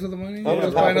list, buys with the money. I'm going to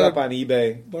Just pop buy it up another on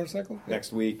eBay motorcycle.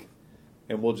 next week,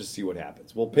 and we'll just see what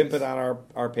happens. We'll pimp it on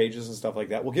our pages and stuff like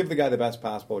that. We'll give the guy the best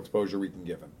possible exposure we can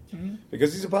give him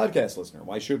because he's a podcast listener.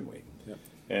 Why shouldn't we? Yep.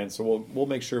 And so we'll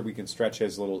make sure we can stretch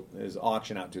his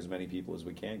auction out to as many people as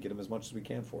we can, get him as much as we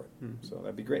can for it. So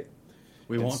that'd be great.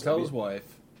 We won't tell his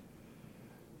wife.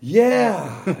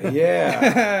 Yeah.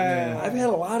 I've had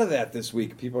a lot of that this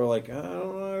week. People are like, I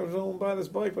don't know, I was going to buy this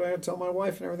bike, but I had to tell my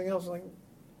wife and everything else. I'm like,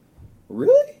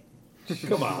 really?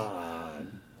 Come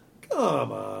on.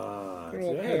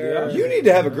 Little Yeah, hair. yeah. You need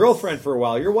to have a girlfriend for a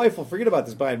while. Your wife will forget about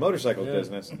this buying motorcycle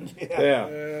business. Yeah.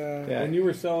 Yeah. When you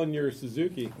were selling your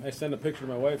Suzuki, I sent a picture to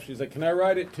my wife. She's like, "Can I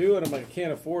ride it too?" And I'm like, "I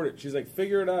can't afford it." She's like,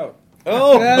 "Figure it out."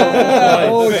 Oh,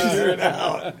 Oh, figure it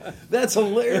out. That's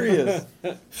hilarious.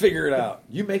 Figure it out.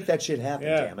 You make that shit happen,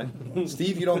 Yeah. damn it.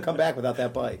 Steve, you don't come back without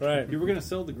that bike. Right? You were going to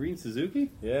sell the green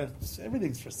Suzuki? Yeah.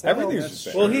 Everything's for sale. Everything's for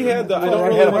sale. Well, he had the. I Well, don't I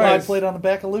really had a want pie to. plate on the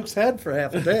back of Luke's head for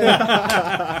half a day.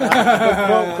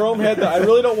 Chrome had the. I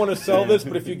really don't want to sell this,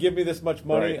 but if you give me this much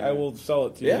money, Right. I will sell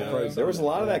it to you. Yeah, at the price there was a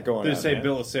lot of that going Did on. it say man.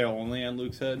 bill of sale only on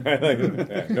Luke's head?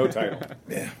 Yeah, no title.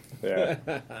 Yeah.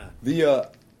 The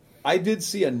I did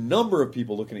see a number of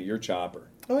people looking at your chopper.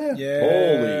 Oh yeah. Yeah.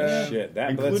 Holy shit! That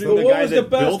Including that's But the what guy was the that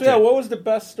best? built Yeah, it. what was the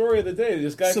best story of the day?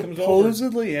 This guy comes over.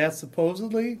 Supposedly,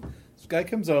 this guy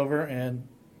comes over and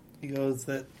he goes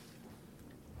that.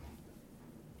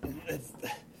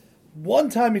 One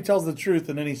time he tells the truth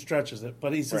and then he stretches it,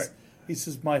 but he says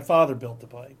Right. my father built the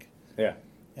bike, yeah,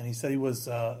 and he said he was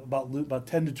about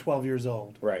 10 to 12 years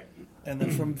old, right. and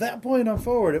then from that point on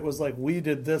forward, it was like we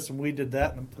did this and we did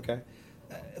that. And Okay.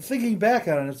 thinking back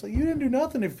on it, it's like you didn't do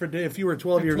nothing if you were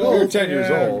 12 years Well, you're old. 10 years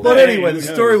Yeah. old. But Hey, anyway, who the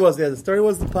knows? story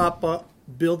was the pop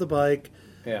build the bike,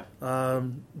 Yeah.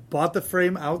 bought the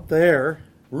frame out there,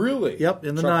 Really? Yep,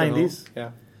 in the Truck and 90s. home? Yeah.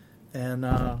 and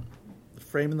the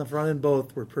frame and the front end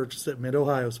both were purchased at Mid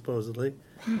Ohio supposedly.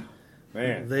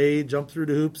 Man. They jumped through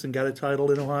the hoops and got it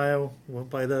titled in Ohio. Went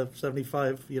by the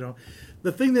 75.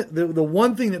 The thing that the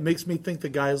one thing that makes me think the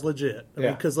guy is legit.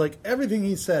 Yeah. Because like everything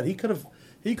he said, he could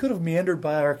have meandered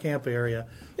by our camp area,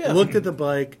 Yeah. looked at the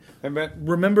bike, I bet.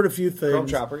 remembered a few things. Chrome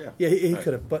chopper, yeah. Yeah, he Right.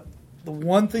 could have. But the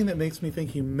one thing that makes me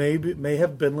think he may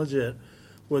have been legit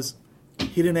was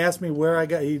he didn't ask me where I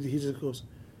got. He just goes,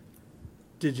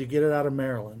 "Did you get it out of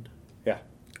Maryland?" Yeah.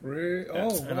 Really?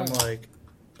 Oh, And wow. I'm like,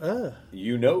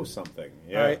 You know something.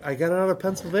 Yeah. I got it out of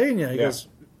Pennsylvania. He Yeah. goes,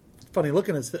 funny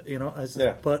looking, I said, I said,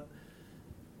 Yeah. but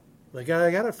the guy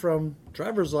I got it from,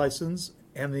 driver's license,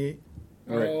 and the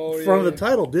Right. Oh, front yeah. of the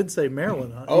title did say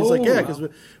Maryland on it. Oh, He's like, yeah, wow. because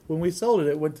when we sold it,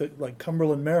 it went to like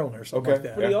Cumberland, Maryland, or something Okay.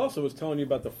 like But that. he also was telling you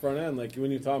about the front end, like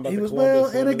when you're talking about He the was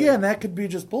Columbus. and again, that could be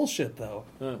just bullshit, though.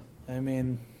 Huh. I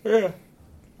mean, Yeah.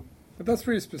 But that's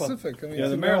pretty specific. I mean, Yeah,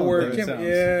 the to know Maryland where road it came. sounds-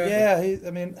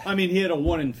 Yeah. I mean, he had a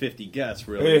 1 in 50 guess,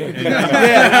 really. Yeah. And,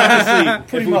 obviously,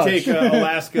 Pretty if we much. take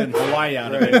Alaska and Hawaii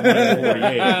out of it, 1 in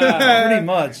 48. pretty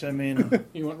much. I mean,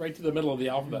 You went right to the middle of the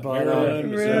alphabet. But, Maryland,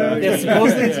 yeah. Missouri. yeah,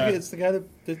 supposedly Yeah. it's the guy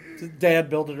that the dad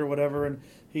built it or whatever, and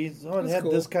it That's had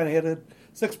cool. this kind of had a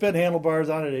 6-bed handlebars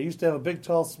on it. It used to have a big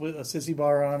tall a sissy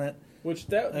bar on it. Which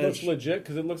that looks legit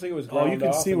because it looks like it was. Oh, you ground can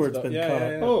off see and where it's stuff. been yeah, cut. Yeah,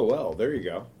 yeah. Oh, well, there you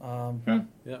go.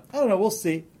 Yeah. I don't know. We'll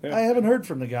see. Yeah. I haven't heard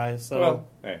from the guy, so Well,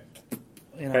 hey.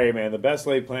 you know, Hey, man, the best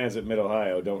laid plans at Mid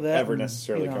Ohio don't That ever and,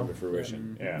 necessarily you know, come to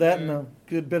fruition. Yeah. that and a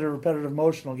good bit of repetitive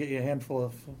motion will get you a handful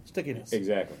of stickiness.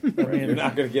 Exactly. I mean- You're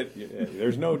not going to get.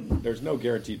 There's no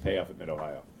guaranteed payoff at Mid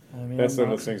Ohio. I mean, That's I'm one of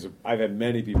not- those things. I've had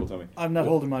many people tell me. I'm not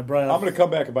holding my breath. I'm going to come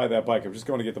back and buy that bike. I'm just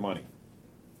going to get the money.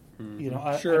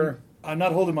 Sure. I'm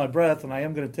not holding my breath, and I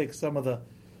am going to take some of the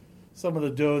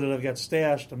dough that I've got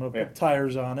stashed. I'm going to Yeah. put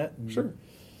tires on it. And Sure.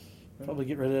 Probably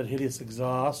get rid of that hideous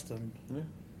exhaust. And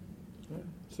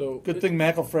So good thing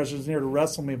McElfresh isn't here to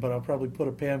wrestle me, but I'll probably put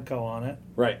a Pamco on it.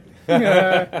 Right.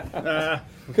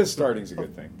 Because starting's a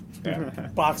good thing. Yeah.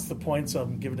 Box the points up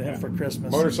and give it to him for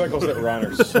Christmas. Motorcycles that run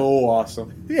are so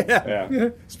awesome. Yeah. Yeah.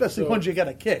 Especially So- ones you got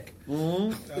to kick.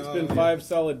 It's been 5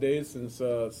 solid days since we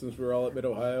were all at Mid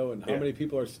Ohio, and how Yeah. many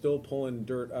people are still pulling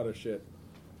dirt out of shit?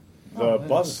 The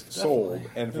bus sold,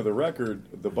 and for the record,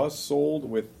 the bus sold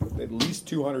with at least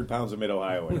 200 pounds of Mid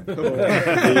Ohio in it.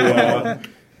 The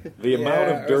amount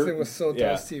Yeah, of dirt everything was so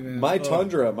dusty, man. My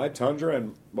Tundra,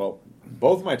 and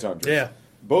both my Tundras, Yeah.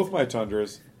 both my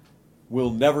Tundras will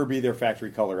never be their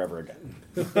factory color ever again.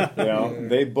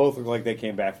 They both look like they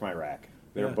came back from Iraq.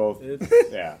 They're both,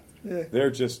 It's-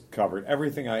 they're just covered.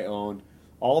 Everything I own,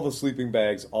 all the sleeping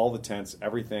bags, all the tents,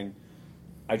 everything.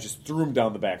 I just threw them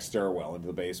down the back stairwell into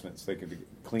the basement so they could be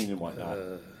clean and whatnot.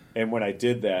 And when I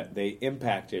did that, they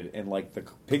impacted in like the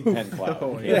pig pen cloud.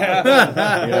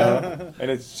 And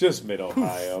it's just Mid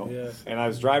Ohio. Yeah. And I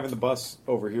was driving the bus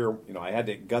over here. I had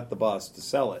to gut the bus to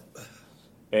sell it,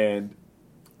 and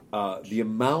the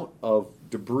amount of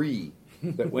debris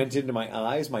that went into my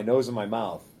eyes, my nose, and my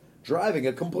mouth driving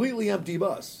a completely empty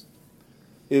bus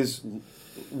is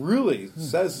really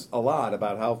says a lot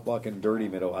about how fucking dirty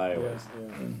Mid Ohio is.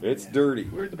 It's dirty.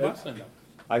 Where'd the bus end up?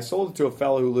 I sold it to a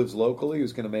fellow who lives locally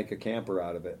who's going to make a camper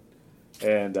out of it.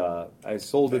 And I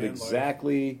sold it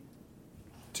exactly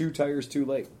 2 tires too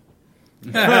late.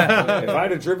 If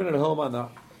I'd have driven it home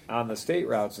on the state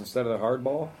routes instead of the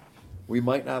hardball, we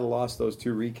might not have lost those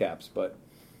 2 recaps, but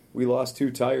we lost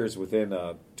 2 tires within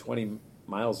 20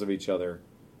 miles of each other,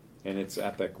 and it's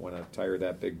epic when a tire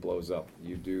that big blows up.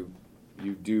 You do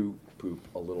poop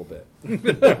a little bit.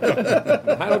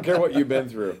 I don't care what you've been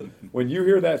through. When you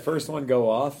hear that first one go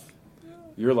off,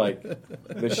 you're like,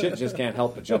 the shit just can't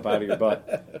help but jump out of your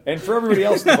butt. And for everybody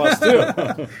else in the bus,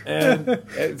 too. And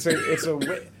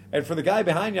and for the guy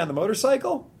behind you on the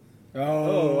motorcycle,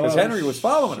 because Henry was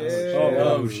following us.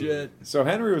 Oh, shit. So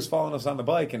Henry was following us on the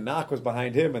bike, and Knock was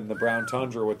behind him in the brown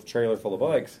Tundra with the trailer full of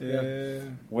bikes. Yeah.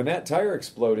 When that tire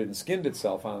exploded and skinned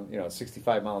itself on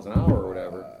 65 miles an hour or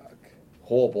whatever,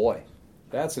 oh boy,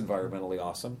 that's environmentally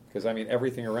awesome. Because, I mean,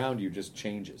 everything around you just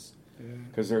changes.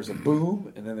 Because there's a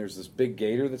boom, and then there's this big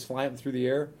gator that's flying through the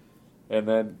air, and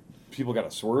then people got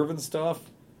to swerve and stuff.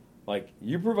 Like,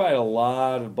 you provide a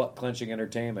lot of butt-clenching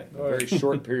entertainment in a very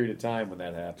short period of time when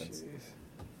that happens. Jeez.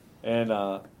 And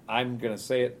I'm going to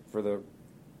say it for the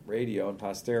radio and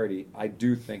posterity, I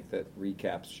do think that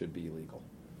recaps should be illegal.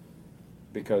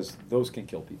 Because those can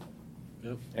kill people.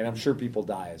 Yep. And I'm sure people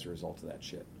die as a result of that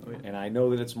shit. Oh, yeah. And I know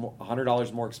that it's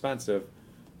 $100 more expensive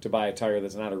to buy a tire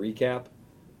that's not a recap,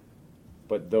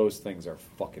 but those things are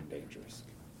fucking dangerous.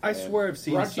 I swear I've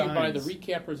seen brought to you signs. by the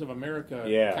Recappers of America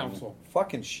Council.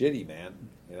 Fucking shitty, man.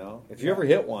 If you ever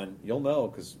hit one, you'll know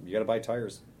because you got to buy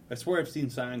tires. I swear I've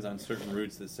seen signs on certain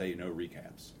routes that say no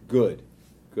recaps. Good,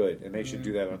 and they should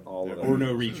do that on all of them. Or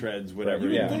no retreads, whatever.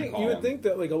 You would think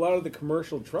that like a lot of the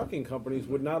commercial trucking companies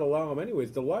would not allow them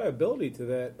anyways. The liability to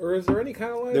that, or is there any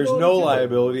kind of liability? There's no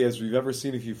liability as we've ever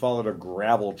seen if you followed a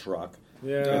gravel truck.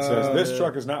 Yeah. It says this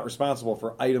truck is not responsible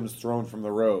for items thrown from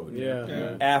the road.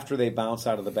 Yeah. After they bounce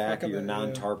out of the back of your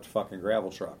non-tarped fucking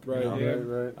gravel truck. Right.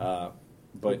 Right.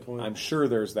 But I'm sure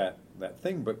there's that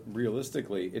thing. But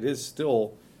realistically, it is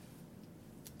still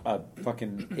a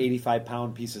fucking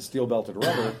 85-pound piece of steel-belted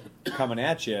rubber coming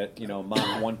at you at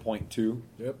Mach 1.2.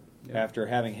 Yep. After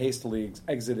having hastily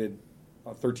exited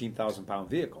a 13,000-pound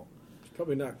vehicle. It's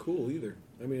probably not cool either.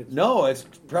 I mean, it's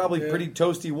probably pretty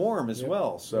toasty warm as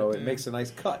well, so it makes a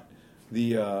nice cut.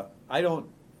 We've had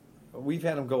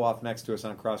them go off next to us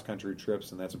on cross country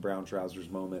trips, and that's a brown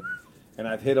trousers moment. And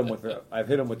I've hit them with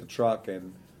the truck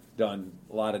and done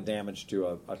a lot of damage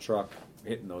to a truck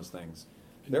hitting those things.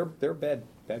 They're bad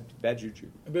juju.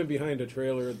 I've been behind a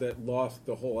trailer that lost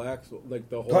the whole axle,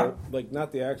 like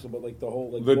not the axle, but like the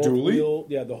whole the dually. Wheel,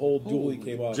 the whole dually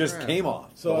came off. Came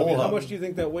off. So how much do you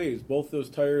think that weighs? Both those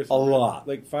tires? A lot,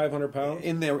 like 500 pounds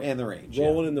in the range.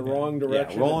 Rolling in the wrong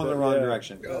direction. Rolling in the wrong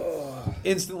direction.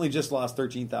 Instantly, just lost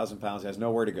 13,000 pounds. Has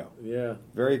nowhere to go. Yeah,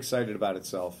 very excited about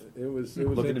itself. It was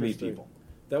looking to meet people.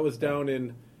 That was down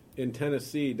in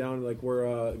Tennessee, down like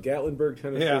where Gatlinburg,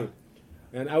 Tennessee. Yeah.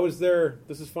 And I was there.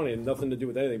 This is funny, and nothing to do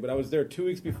with anything. But I was there 2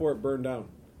 weeks before it burned down.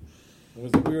 We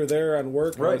were there on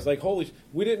work. And I was like, "Holy!"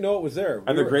 We didn't know it was there.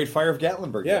 And the Great Fire of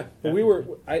Gatlinburg. Yeah, but we were.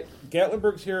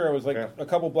 Gatlinburg's here. I was like a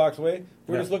couple blocks away.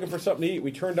 We were just looking for something to eat.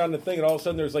 We turned on the thing, and all of a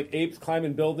sudden, there's like apes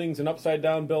climbing buildings and upside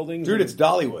down buildings. Dude, it's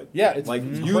Dollywood. Yeah, it's like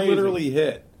crazy. You literally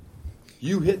hit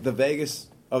the Vegas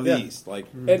of the East. Like,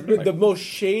 and the most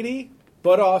shady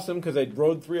but awesome because I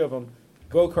rode 3 of them.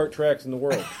 Go-kart tracks in the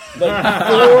world,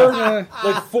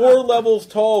 like 4 levels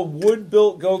tall,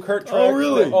 wood-built go-kart tracks. Oh,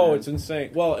 really? It's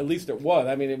insane. Well, at least it was.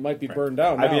 I mean, it might be burned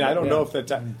down now. I mean, I don't know if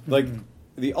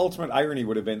the ultimate irony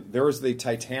would have been there was the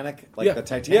Titanic, the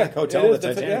Titanic Hotel, the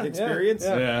Titanic Experience.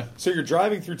 Yeah. So you're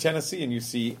driving through Tennessee and you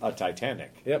see a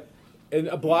Titanic. Yep. And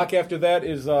a block after that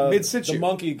is Mid-situ. the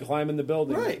monkey climbing the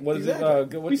building. Right. What is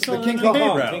exactly. it? What's the King Kong?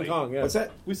 King Kong. Yeah. What's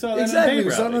that? We saw that exactly. in the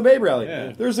We saw it in the Babe Rally.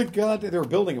 Yeah. There's a they were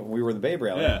building it when we were in the Babe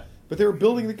Rally. Yeah. But they were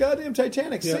building the goddamn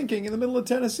Titanic sinking in the middle of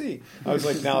Tennessee. I was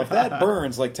like, now if that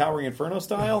burns like Towering Inferno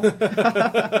style, that's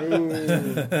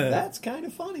kind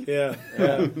of funny. Yeah.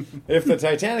 If the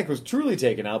Titanic was truly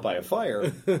taken out by a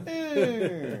fire,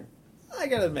 I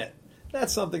gotta admit,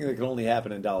 that's something that can only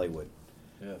happen in Dollywood.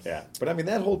 Yes. Yeah, but I mean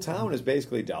that whole town is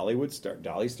basically Dollywood.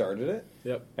 Dolly started it.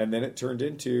 Yep. And then it turned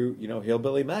into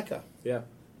Hillbilly Mecca. Yeah.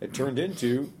 It turned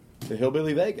into the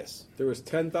Hillbilly Vegas. There was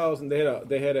 10,000.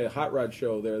 They had a hot rod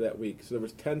show there that week. So there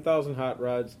was 10,000 hot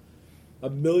rods,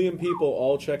 1 million people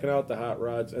all checking out the hot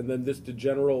rods, and then just the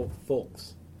general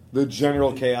folks. The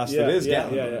general chaos that is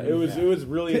Gatlinburg. Yeah. It was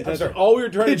really intense. Sorry, all we were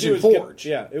trying Pigeon to do Forge.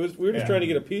 we were just trying to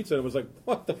get a pizza, and it was like,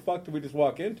 what the fuck did we just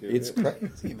walk into? It's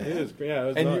crazy, man. It is. Yeah, it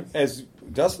was and nuts. as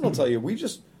Dustin will tell you,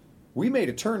 we made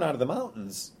a turn out of the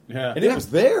mountains, and it was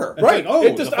there. Right. Like,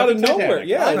 it just out of nowhere.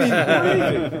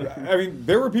 Titanic. Yeah. I mean,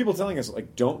 there were people telling us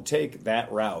like, don't take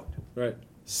that route. Right.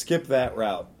 Skip that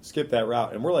route.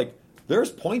 And we're like,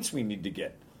 there's points we need to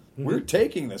get. We're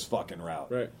taking this fucking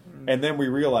route. Right. And then we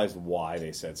realized why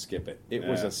they said skip it. It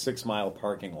was Yeah. a 6-mile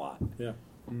parking lot. Yeah.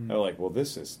 They're like, well,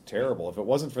 this is terrible. If it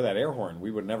wasn't for that air horn,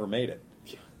 we would have never made it.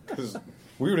 Because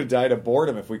we would have died of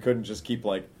boredom if we couldn't just keep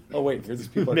like, oh, wait, here these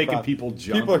people are Making people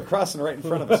jump. People are crossing right in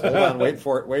front of us. Hold on, wait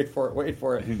for it, wait for it, wait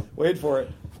for it, wait for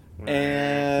it.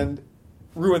 And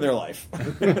ruin their life.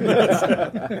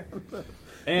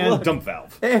 And dump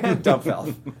valve. And dump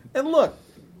valve. And look,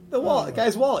 the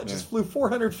guy's wallet just flew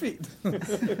 400 feet.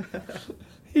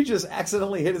 He just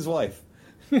accidentally hit his wife.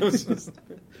 It was just,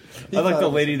 I like the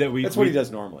lady that we... That's what he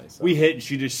does normally. So. We hit and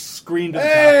she just screamed at the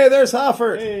Hey, top. there's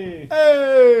Hoffert.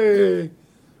 Hey.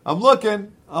 I'm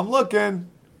looking.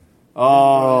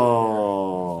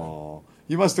 Oh.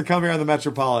 You must have come here on the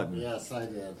Metropolitan. Yes, I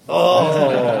did.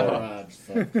 Oh.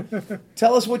 So,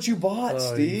 Tell us what you bought, You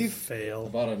Steve. fail.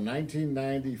 about a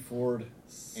 1990 Ford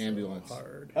ambulance.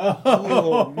 Hard.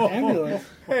 Oh. Ambulance.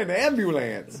 An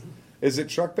ambulance. Is it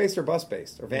truck-based or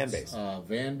bus-based or van-based?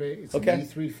 Van bay. It's Okay. an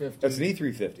E350. That's an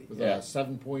E350. with Yeah. a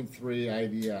 7.3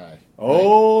 IDI.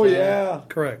 Oh, Right? yeah.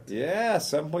 Correct. Yeah,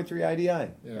 7.3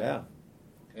 IDI. Yeah.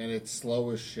 And it's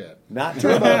slow as shit. Not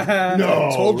turbo.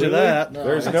 No, told you that. No,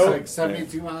 There's it's no- like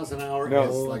 72 miles an hour. No.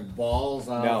 It's like balls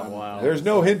on. No. There's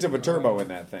no hint of a turbo in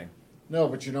that thing. No,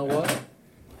 but you know what?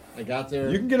 I got there.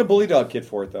 You can get a bully dog kit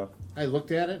for it, though. I looked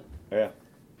at it. Yeah.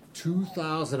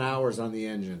 2,000 hours on the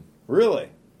engine. Really?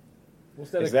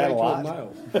 What's that Is that equate a to lot?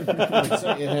 miles?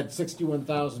 It had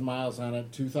 61,000 miles on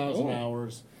it, 2,000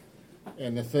 hours,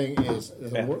 and the thing is,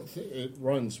 it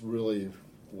runs really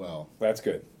well. That's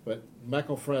good. But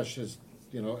Mecco Fresh is,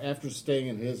 after staying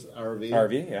in his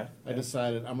RV, yeah. I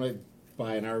decided I'm going to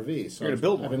buy an RV. So You're gonna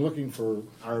build one. I've been looking for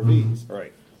RVs,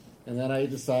 Right. and then I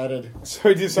decided, So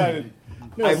he decided,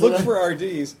 No, I so looked then- for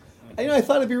RDs. I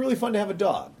thought it'd be really fun to have a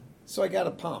dog. So I got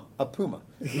a Puma.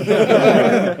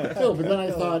 no, but then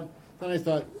I thought,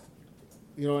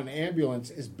 an ambulance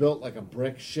is built like a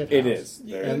brick shit house. It is.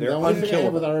 They're And the only thing I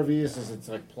have with unkillable. RVs is it's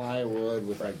like plywood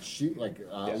with like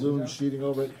aluminum sheeting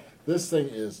over it. This thing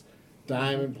is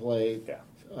diamond plate,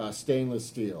 stainless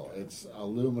steel. It's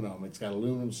aluminum. It's got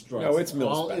aluminum struts. No, it's all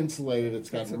mil-spec. insulated. It's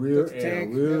got That's a- rear that's a air,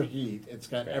 tank, rear yeah. heat. It's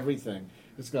got everything.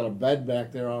 It's got a bed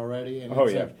back there already. And Oh,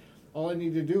 it's yeah. like, all I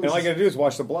need to do And is all I got to do is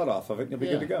wash the blood off of it, and you'll be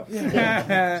good to go.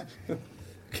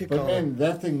 Kick But on. man,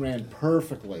 that thing ran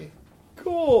perfectly.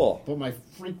 Cool. But my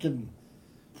freaking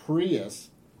Prius,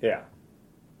 Yeah.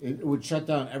 it would shut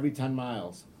down every 10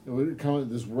 miles. It would come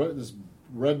this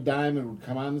red diamond would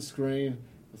come on the screen.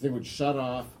 The thing would shut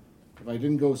off. If I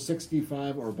didn't go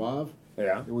 65 or above,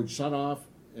 Yeah. it would shut off.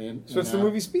 And So it's the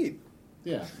movie Speed.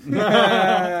 Yeah.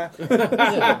 Yeah,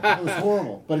 it was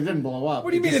horrible, but it didn't blow up. What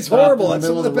do you It mean just it's stopped horrible? in That's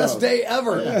some of the middle best road. day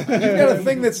ever. You've got a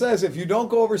thing that says if you don't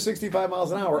go over 65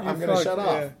 miles an hour, I'm going to fucked, shut off.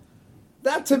 yeah.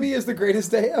 That to me is the greatest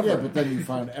day ever. Yeah, but then you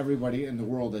find everybody in the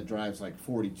world that drives like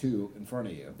 42 in front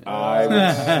of you. I would,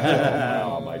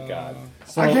 oh my god!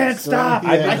 So, I can't stop.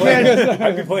 Yeah.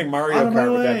 I'd be playing Mario Out of my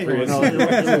Kart with that way. Prius. No, it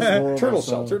was horrible. Turtle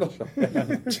So- shell, turtle shell.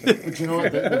 But you know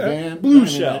what? The van, Blue that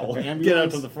shell. ambulance Get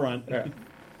out to the front.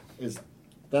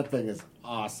 that thing is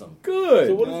awesome. Good.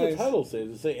 So what does Nice. the title say?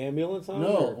 Does it say ambulance on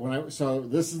No, it? so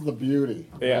this is the beauty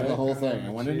Yeah. of the whole thing. I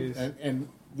went in, Jeez. and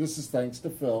this is thanks to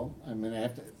Phil. I mean, I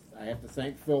have to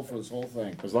thank Phil for this whole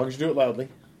thing. As long as you do it loudly.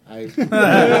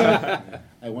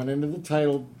 I went into the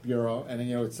title bureau, and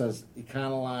it says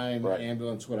Econoline, Right.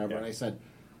 ambulance, whatever. Yeah. And I said,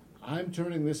 I'm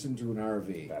turning this into an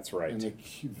RV. That's right. And they're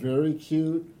very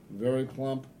cute, very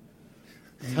plump.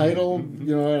 Title,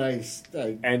 and I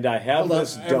And I have filled out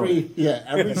this every donut. suite Yeah,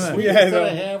 I that I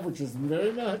know. have, which isn't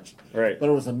very much, Right. but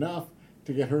it was enough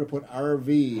to get her to put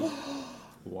RV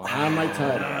on my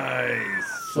title.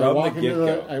 So From the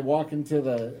get-go. I walk into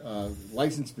the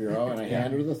license bureau and I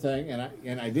hand her the thing,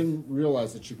 and I didn't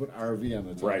realize that she put RV on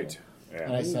the title. Right.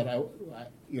 And Yeah. I said,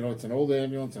 it's an old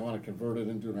ambulance. I want to convert it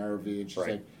into an RV.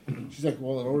 And she's like,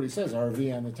 well, it already says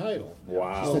RV on the title.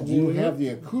 Wow. She said, do you have the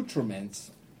accoutrements?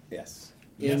 Yes.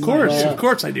 In Of course, the- of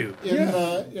course I do.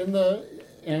 in the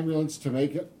ambulance to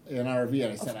make it an RV.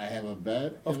 And I said, I have a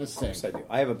bed and a sink. Yes, I do.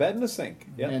 I have a bed and a sink.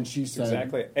 Yeah. And she said,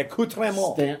 exactly.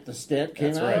 Accoutrement. The stamp came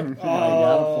That's out. right. And I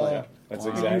got to play. That's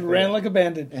You exactly. ran like a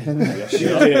bandit. Yes, you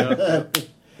did.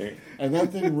 And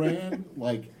that thing ran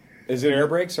like Is it air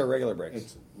brakes or regular brakes?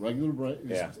 it's regular brake.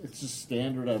 Yeah. It's just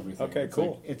standard everything. Okay, It's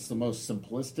cool. like- it's the most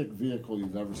simplistic vehicle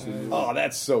you've ever seen. in your Oh, life.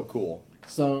 that's so cool.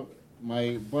 So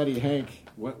my buddy Hank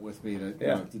went with me to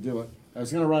to do it. I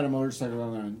was going to ride a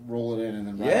motorcycle and roll it in and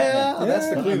then ride Yeah, it. that's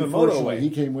the But Cleveland unfortunately, Motorway. He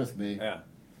came with me, Yeah.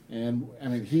 and I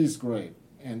mean he's great.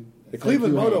 And The thank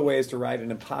Cleveland you, Hank. Motorway is to ride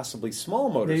an impossibly small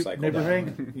motorcycle. Neighbor down.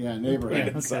 Hank? Yeah, neighbor Right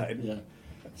Hank. inside. Yeah.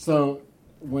 So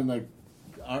when the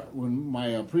when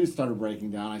my Prius started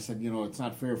breaking down, I said, it's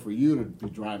not fair for you to be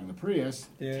driving the Prius.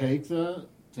 Yeah. Take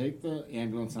the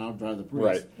ambulance and I'll drive the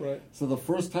Prius. Right. So the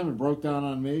first time it broke down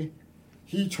on me,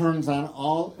 he turns on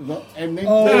all the and then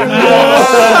Oh,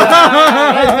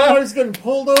 I thought I was getting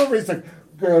pulled over. He's like,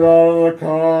 "Get out of the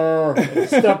car!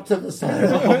 Step to the side."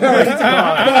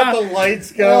 Got the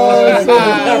lights going.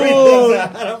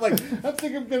 Everything's on. I'm like, I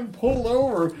think I'm getting pulled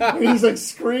over. And he's like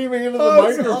screaming into the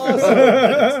microphone.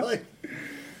 It's like,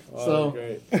 so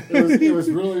great. it was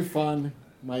really fun.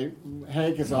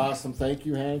 Hank is awesome. Thank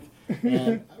you, Hank.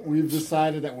 And we've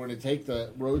decided that we're going to take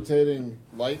the rotating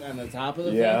light on the top of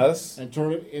the thing and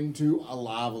turn it into a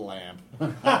lava lamp.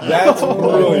 That's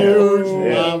brilliant.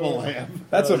 Huge lava lamp.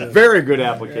 That's a very good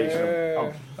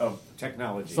application of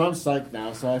technology. So I'm psyched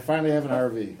now. So I finally have an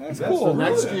RV. That's So cool.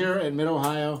 next year in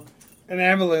Mid-Ohio. An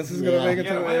ambulance is going to make it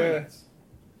to the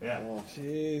Yeah.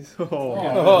 Jeez.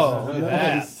 Oh,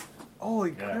 Nice.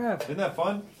 Holy crap. Isn't that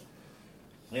fun?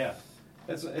 Yeah.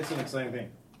 It's an exciting thing.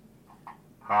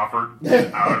 Hofford,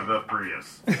 out of the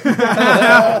Prius.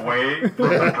 Away from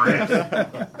the Prius.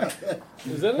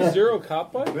 Is that a zero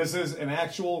cop bike? This is an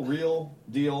actual, real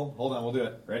deal. Hold on, we'll do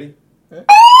it. Ready?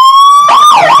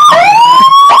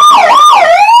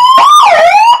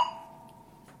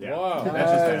 Yeah. Wow. That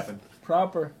just happened.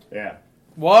 Proper. Yeah.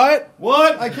 What?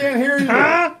 What? I can't hear you.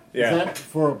 Is that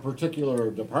for a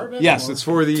particular department? Yes, or? it's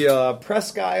for the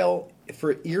Presque Isle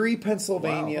for Erie, Wow.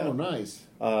 Pennsylvania. Oh, nice.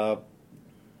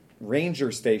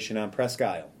 Ranger station on Presque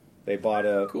Isle. They bought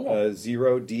a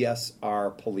Zero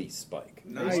DSR police bike.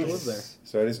 Nice. I live there.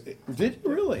 So it is. Did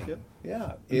you really? Yep.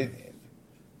 Yeah.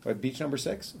 What, beach number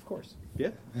 6? Of course. Yeah.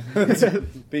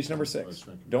 Beach number 6.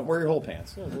 Don't wear your whole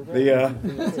pants. The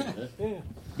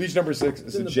beach number 6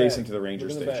 is in the adjacent bag. to the ranger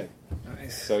Look in the station.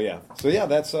 Nice. So yeah,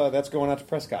 that's going out to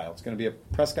Presque Isle. It's going to be a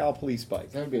Presque Isle police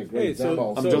bike. That would be a great Hey, so-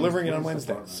 demo. I'm so- delivering it on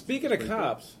Wednesday. Speaking of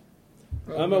cops,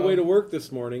 on my way to work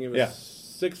this morning, it was Yeah.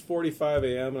 6:45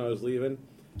 a.m. and I was leaving,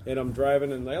 and I'm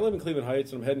driving, and I live in Cleveland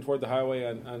Heights, and I'm heading toward the highway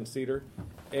on Cedar,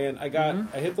 and I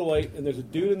hit the light, and there's a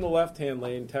dude in the left-hand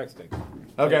lane texting.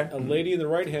 Okay. A lady in the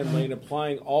right-hand lane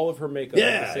applying all of her makeup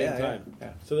at the same time. Yeah.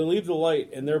 So they leave the light,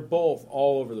 and they're both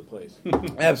all over the place,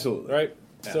 Absolutely. right?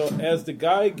 So as the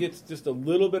guy gets just a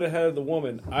little bit ahead of the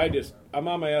woman, I'm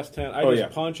on my S10. I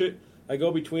just punch it. I go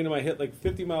between them. I hit like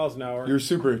 50 miles an hour. You're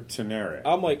super tenere.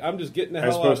 I'm just getting the hell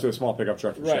As out. opposed to a small pickup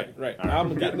truck. For Right, shit. right. All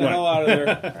I'm getting the hell out of there.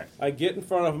 Right. I get in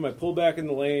front of him. I pull back in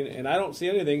the lane, and I don't see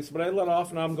anything. But I let off,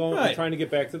 and I'm going. I'm Right. trying to get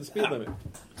back to the speed limit.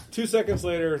 2 seconds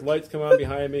later, lights come on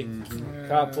behind me.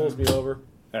 Cop pulls me over,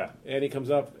 Yeah. and he comes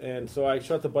up, and so I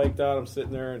shut the bike down. I'm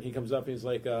sitting there, and he comes up. And he's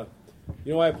like, "You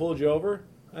know why I pulled you over?"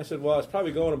 I said, "Well, I was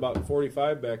probably going about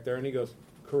 45 back there." And he goes,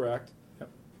 "Correct." Yep.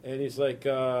 And he's like,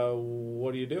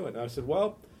 "What are you doing?" I said,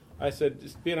 "Well." I said,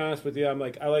 just being honest with you, I'm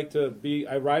like,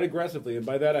 I ride aggressively, and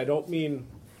by that I don't mean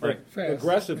like Fast.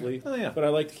 aggressively, Oh, yeah. but I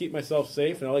like to keep myself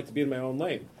safe, and I like to be in my own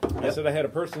lane. I said I had a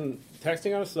person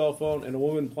texting on a cell phone and a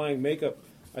woman applying makeup.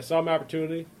 I saw my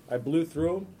opportunity. I blew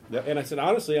through them, Yep. and I said,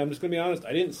 honestly, I'm just going to be honest.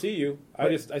 I didn't see you.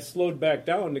 I slowed back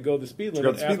down to go the speed go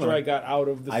limit the speed after limit. I got out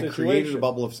of the I situation. created a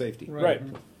bubble of safety. Right.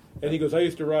 And he goes, I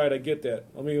used to ride. I get that.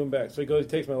 Let me go back. So he goes, he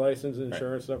takes my license and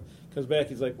insurance stuff. Comes back.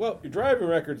 He's like, well, your driving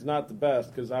record's not the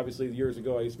best because obviously years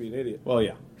ago I used to be an idiot. Well,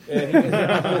 yeah. And he,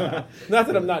 not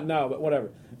that I'm not now, but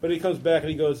whatever. But he comes back and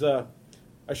he goes, I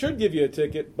should give you a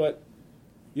ticket, but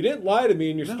you didn't lie to me,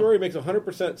 and your story makes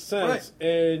 100% sense. Right.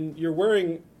 And you're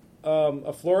wearing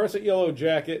a fluorescent yellow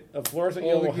jacket, a fluorescent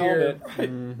All yellow the gear.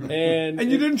 helmet,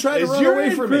 And you didn't try to Is run your away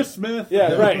name from Chris me. Smith?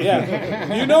 Yeah, right.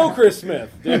 Yeah, you know Chris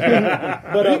Smith. But you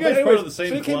guys anyways, part of the same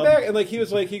so he came club? back and like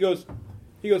he goes,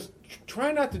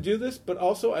 try not to do this, but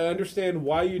also I understand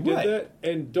why you did Right. that,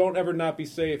 and don't ever not be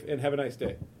safe, and have a nice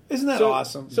day. Isn't that So-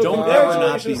 awesome? So Don't ever not be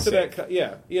congratulations to safe. that.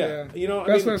 Yeah. You know, Best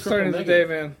I way mean, of starting the triple day,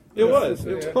 man. It was.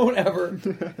 Yeah. Don't ever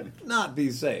not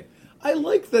be safe. I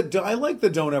like the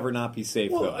don't ever not be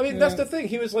safe Well, though. I mean, that's the thing.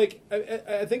 He was like,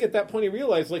 I think at that point he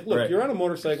realized, like, look, Right. you're on a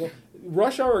motorcycle.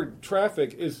 Rush hour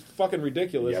traffic is fucking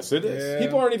ridiculous. Yes, it is. Yeah.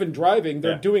 People aren't even driving;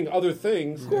 they're Yeah. doing other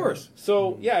things. Of course.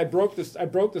 So yeah, I broke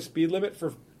the speed limit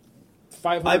for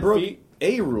 500 I broke feet.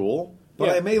 a rule, but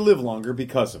Yeah. I may live longer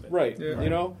because of it. Right. Yeah. You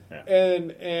know, Yeah.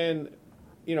 and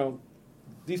you know,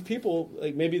 these people,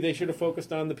 like, maybe they should have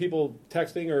focused on the people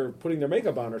texting or putting their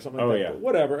makeup on or something. Oh, like that. yeah. But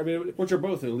whatever. I mean, Which are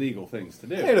both illegal things to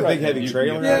do. I had a Right. big heavy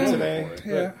trailer Yeah. out today,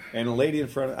 Yeah. and a lady in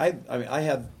front of I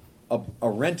had a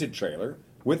rented trailer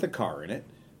with a car in it,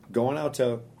 going out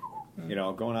to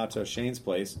Shane's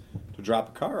place to drop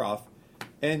a car off,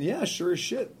 and yeah, sure as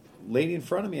shit, lady in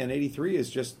front of me on 83 is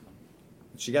just,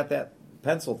 she got that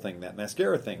pencil thing, that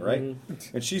mascara thing, right?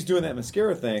 And she's doing that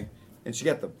mascara thing, and she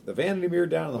got the vanity mirror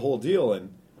down and the whole deal,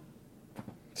 and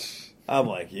I'm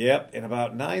like, yep, in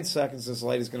about 9 seconds this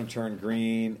light is going to turn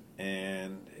green,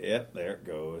 and yep, there it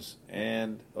goes.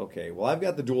 And, okay, well, I've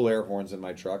got the dual air horns in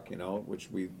my truck, which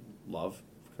we love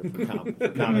for comic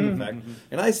effect.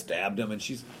 And I stabbed him,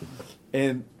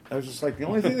 and I was just like, the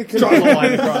only thing that could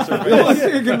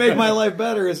make my life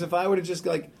better is if I would have just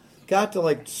got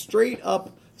to straight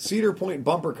up Cedar Point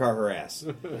bumper car her ass.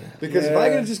 Because if I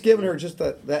could have just given her just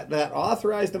that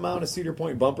authorized amount of Cedar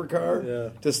Point bumper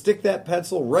car to stick that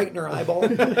pencil right in her eyeball,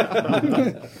 and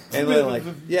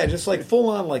then just full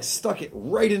on stuck it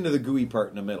right into the gooey part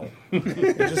in the middle,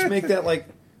 and just make that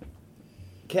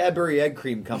Cadbury egg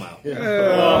cream come out.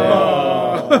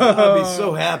 I'd be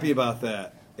so happy about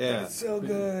that. Yeah, it's so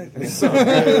good. It's so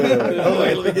good. Oh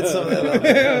wait, let me get some of that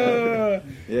up.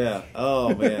 Yeah.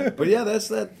 Oh man. But yeah, that's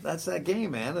that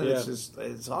game, man. And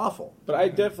it's awful. But I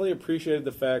definitely appreciated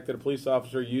the fact that a police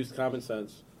officer used common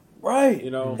sense. Right.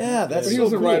 Yeah, that's but he so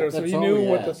was a cool. rider, so he knew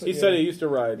what the. He said he used to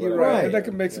ride. Right.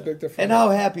 That makes a big difference. And how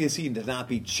happy is he to not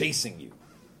be chasing you?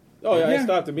 Oh yeah, I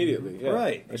stopped immediately. Yeah.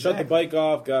 Right. I shut the bike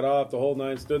off, got off, the whole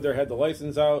nine, stood there, had the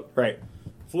license out. Right.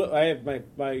 I have my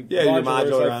your modular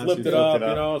so I on, flipped it up,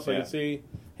 so I could see.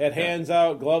 Had hands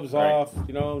out, gloves off,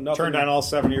 nothing. Turned on all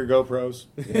 7 of your GoPros.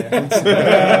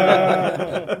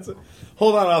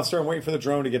 Hold on, officer. I'm waiting for the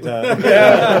drone to get to.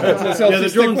 The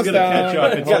drone's going to catch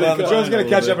up. The drone's going to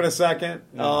catch up in a second.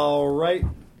 All right.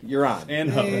 You're on.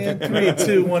 And 3,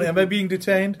 2, 1. Am I being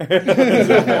detained?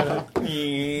 That's when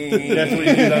you do that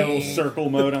little circle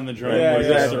mode on the drone where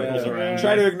it circles around.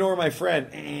 Try to ignore my friend.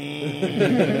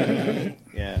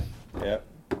 Yeah.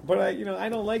 But I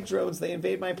don't like drones. They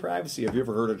invade my privacy. Have you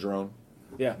ever heard of drone?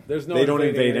 Yeah, there's no. They don't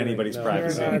invade anything. anybody's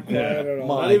privacy. Not at all.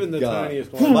 Not even the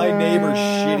tiniest one. My neighbor's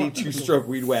shitty 2-stroke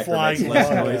weed whacker makes less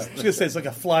noise. I was going to say it's like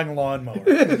a flying lawnmower.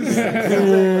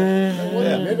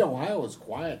 Mid-Ohio was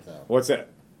quiet, though. What's that?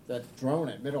 That drone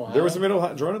at Mid-Ohio. There was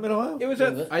a drone at Mid-Ohio? It was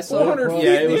at I saw 400 it. feet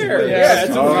in the air. Yeah,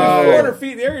 it's 400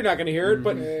 feet in the air. You're not going to hear it.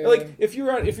 But if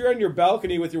you're on your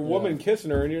balcony with your woman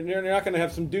kissing her, and you're not going to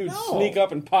have some dude sneak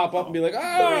up and pop up and be like,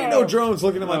 There ain't no drones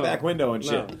looking at my back window and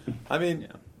shit. I mean,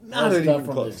 not stuff even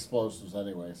from close. the explosives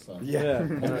anyway. So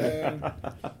Yeah.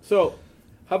 So,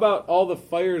 how about all the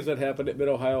fires that happened at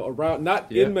Mid-Ohio around,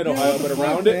 not in Mid-Ohio, but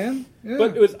around it? Man. Yeah.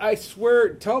 But it was, I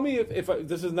swear, tell me if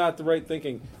this is not the right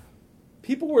thinking.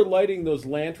 People were lighting those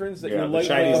lanterns that you light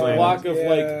Chinese a block of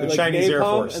lanterns. The Chinese Air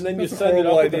napalm, Force. and then you That's a send it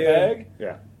up horrible with the idea. bag.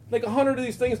 Yeah. 100 of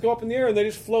these things go up in the air and they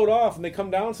just float off and they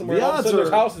come down somewhere. The And all of a odds sudden, there's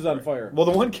are- houses on fire. Well,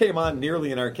 the one came on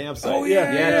nearly in our campsite. Oh,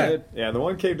 yeah. Yeah, the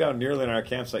one came down nearly in our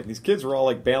campsite. And these kids were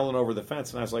all bailing over the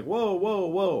fence. And I was like,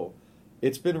 whoa.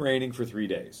 It's been raining for 3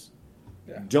 days.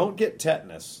 Yeah. Don't get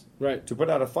tetanus Right. to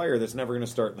put out a fire that's never going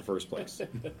to start in the first place.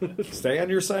 Stay on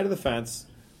your side of the fence.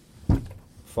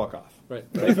 Fuck off. Right.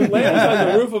 If it lands on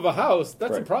the roof of a house,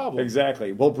 that's a Right. problem.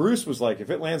 Exactly. Well, Bruce was like, if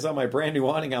it lands on my brand new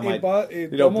awning on my,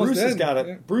 almost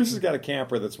Bruce has got a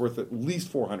camper that's worth at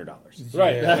least $400.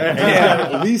 Right.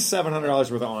 At least $700 worth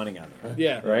of awning on it.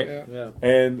 Yeah. Right. Yeah.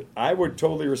 And I would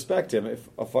totally respect him if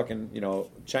a fucking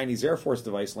Chinese Air Force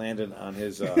device landed on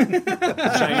his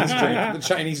the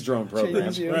Chinese drone program.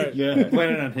 Right. Yeah,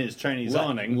 landed on his Chinese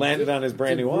awning. Landed on his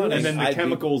brand new awning, And then the I'd be-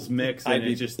 chemicals mix I'd and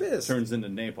be it just pissed. turns into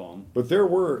napalm. But there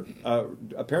were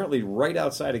apparently right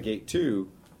outside of Gate 2,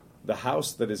 the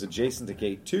house that is adjacent to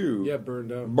Gate 2 Yeah,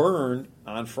 burned out. burned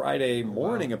on Friday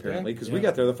morning, apparently, because we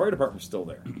got there. The fire department was still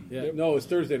there. Yeah. No, it was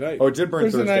Thursday night. Oh, it did burn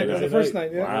Thursday Thursday night was night. the first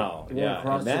night, yeah. Wow. the one Yeah.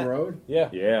 across and that- the road. Yeah.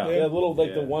 Yeah. Yeah, little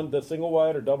Yeah. the single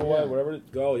wide or double wide, whatever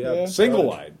it go. Yeah. Yeah. Single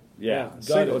wide. Yeah. Yeah, got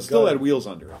Single. it, It still got had it. wheels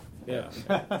under it. Yeah.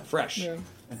 Fresh. Yeah.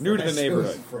 New to the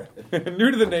neighborhood.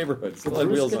 New to the neighborhood. Still had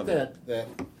Bruce wheels get under it. that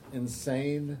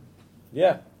insane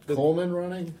Yeah. Coleman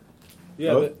running.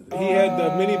 Yeah, Oh. he had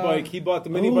the mini bike. He bought the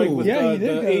mini bike with Yeah, he the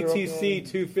did get it ATC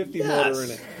 250 motor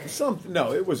in it.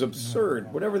 No, it was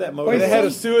absurd. Whatever that motor They was. had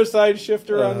a suicide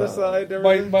shifter on the side.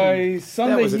 By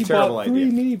Sunday, was a he terrible bought idea.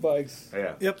 3 mini bikes.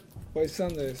 Yeah. Yep. By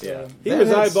Sunday, so. Yeah. He That was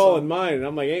had eyeballing mine, and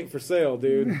I'm like, ain't for sale,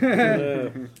 dude.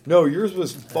 No, yours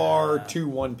was far too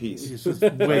one piece. It's just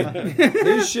way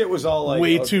His shit was all like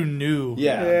way too new.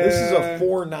 Yeah, this is a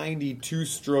 492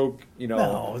 stroke.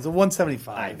 No, it's a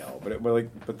 175. I know,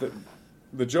 but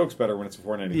the joke's better when it's a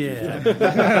 492.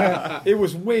 Yeah. It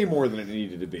was way more than it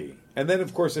needed to be. And then,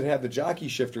 of course, it had the jockey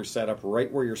shifter set up right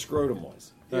where your scrotum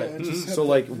was. Yeah, it just So,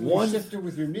 like, you one shift it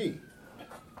with your knee.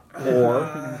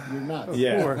 or You're not.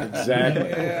 yeah,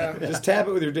 exactly. Just tap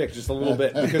it with your dick just a little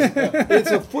bit because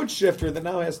it's a foot shifter that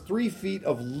now has 3 feet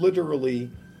of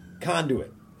literally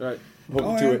conduit. Right.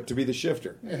 hooked to it to be the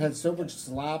shifter. It had so much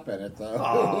slop in it, though.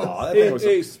 Oh, that thing was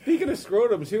Hey, speaking of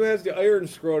scrotums, who has the iron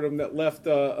scrotum that left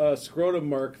a scrotum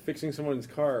mark fixing someone's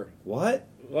car? what?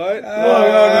 What?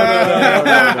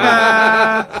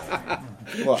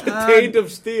 What? The taint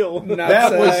of steel.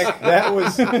 That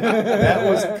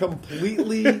was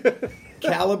completely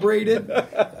calibrated.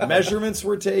 Measurements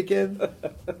were taken.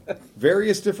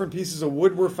 Various different pieces of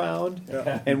wood were found,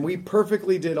 and we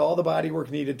perfectly did all the body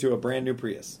work needed to a brand new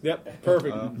Prius. Yep,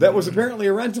 perfect. That was apparently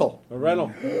a rental. A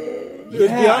rental. It was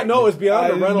beyond, no, it was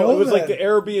beyond a rental. It was like the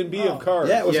Airbnb of cars.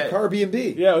 Yeah, it was a car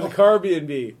B&B. Yeah, it was a car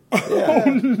B&B. Yeah.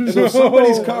 So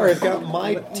somebody's car has got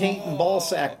my taint and ball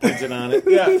sack printed on it.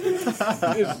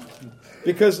 Yeah.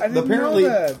 Because didn't apparently,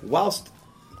 know that.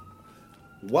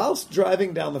 whilst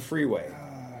driving down the freeway,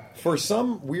 for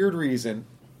some weird reason,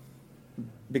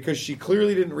 because she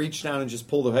clearly didn't reach down and just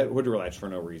pull the hood latch for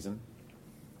no reason,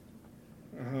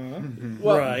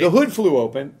 Well, the hood flew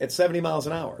open at 70 miles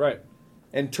an hour. right.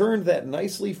 And turned that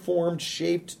nicely formed,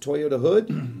 shaped Toyota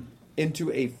hood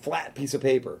into a flat piece of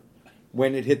paper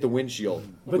when it hit the windshield.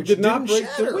 But which did not didn't break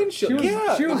shatter. the windshield.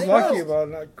 She was I lucky know. about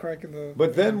not cracking the.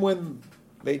 But then when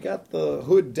they got the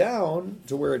hood down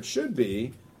to where it should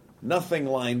be, nothing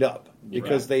lined up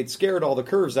because they'd scared all the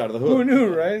curves out of the hood. Who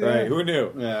knew, right? Right? Yeah. Who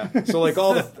knew? Yeah. So like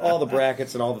all the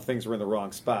brackets and all the things were in the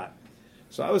wrong spot.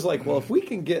 So I was like, well, if we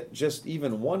can get just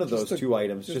even one of those two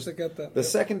items, just to get that. the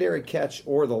secondary catch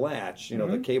or the latch,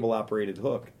 the cable operated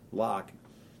hook lock,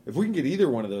 if we can get either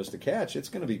one of those to catch, it's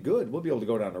going to be good. We'll be able to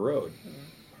go down the road.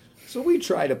 So we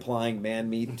tried applying man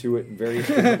meat to it in various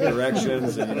different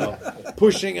directions, and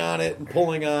pushing on it and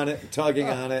pulling on it and tugging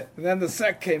on it. And then the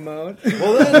sec came out.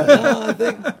 Well, then I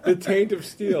think The taint of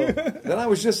steel. then I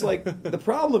was just like, the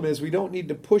problem is we don't need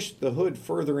to push the hood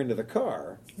further into the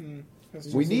car.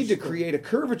 We need to create a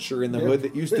curvature in the hood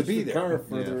that used to be The there. car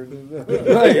further into the-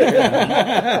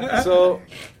 Right. So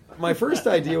my first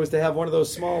idea was to have one of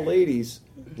those small ladies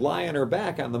lie on her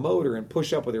back on the motor and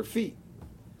push up with her feet.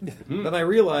 Then I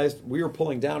realized we were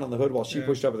pulling down on the hood while she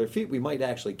pushed up with her feet. We might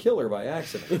actually kill her by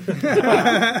accident.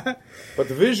 But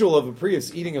the visual of a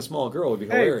Prius eating a small girl would be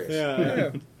hilarious.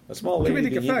 Yeah. A small lady Comedic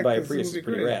being eaten effect, by a this Prius would be is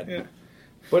pretty great. rad. Yeah.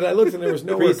 But I looked and there was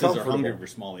nowhere Priuses are comfortable. hungry for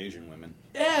small Asian women.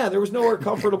 Yeah, there was nowhere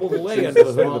comfortable to lay under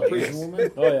the hood of the Prius.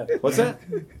 Oh, yeah. What's that?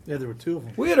 Yeah, there were two of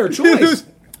them. We had our choice.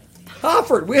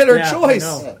 Hofford, we had our Yeah, choice.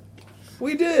 I know.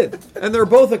 We did. And they're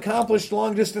both accomplished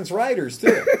long distance riders,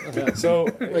 too. So,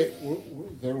 Wait,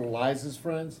 they were Liza's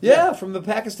friends? yeah, from the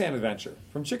Pakistan adventure,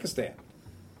 from Chickistan.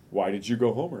 Why did you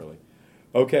go home early?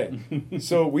 Okay,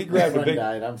 so we My grabbed a friend big.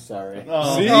 died. I'm sorry. See?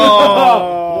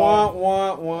 Wah,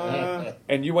 wah, wah.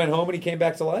 And you went home and he came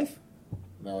back to life?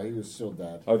 No, he was still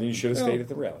dead. Oh, then you should have stayed at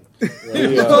the rally.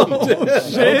 Yeah.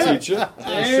 That'll teach you.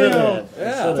 I should have.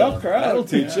 Yeah, Tough crowd. that'll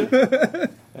teach you.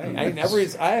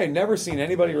 I had never seen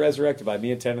anybody resurrected by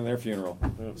me attending their funeral.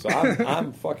 So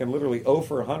I'm fucking literally 0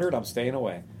 for 100. I'm staying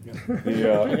away.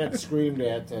 I got screamed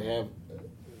at to have.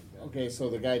 Okay, so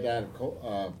the guy died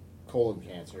of colon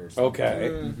cancer or something.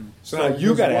 Okay. So So now you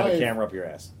his got to have a wife- camera up your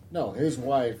ass. No, his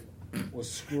wife was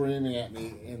screaming at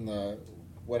me in the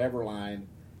whatever line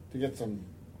to get some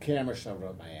camera shoved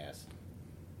up my ass.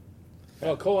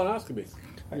 Oh, colonoscopy.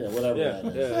 Yeah, whatever Yeah, that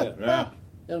is. yeah, yeah.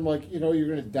 And I'm like, you're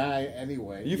going to die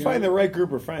anyway. You find the right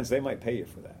group of friends, they might pay you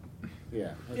for that.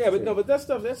 Yeah. that's Yeah, but true. no, but that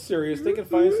stuff, that's serious. They can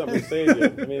find something to save you.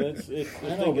 I mean,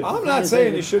 I know, but I'm not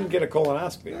saying you shouldn't get a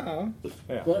colonoscopy. No.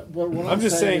 Yeah. But what I'm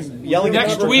just saying, is yelling at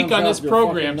Next people- week on this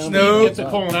program, Steve gets a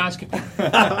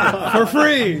colonoscopy. For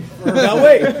free. Now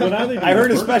wait, I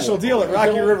heard a special deal at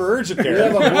Rocky River Urgent we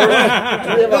Care.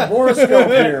 have a boroscope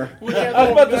here. I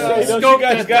was about to say, don't you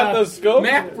guys got those scopes?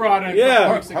 Mac brought it.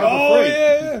 Yeah. Oh,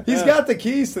 yeah. He's got the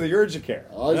keys to the urgent care.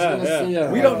 All he's going to Yeah, see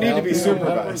are We don't need to be healthy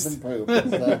supervised. peppers and poop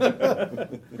and stuff.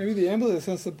 Maybe the ambulance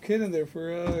has some kid in there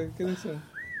for getting some.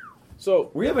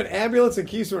 So, We have an ambulance and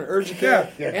keys for an urgent care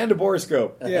and a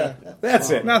borescope. Yeah.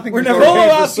 That's it. Nothing We're can never go paying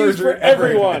for colonoscopies surgery for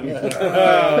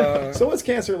everyone. So what's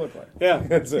cancer look like? Yeah.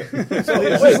 That's it. So, Does wait,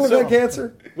 this look so like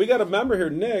cancer? we got a member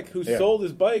here, Nick, who Yeah. sold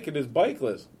his bike and is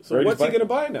bikeless. So Right, what's his he bike- going to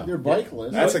buy now? You're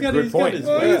bikeless. That's a good point.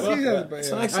 Well, Yeah. he's It's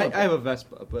an yeah. excellent I have a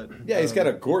Vespa, but Yeah, he's got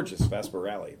a gorgeous Vespa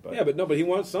Rally. But Yeah, but he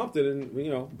wants something,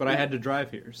 and but I had to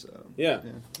drive here, so yeah.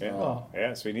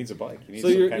 yeah, so he needs a bike. He needs So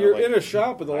some you're kind of like- in a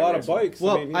shop with a lot of bikes.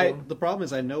 well, I mean, you know. the problem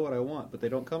is I know what I want, but they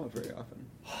don't come up very often.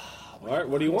 All right,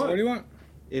 what do you want? What do you want?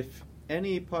 If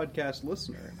any podcast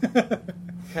listener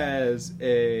has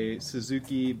a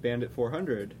Suzuki Bandit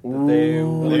 400 that they Ooh,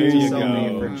 want there to you sell me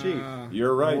go. for cheap,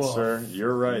 You're right, Whoa. sir.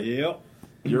 You're right. Yep.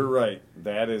 You're right.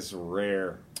 That is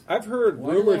rare. I've heard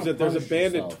Why do you rumors wanna that there's a punish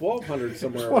Bandit yourself? 1200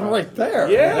 somewhere. There's one around. right there.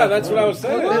 Yeah, that's what I was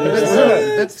saying.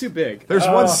 That's too big. There's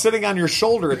one sitting on your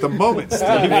shoulder at the moment, Steve.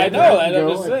 I know. I'm Go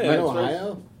just like saying. Mid It's right-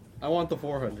 Ohio? I want the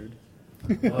 400.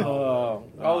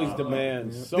 All these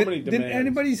demands. So many demands. Did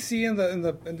anybody see in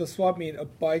the swap meet a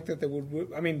bike that they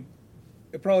would? I mean,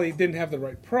 it probably didn't have the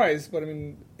right price, but I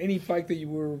mean, any bike that you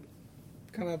were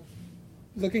kind of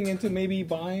looking into maybe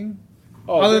buying,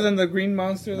 other than the Green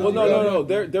Monster. Well, no.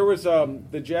 There was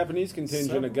the Japanese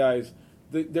contingent of guys.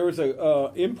 There was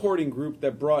a importing group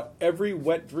that brought every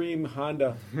Wet Dream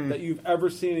Honda that you've ever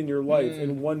seen in your life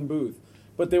in one booth.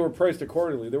 But they were priced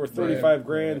accordingly. They were 35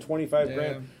 grand, 25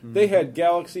 grand. They had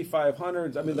Galaxy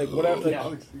 500s. I mean, like whatever.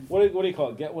 Like, what do you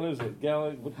call it? What is it?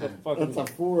 What the fuck? That's a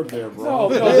Ford there, bro.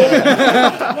 No.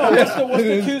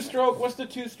 What's the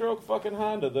two-stroke fucking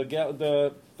Honda?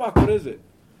 The fuck. What is it?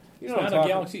 You know It's what not I'm a talking.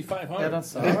 Galaxy 500.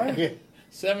 NSR?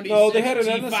 76 No, they had an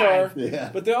G5. NSR, Yeah.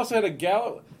 but they also had a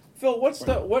Phil, what's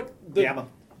the Gamma.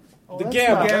 The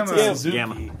Gamma. Gamma. That's Suzuki.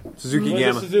 Gamma. Suzuki Was it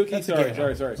Gamma. Suzuki?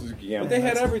 Sorry. Suzuki Gamma. But they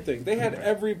had everything. They had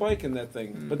every bike in that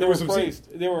thing. But they were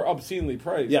priced. They were obscenely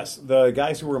priced. Yes, the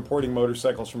guys who were importing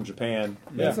motorcycles from Japan.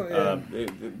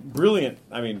 Brilliant.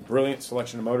 I mean, brilliant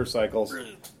selection of motorcycles.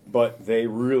 But they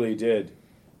really did.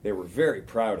 They were very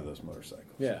proud of those motorcycles.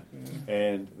 Yeah.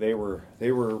 And they were.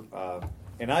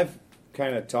 And I've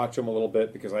kind of talked to them a little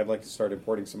bit because I'd like to start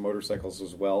importing some motorcycles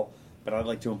as well. But I'd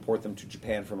like to import them to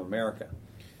Japan from America.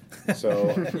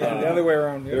 So the other way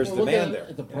around. Yeah. there's Well, look demand at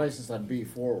there. the prices on B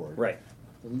Forward. Right.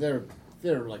 And they're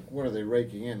like, what are they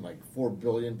raking in? Like 4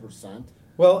 billion%?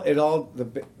 Well,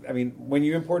 when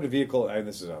you import a vehicle, and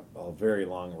this is a very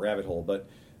long rabbit hole, but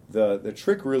the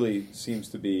trick really seems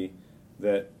to be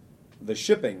that the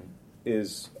shipping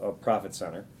is a profit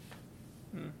center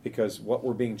because what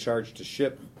we're being charged to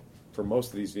ship for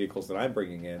most of these vehicles that I'm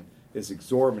bringing in is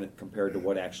exorbitant compared to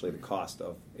what actually the cost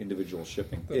of individual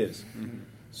shipping is.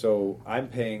 So I'm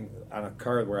paying on a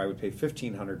car where I would pay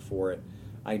 $1,500 for it.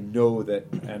 I know that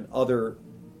in other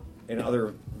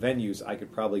venues I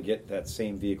could probably get that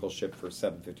same vehicle shipped for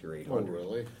 $750 or $800. Oh,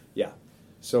 really? Yeah.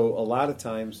 So a lot of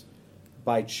times,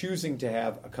 by choosing to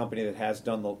have a company that has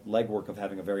done the legwork of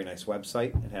having a very nice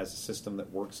website and has a system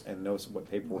that works and knows what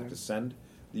paperwork to send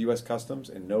the U.S. Customs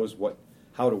and knows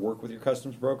how to work with your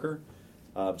customs broker,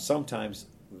 sometimes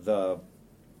the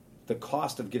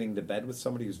cost of getting to bed with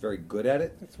somebody who's very good at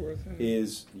it That's worth it.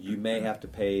 is you may have to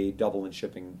pay double in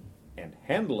shipping and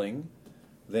handling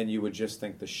than you would just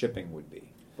think the shipping would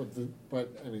be.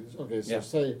 But I mean, okay, so Yeah.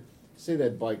 say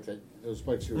that bike those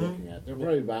bikes you're looking at, they're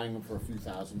probably buying them for a few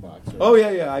 $1,000. Right? Oh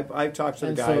yeah. I've talked to the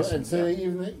And guys. so, and say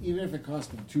even if it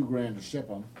cost them $2,000 to ship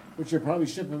them, which they probably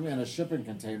ship them in a shipping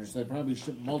container, so they probably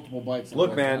ship multiple bikes. At Look,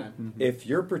 one man, time. if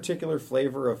your particular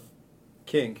flavor of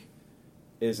kink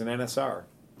is an NSR,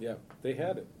 Yeah. They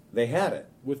had it they had it.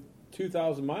 with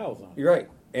 2,000 miles on it. You're right,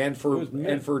 and for It was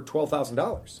mint.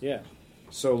 $12,000. Yeah.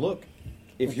 So look,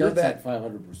 if But you're that's that, like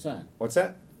 500%. what's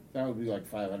that? That would be like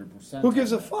 500%. Who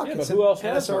gives a fuck? Yeah, It's but who an else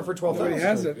has NSR one? for $12,000. Nobody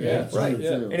has it. Yeah, Yeah. Right.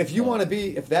 true, And if you but- want to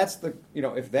be, if that's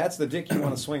the dick you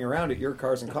want to swing around at your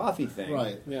cars and coffee thing,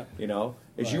 Right. Yeah. You know,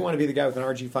 is Right. you want to be the guy with an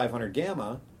RG 500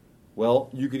 Gamma. Well,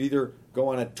 you could either go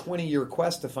on a 20-year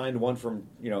quest to find one from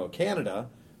Canada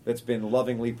that's been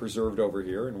lovingly preserved over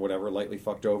here and whatever, lightly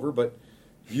fucked over, but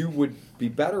you would be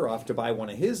better off to buy one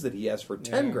of his that he has for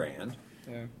 $10,000.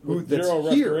 Yeah. Who that's Zero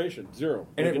here, restoration. Zero.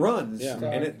 and it runs, Yeah.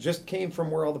 and it just came from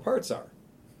where all the parts are.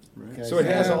 Okay. So it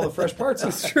has all the fresh parts.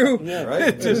 It's true. Yeah. Right?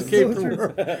 It just came so from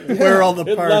true. where all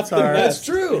the It parts left the are. That's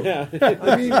true. Yeah.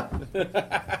 I mean,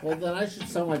 Well, then I should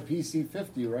sell my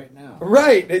PC50 right now.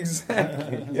 right?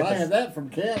 Exactly. 'Cause I had that from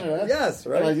Canada. Yes,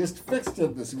 right. And I just fixed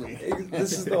it this week.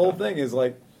 This is the whole thing. Is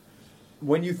like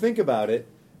when you think about it,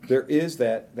 there is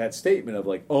that statement of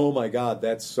like, oh my God,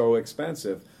 that's so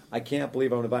expensive. I can't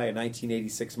believe I'm going to buy a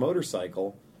 1986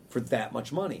 motorcycle for that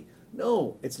much money.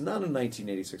 No, it's not a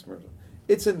 1986 motorcycle.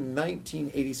 It's a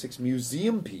 1986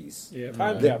 museum piece Yeah.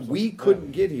 Time that capsule. we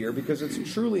couldn't get here because it's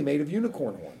truly made of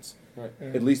unicorn horns. Right.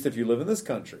 At least if you live in this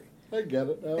country. I get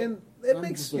it now. And it I'm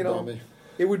makes just a you know dummy.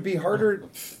 it would be harder.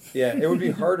 Yeah, it would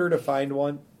be harder to find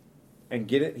one and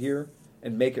get it here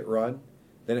and make it run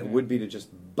than it would be to just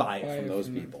buy it from those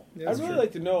people. Yeah, I'd that's really true.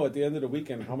 like to know at the end of the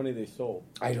weekend how many they sold.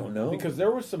 I don't know Because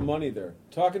there was some money there.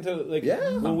 Talking to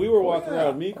Yeah. when we were walking yeah.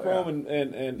 around, me, Oh, Chrome, yeah.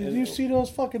 and Did you see those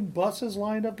fucking buses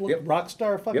lined up? Yep.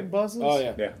 Rockstar fucking Yep. buses? Oh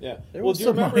yeah, Yeah. yeah. There well, was do you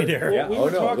some remember? money there. Yeah. We Oh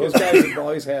were no, talking. those guys have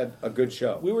always had a good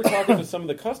show. We were talking to some of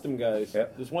the custom guys.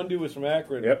 Yep. This one dude was from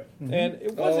Akron. Yep. And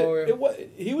it wasn't. Oh, yeah. It was.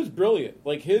 He was brilliant.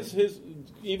 Like his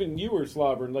even you were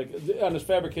slobbering like on his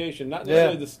fabrication, not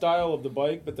necessarily the style of the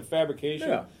bike, but the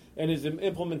fabrication and his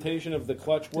implementation of the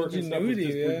clutch work and stuff was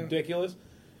just ridiculous.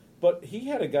 But he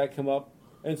had a guy come up,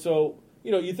 and so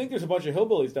you think there's a bunch of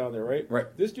hillbillies down there, right? Right.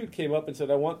 This dude came up and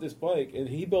said, "I want this bike," and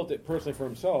he built it personally for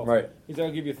himself. Right. He said,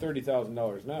 "I'll give you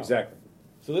 $30,000 now." Exactly.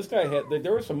 So this guy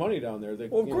there was some money down there.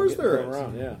 That, Well, of course there is.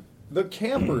 around. Yeah. The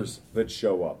campers that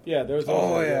show up Yeah, there's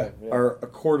are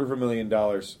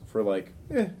 $250,000 for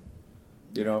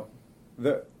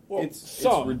it's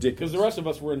some ridiculous because the rest of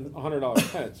us were in $100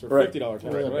 tents or Right. $50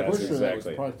 tents. Well, the That's pusher that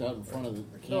exactly. was parked out in front of the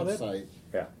campsite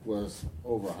was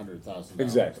over $100,000.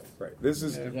 Exactly. Right. This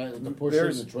is The guy with the pusher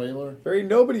and the trailer. there ain't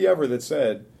nobody ever that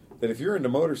said that if you're into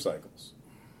motorcycles,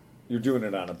 you're doing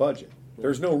it on a budget.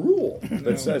 There's no rule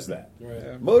that says that. Right.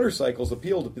 Yeah. Motorcycles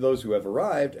appeal to those who have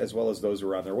arrived as well as those who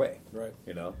are on their way. Right.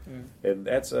 And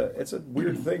it's a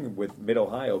weird thing with Mid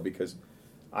Ohio because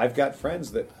I've got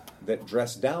friends that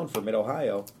dress down for Mid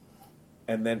Ohio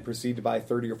and then proceed to buy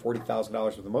 $30,000 or $40,000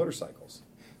 worth of motorcycles,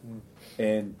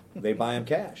 and they buy them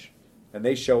cash, and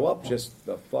they show up just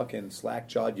the fucking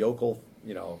slack-jawed yokel,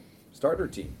 starter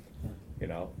team,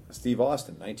 Steve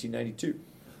Austin, 1992.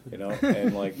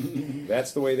 And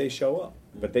that's the way they show up.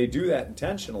 But they do that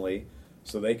intentionally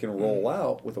so they can roll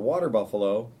out with a water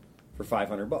buffalo for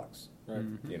 $500. Right.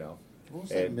 What was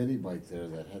that mini bike there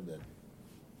that had that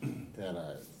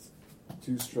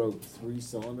 2-stroke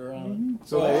 3-cylinder on it?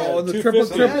 So the triple.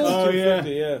 250,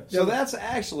 yeah. So that's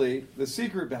actually the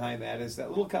secret behind that is that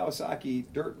little Kawasaki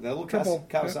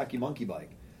Kawasaki monkey bike.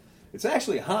 It's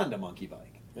actually a Honda monkey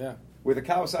bike. Yeah. With a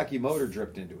Kawasaki motor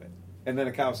dripped into it. And then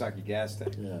a Kawasaki gas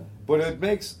tank. Yeah. But it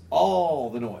makes all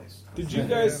the noise. Did you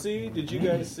guys see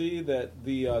that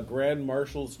the Grand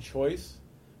Marshal's choice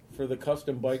for the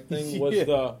custom bike thing was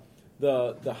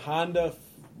the Honda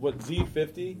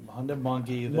Z50 Honda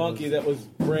Monkey that was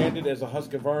branded as a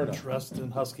Husqvarna. dressed in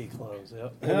husky clothes.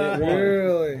 Yep. And it won.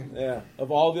 Really? Yeah.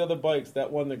 Of all the other bikes,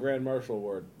 that won the Grand Marshal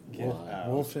Award.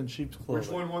 Wolf in sheep's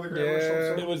clothing. won the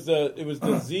Yeah. It was the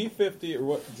Z50 or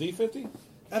what? Z50?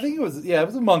 I think it was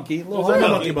a monkey, a little It was a Honda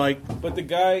monkey. monkey bike. But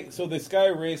this guy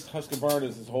raced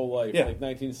Husqvarnas his whole life, Yeah. like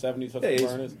 1970s Yeah, he's-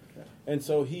 Husqvarnas. And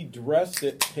so he dressed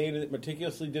it, painted it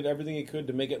meticulously, did everything he could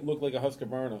to make it look like a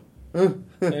Husqvarna. And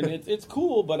it's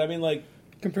cool, but I mean, like,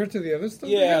 Compared to the other stuff?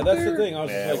 yeah, they got that's there? the thing. I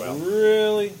was Yeah, just like, well.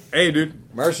 really? Hey, dude,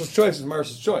 Marshall's choice is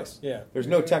Marshall's choice. Yeah. There's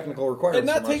no technical requirements. And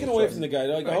not for taken Marshall's away choice. from the guy.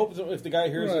 Like, I hope if the guy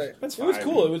hears this, Right. it was fine.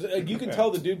 cool. It was you can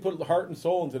tell the dude put heart and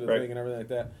soul into the Right. thing and everything like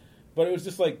that. But it was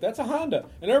just like, that's a Honda.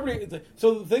 And everybody,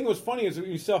 so the thing that was funny is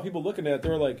you saw people looking at it, they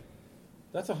were like,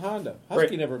 that's a Honda. Husky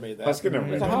Right. never made that. Husky never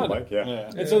made It's a that Honda. bike,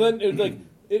 yeah. And so then it was like,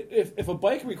 if a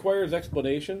bike requires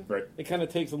explanation, Right. it kind of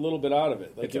takes a little bit out of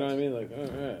it. Like, It you know what I does. mean? Like,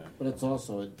 oh, yeah. But it's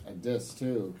also a disc,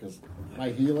 too, because my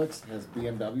Helix has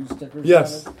BMW stickers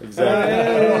Yes, on it. exactly. I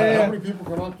don't know how many people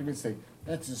come up to me and say,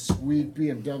 that's a sweet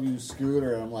BMW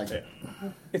scooter. And I'm like,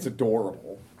 It's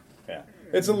adorable. Yeah.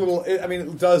 It's a little.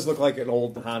 It does look like an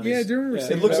old Honda. Yeah, I do remember Yeah.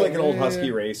 seeing It looks that like an one. old Yeah, Husky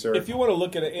yeah. racer. If you want to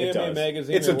look at an It AMA does.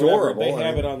 magazine, It's or whatever, adorable. they I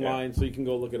have mean, it online, so you can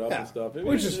go look it up Yeah. and stuff.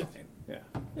 Which is fine. Yeah.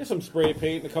 There's some spray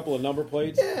paint and a couple of number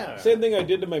plates. Yeah. Same thing I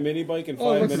did to my mini bike in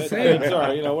Oh, it 5 looks the minutes. same.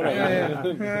 Sorry,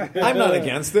 whatever. Yeah, I'm not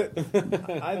against it.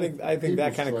 I think that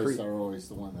People's kind of Choice are always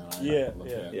the one that I Yeah, look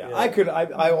yeah. at. Yeah,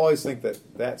 I always think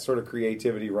that sort of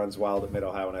creativity runs wild at Mid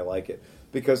Ohio, and I like it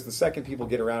because the second people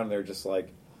get around, they're just like,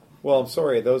 "Well, I'm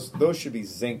sorry, those should be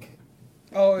zinc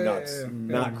Oh, yeah, nuts, yeah, yeah.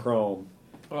 not chrome."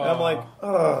 And I'm like,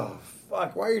 "Oh,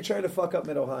 fuck! Why are you trying to fuck up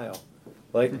Mid Ohio?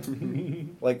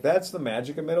 Like that's the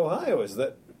magic of Mid Ohio is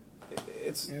that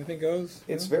it's Anything goes.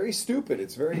 it's very stupid.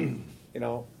 It's very,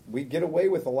 we get away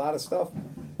with a lot of stuff.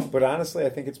 But honestly, I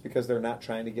think it's because they're not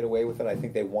trying to get away with it. I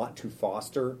think they want to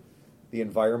foster the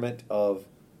environment of,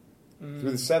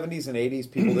 through the 70s and 80s,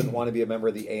 people didn't want to be a member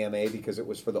of the AMA because it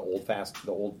was for the old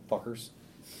fuckers.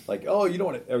 Like, oh, you don't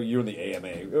want to, you're in the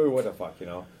AMA. Oh, what the fuck,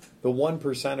 The one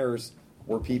percenters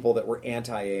were people that were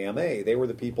anti-AMA. They were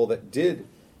the people that did.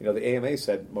 The AMA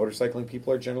said motorcycling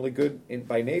people are generally good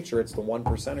by nature. It's the one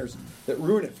percenters that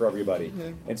ruin it for everybody.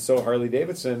 And so Harley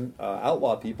Davidson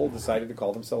outlaw people decided to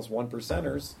call themselves one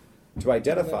percenters to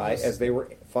identify as they were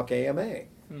fuck AMA.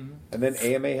 And then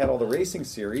AMA had all the racing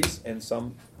series, and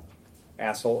some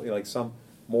asshole, some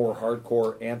more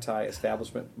hardcore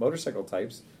anti-establishment motorcycle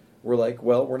types were like,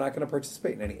 well, we're not going to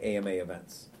participate in any AMA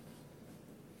events.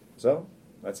 So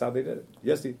that's how they did it.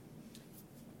 Yes, Steve?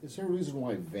 Is there a reason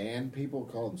why van people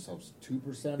call themselves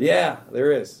 2%? Yeah,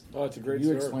 there is. Oh, it's a great Can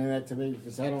you story. explain that to me?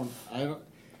 Because I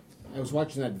was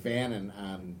watching that van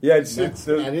on. Yeah, I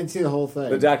didn't see the whole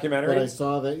thing. The documentary? But I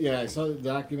saw that. Yeah, I saw the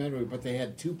documentary. But they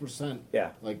had 2%.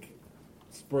 Yeah. Like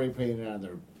spray painted on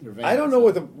their vans. I don't know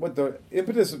what the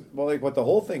impetus, what the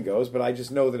whole thing goes, but I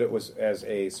just know that it was as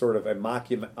a sort of a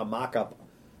mock-up,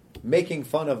 making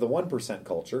fun of the 1%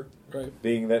 culture, right?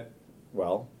 Being that,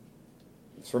 well,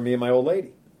 it's for me and my old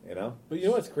lady, you know. But you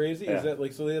know what's crazy is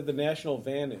that so they have the National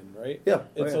Van in, right? Yeah.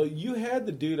 And so you had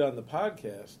the dude on the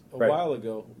podcast a Right. while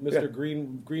ago, Mr.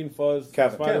 Green Fuzz,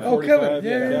 Kevin. Spider Oh, 45, Kevin.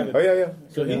 Yeah. Kevin. Oh yeah.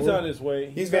 So he's on his way.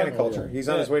 He's vaniculture. He's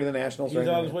on his way to the Nationals. He's right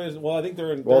on now. his way. Well, I think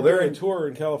they're in. Well, they're they're in in- tour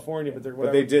in California, but they're.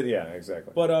 But they did, yeah,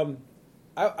 exactly. But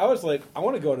I was like, I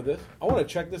want to go to this. I want to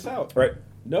check this out. Right.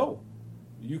 No,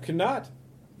 you cannot.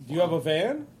 Do you have a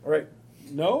van? Right.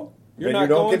 No. You're Then not you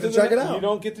don't going get to the check it na- out. You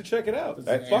don't get to check it out. Does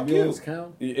Fuck the you. ambulance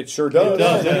count? It sure does. It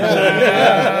does.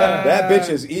 That bitch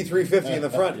is E350 in the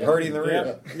front, party in the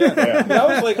rear. Yeah. I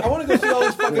was like, I want to go see all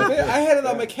this fucking van. I had it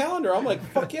on my calendar. I'm like,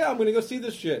 fuck yeah, I'm going to go see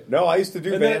this shit. No, I used to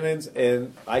do And then- van-ins,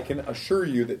 and I can assure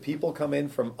you that people come in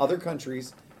from other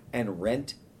countries and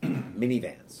rent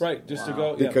minivans. Right, just to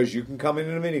go. Yeah. Because you can come in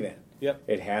a minivan. Yep.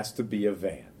 It has to be a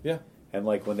van. Yeah. And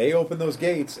like when they open those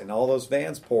gates and all those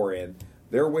vans pour in,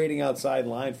 they're waiting outside in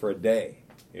line for a day.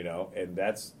 You know, and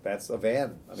that's a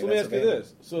van. I mean, So let me that's ask a you van.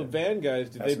 this: so van guys,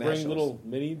 did That's they bring Nationals. little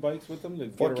mini bikes with them? To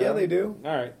Fuck get yeah, around? they do.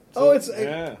 All right. Oh, it's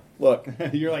yeah. Look,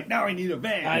 You're like, now I need a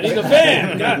van. I need a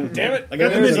van. God damn it! I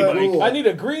got the There's mini a- bike. I need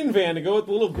a green van to go with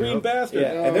the little green bastard.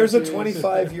 Yeah, and there's a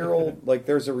 25-year-old, like,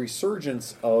 there's a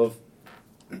resurgence of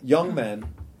young men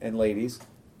and ladies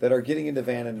that are getting into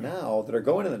vanning now that are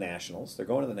going to the Nationals, they're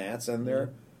going to the Nats, and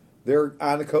they're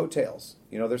on the coattails.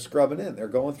 You know, they're scrubbing in. They're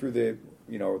going through the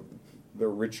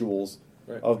rituals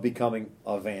of becoming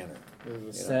a vanner.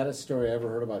 The saddest story I ever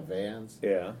heard about vans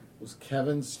was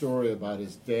Kevin's story about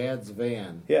his dad's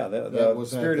van. Yeah, the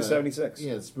Spirit of 76.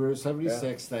 Yeah, the Spirit of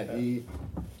 76 that he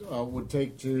would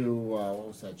take to, what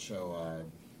was that show?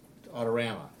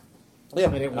 Autorama. Yeah,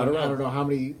 and it won, I don't know how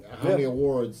many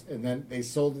awards, and then they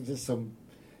sold it to some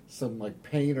like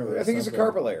painter. I think he's a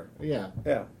carpet layer. Yeah,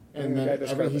 yeah. And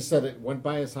then he said it went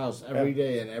by his house every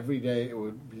day, and every day it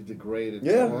would be degraded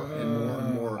more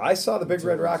and more. I saw the Big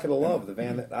Red Rocket of Love, the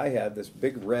van that I had, this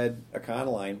big red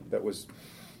Econoline that was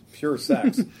pure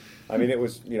sex. I mean, it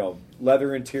was,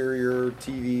 leather interior,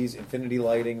 TVs, infinity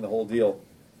lighting, the whole deal.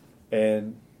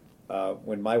 And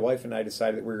when my wife and I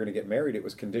decided that we were going to get married, it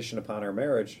was conditioned upon our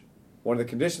marriage. One of the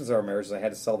conditions of our marriage is I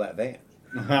had to sell that van.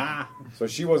 So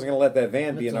she wasn't going to let that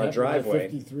van be in our driveway.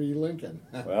 53 Lincoln.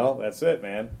 Well, that's it,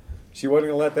 man. She wasn't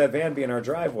going to let that van be in our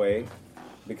driveway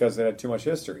because it had too much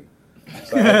history.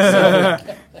 So I had to sell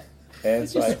it. And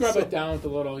so Just scrub it down with a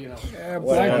little, Yeah,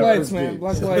 black lights, man.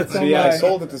 Black lights. So I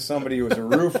sold it to somebody who was a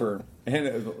roofer,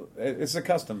 and it's a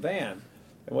custom van.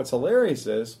 And what's hilarious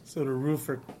is, So the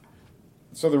roofer,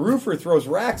 throws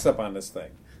racks up on this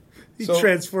thing. he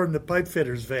transformed the pipe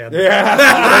fitter's van. Yeah.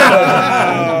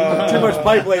 Too much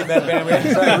pipe laid in that van. We had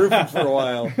to try roofing for a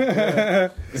while.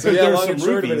 So yeah, long and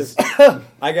short of it is,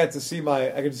 I got to see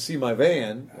my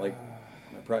van, like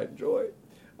my pride and joy.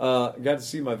 Got to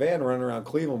see my van running around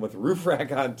Cleveland with a roof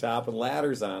rack on top and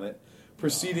ladders on it,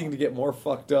 proceeding to get more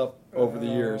fucked up over the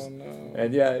years. No.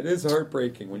 And yeah, it is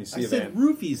heartbreaking when you see I a said van.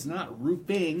 roofies, not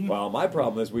roofing. Well, my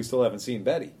problem is we still haven't seen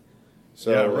Betty.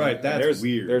 So Yeah, right, that's there's,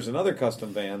 weird. There's another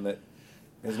custom van that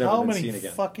has never How been many seen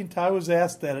again. fucking times? I was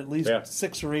asked that at least Yeah.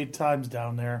 6 or 8 times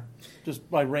down there, just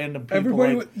by random people.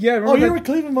 Everybody, like, remember oh, you're that- with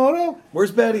Cleveland Moto?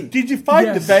 Where's Betty? Did you find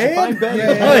Yes. the van? Did you find Betty?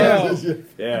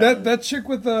 Yeah. Yeah. That chick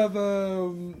with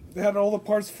the they had all the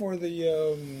parts for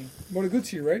the Moto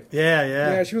Guzzi, right? Yeah,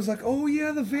 yeah. Yeah, she was like, "Oh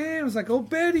yeah, the van." I was like, "Oh,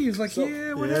 Betty." He was like,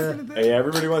 "Yeah, what happened to Betty?" Hey,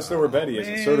 everybody wants to know where Betty is,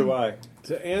 and so do I.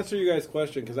 To answer you guys'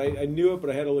 question, because I knew it, but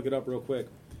I had to look it up real quick.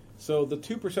 So the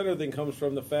 2% thing comes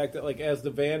from the fact that, like, as the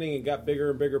vanning and got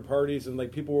bigger and bigger parties, and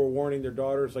like people were warning their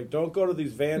daughters, like, don't go to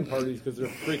these van parties because they're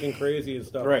freaking crazy and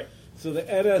stuff. Right. So the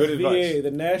Good advice. NSVA, the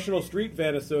National Street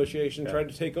Van Association, tried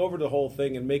to take over the whole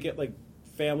thing and make it like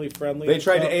family friendly. They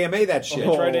tried to AMA that shit.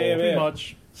 They tried to AMA Pretty it.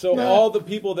 much. So all the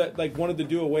people that like wanted to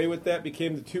do away with that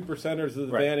became the 2%ers of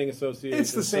the Right. Vanning Association.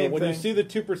 It's the same so when thing. you see the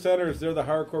 2%ers, they're the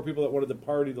hardcore people that wanted to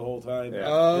party the whole time. Yeah.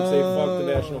 And say fuck the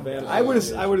National Van I would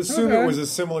Association. assume Okay. it was a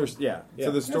similar to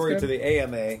the story That's to good. the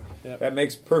AMA. Yep. That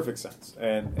makes perfect sense,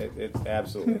 and it's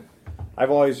absolutely. I've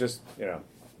always just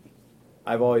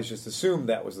assumed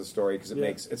that was the story because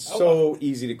it's so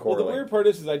easy to Well, correlate. the weird part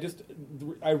is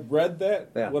I read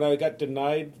that when I got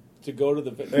denied to go to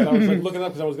the. I was like looking up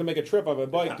because I was going to make a trip on my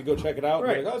bike to go check it out.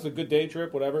 Right. And like, it's a good day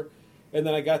trip, whatever. And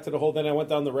then I got to the whole. Then I went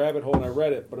down the rabbit hole and I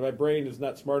read it, but my brain is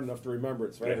not smart enough to remember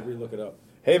it, so I had to re-look it up.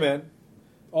 Hey man,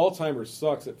 Alzheimer's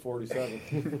sucks at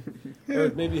 47. Or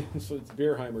maybe so it's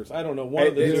Beerheimer's. I don't know. One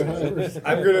of the two.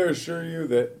 I'm going to assure you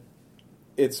that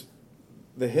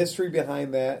the history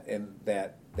behind that and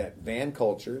that van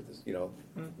culture,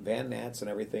 van nats and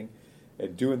everything,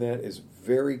 and doing that is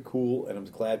very cool, and I'm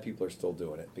glad people are still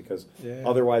doing it because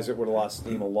otherwise it would have lost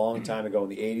steam a long time ago in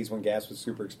the 80s when gas was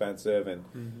super expensive and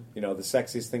the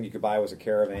sexiest thing you could buy was a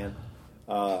Caravan.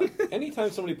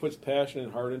 Anytime somebody puts passion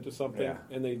and heart into something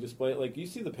and they display it, like you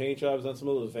see the paint jobs on some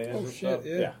of those vans and stuff.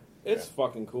 Yeah. It's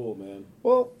fucking cool, man.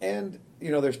 Well, and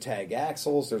there's tag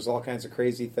axles, there's all kinds of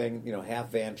crazy thing,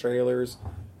 half van trailers,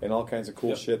 and all kinds of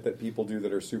cool shit that people do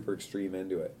that are super extreme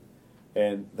into it.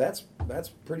 And that's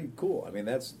pretty cool. I mean,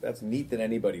 that's neat that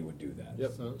anybody would do that.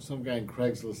 Yep. So, some guy in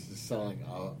Craigslist is selling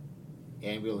a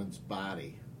ambulance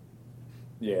body.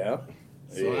 Yeah.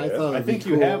 So I thought I think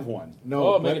you have one.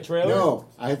 No, make a trailer? No,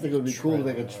 I think it would be cool to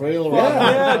make a trailer.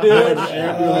 Yeah, dude. An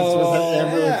ambulance with an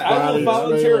ambulance I body. will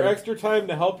volunteer trailer. extra time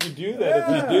to help you do that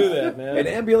if you do that, man. An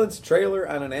ambulance trailer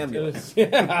on an ambulance.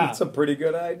 That's a pretty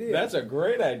good idea. That's a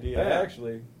great idea,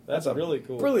 actually. That's a really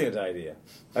cool. Brilliant idea.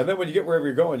 And then when you get wherever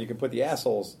you're going, you can put the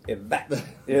assholes in that.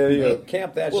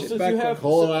 Camp that Well, shit. since back you have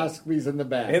colonoscopies in the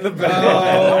back. in the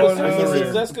back.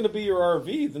 Since that's going to be your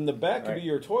RV, then the back could be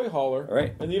your toy hauler,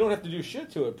 Right. and you don't have to do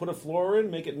shit to it. Put a floor in,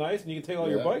 make it nice, and you can take all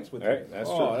your bikes with you. Right, that's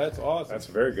true. That's awesome. That's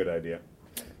a very good idea.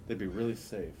 They'd be really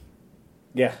safe.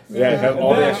 Yeah, have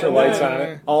all the extra lights on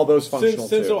it. All those functional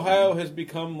Since too. Ohio has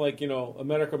become like a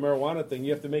medical marijuana thing,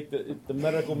 you have to make the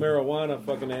medical marijuana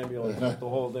fucking ambulance, the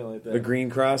whole thing like that. The Green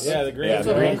Cross. Yeah, the Green Yeah,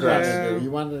 the Cross. Green Cross.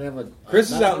 You wanted to have a Chris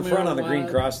is out in front on the Green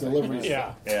Cross thing. delivery.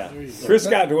 Yeah. Yeah, Chris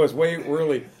got to us way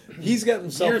early. He's got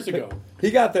himself Years ago.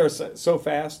 He got there so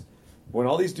fast. When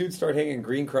all these dudes start hanging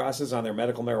green crosses on their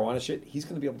medical marijuana shit, he's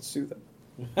going to be able to sue them.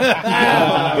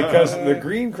 Because the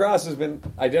Green Cross has been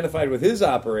identified with his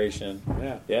operation.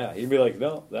 Yeah, he'd be like,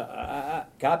 no,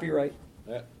 copyright.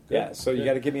 Yeah, so you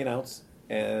got to give me an ounce.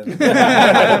 And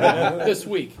This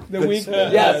week. The week.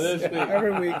 Yes. This week.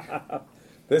 Every week.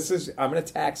 I'm going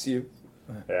to tax you.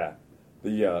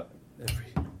 Yeah.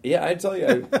 I tell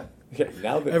you.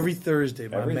 Now that Every Thursday,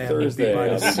 my every man Thursday, will be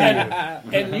by the sea.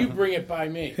 And you bring it by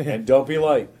me. and don't be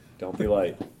light. Don't be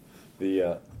light.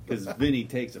 Because Vinny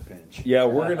takes a pinch. Yeah,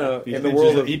 we're gonna He in the pinches-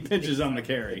 world of he pinches on the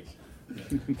carry.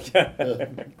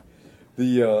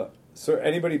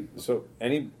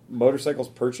 any motorcycles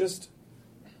purchased,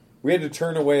 we had to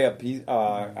turn away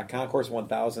a Concourse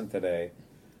 1000 today.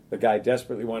 The guy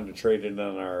desperately wanted to trade it in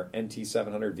on our NT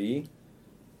 700V.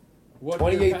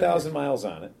 28,000 miles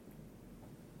on it.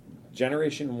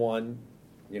 Generation 1,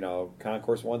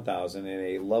 Concourse 1000 in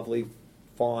a lovely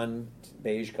fawn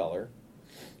beige color,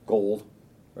 gold,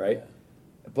 right?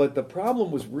 Yeah. But the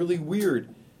problem was really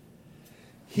weird.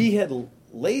 He had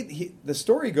the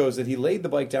story goes that he laid the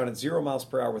bike down at 0 miles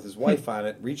per hour with his wife on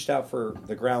it, reached out for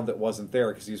the ground that wasn't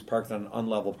there because he was parked on an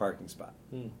unlevel parking spot.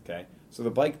 Okay, so the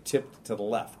bike tipped to the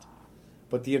left.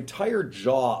 But the entire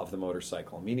jaw of the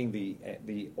motorcycle, meaning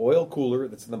the oil cooler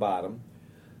that's in the bottom,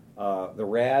 the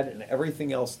rad, and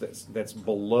everything else that's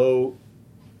below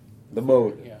the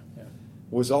motor,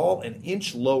 was all an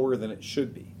inch lower than it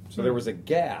should be. So there was a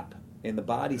gap in the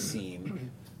body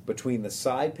seam between the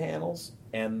side panels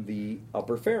and the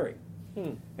upper fairing.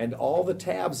 And all the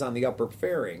tabs on the upper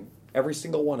fairing, every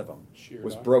single one of them,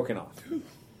 was broken off.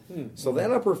 So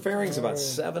that upper fairing's about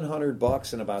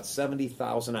 $700 and about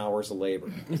 70,000 hours of labor.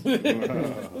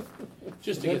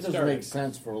 Just to That get doesn't started. make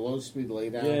sense for a low speed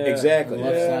laydown. Exactly. The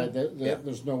left side,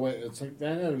 there's no way. It's like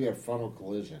that had to be a frontal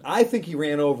collision. I think he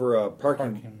ran over a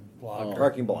parking block.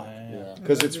 Yeah.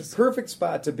 because it's a perfect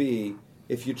spot to be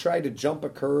if you try to jump a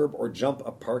curb or jump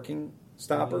a parking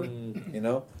stopper.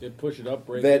 It push it up,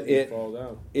 break that it, and fall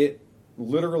down. It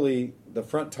literally the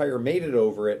front tire made it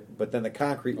over it, but then the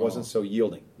concrete wasn't so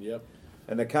yielding. Yep.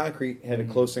 And the concrete had a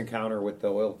close encounter with the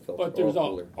oil filter. But there's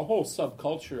oil a whole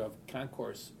subculture of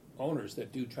concourse owners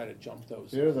that do try to jump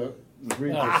those. They're the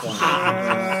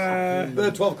 3%.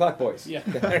 The 12 o'clock boys. Yeah.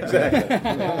 Exactly.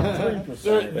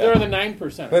 They're the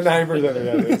 9%. The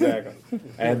 9%, exactly.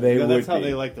 And they would that's how be.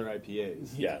 they like their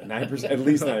IPAs. Yeah, 9%, at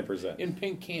least 9%. In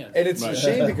pink cans. And it's a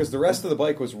shame because the rest of the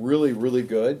bike was really, really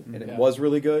good, and it was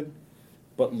really good.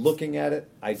 But looking at it,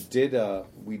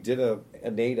 we did a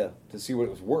NADA to see what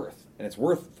it was worth, and it's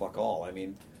worth fuck all. I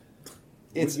mean,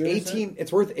 it's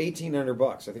It's worth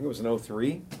 $1,800. I think it was an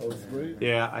 03. 03?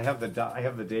 Yeah, I have the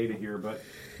data here, but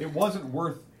it wasn't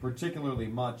worth particularly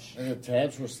much. And the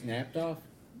tabs were snapped off?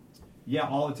 Yeah,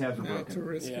 all the tabs were broken. Too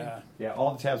risky. Yeah,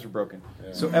 all the tabs were broken.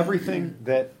 Yeah. So everything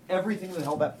that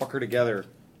held that fucker together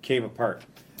came apart.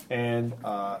 And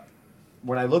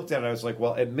when I looked at it, I was like,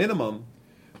 well, at minimum,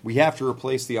 we have to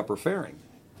replace the upper fairing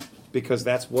because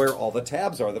that's where all the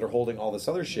tabs are that are holding all this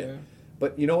other shit. Yeah.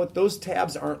 But you know what? Those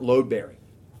tabs aren't load bearing.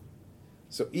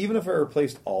 So even if I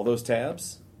replaced all those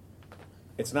tabs,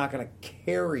 it's not going to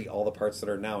carry all the parts that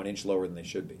are now an inch lower than they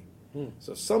should be.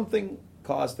 So something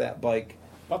caused that bike.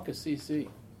 Buck a CC.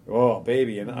 Oh,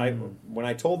 baby. And when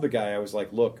I told the guy, I was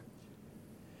like, look,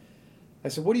 I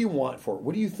said, what do you want for it?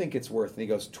 What do you think it's worth? And he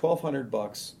goes,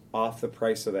 $1,200 off the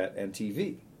price of that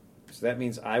NTV. So that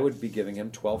means I would be giving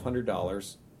him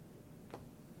 $1,200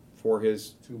 for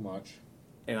his... Too much.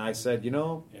 And I said,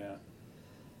 Yeah.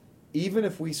 even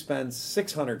if we spend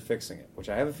 $600 fixing it, which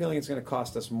I have a feeling it's going to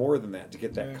cost us more than that to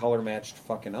get that color-matched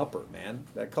fucking upper, man.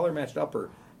 That color-matched upper,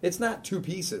 it's not two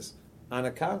pieces. On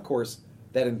a concourse,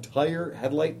 that entire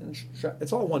headlight, and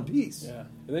it's all one piece. Yeah.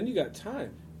 And then you got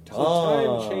time. So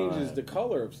Time. time changes the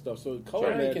color of stuff. So the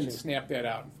color Johnny matching. can snap that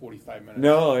out in 45 minutes.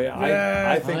 No,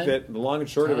 I think that the long and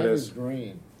short of it Time is...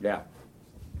 green. Yeah.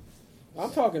 I'm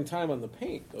talking time on the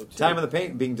paint, though, too. Time of the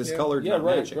paint being discolored, Yeah, not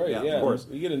right, matching. right. Yeah, of course.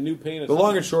 You get a new paint. The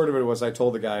long and short of it was, I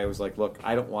told the guy, I was like, "Look,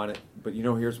 I don't want it, but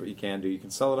here's what you can do. You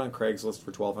can sell it on Craigslist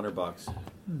for $1,200.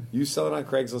 You sell it on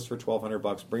Craigslist for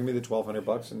 $1,200. Bring me the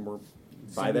 $1,200, and we'll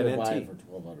buy that Somebody will buy NT it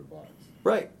for $1,200.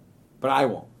 Right, but I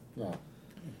won't. No.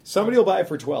 Somebody will buy it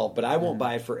for 12, but I won't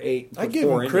buy it for 8. I put gave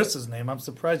 4 him into Chris's name. I'm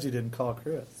surprised you didn't call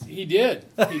Chris. He did.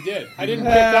 He did. I didn't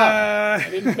pick up. I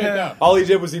didn't pick up. All he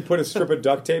did was he put a strip of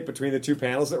duct tape between the two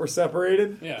panels that were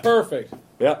separated. Yeah. Perfect.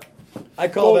 Yep. I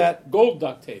call that gold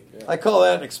duct tape. Yeah. I call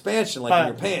that an expansion, like in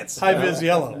your pants. High vis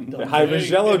yellow. High vis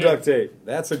yellow duct tape.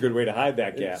 That's a good way to hide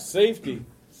that gap. Safety.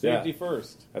 Safety Yeah.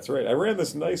 first. That's right. I ran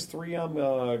this nice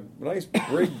 3M, nice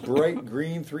big bright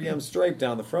green 3M stripe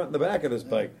down the front and the back of this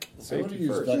bike. Safety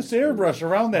first. Just airbrush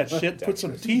around that shit. Put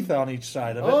some teeth on each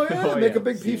side of it. Oh yeah, make a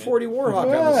big P40 Warhawk on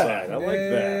the Yeah. side. I like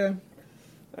that.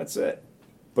 That's it.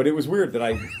 But it was weird that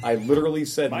I literally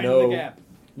said Mind no. the gap.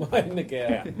 Mind the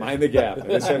gap. Yeah, mind the gap. And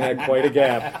this one had quite a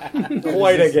gap.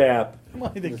 Quite a gap.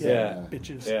 Mind the gap, Yeah.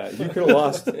 bitches. Yeah, you could have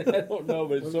lost. I don't know,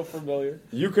 but it's so familiar.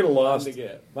 You could have lost. Mind the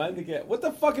gap. Mind the gap. What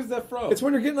the fuck is that from? It's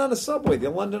when you're getting on the subway, the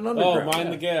London Underground. Oh,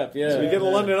 mind the gap. Yeah. So you get a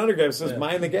Yeah. London Underground, it says Yeah.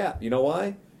 mind the gap. You know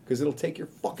why? Because it'll take your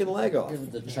fucking leg off.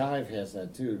 Even the Chive has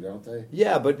that too, don't they?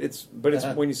 Yeah, but it's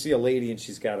when you see a lady and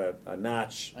she's got a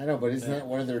notch. I know, but isn't that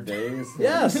one of their days?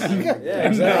 Yes. Yeah,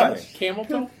 exactly. Camel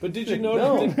toe? But did you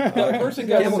notice that person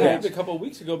got Camel saved Match. a couple of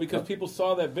weeks ago because people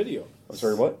saw that video? I'm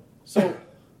sorry, what? So,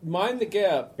 Mind the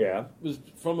Gap Yeah. was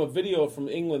from a video from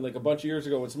England like a bunch of years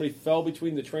ago when somebody fell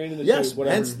between the train and the Yes, tube,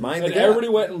 whatever. hence Mind the and Gap. everybody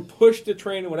went and pushed the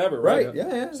train and whatever, right? Right,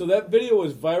 yeah. So that video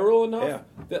was viral enough Yeah.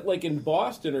 that like in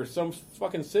Boston or some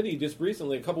fucking city just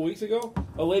recently, a couple weeks ago,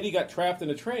 a lady got trapped in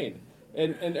a train.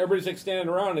 And everybody's like standing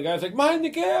around, and the guy's like, "Mind the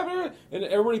gap!" And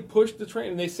everybody pushed the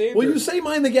train, and they saved Well, her. you say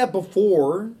mind the gap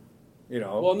before, you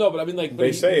know. Well, no, but I mean, like, but They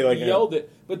he, say, like, he yelled it.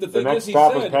 But the the thing next is, he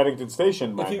stop said, is Paddington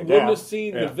Station. if Mind he the wouldn't gap. have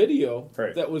seen Yeah. the video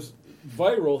Right. that was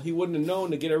viral, he wouldn't have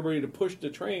known to get everybody to push the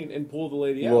train and pull the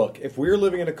lady out. Look, if we're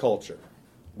living in a culture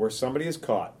where somebody is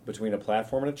caught between a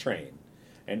platform and a train,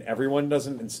 and everyone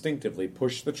doesn't instinctively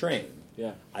push the train,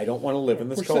 Yeah. I don't want to live in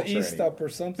this Push culture the E-stop anymore. or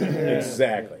something. Yeah.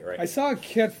 Exactly, right. I saw a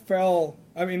kid fell.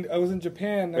 I mean, I was in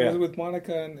Japan. I Yeah. was with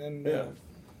Monica, and Yeah.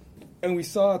 and we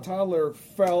saw a toddler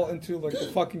fell into like the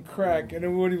fucking crack, and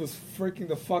everybody was freaking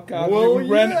the fuck out. Well, And we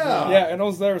ran, yeah. and I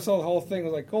was there, saw the whole thing. I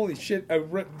was like, holy shit!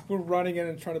 We're running in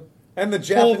and trying to. And the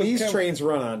pull the Japanese cam- trains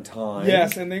run on time.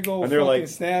 Yes, and they go and they're fucking like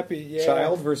snappy. Yeah.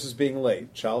 child versus being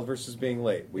late. Child versus being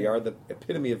late. We are the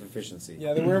epitome of efficiency.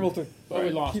 Yeah, they were able to But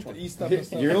we lost keep one. the E-stop and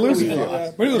stuff. You're gonna lose a few.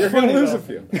 Yeah, but it was You're funny. gonna lose though. a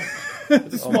few.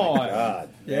 It's a small Oh, island. God.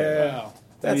 Yeah. Wow.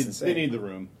 That's they insane. need the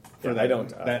room for Yeah, that. I don't.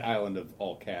 That island of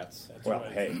all cats. Well,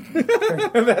 hey,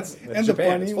 that's And the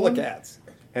Japan. It's bunny full one? of cats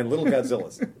and little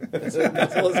Godzillas.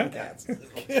 Godzillas and cats.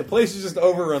 The place is just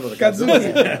overrun with Godzillas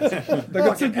and cats. The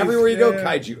Fucking Godzillas, everywhere you go, yeah.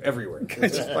 kaiju everywhere.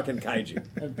 It's just fucking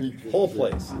kaiju. Whole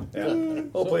place. Yeah,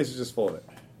 whole place is just full of it.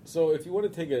 So if you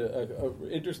want to take a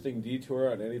interesting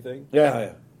detour on anything,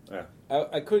 Yeah.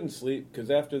 I couldn't sleep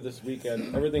because after this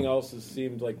weekend, everything else has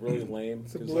seemed like really lame.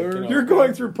 'Cause, blur. Like, you know, You're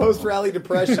going through post-rally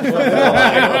depression. Yeah,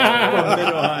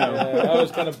 I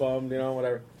was kind of bummed,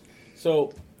 whatever.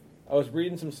 So I was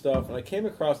reading some stuff, and I came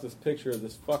across this picture of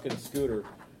this fucking scooter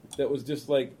that was just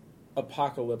like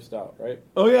apocalypsed out, right?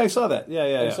 Oh yeah, I saw that. Yeah.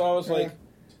 And so I was like,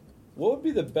 what would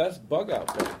be the best bug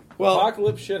out thing? Well,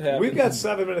 apocalypse shit happens. We've got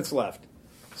 7 minutes left.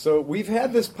 So we've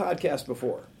had this podcast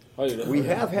before. Oh, you did? We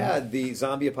have had the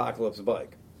zombie apocalypse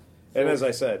bike. And as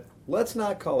I said, let's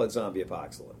not call it zombie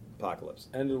apocalypse.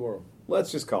 End of the world.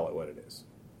 Let's just call it what it is.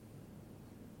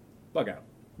 Bug out.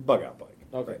 Bug out bike.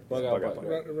 Okay, Right. bug out bike.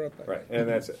 Right. Right, and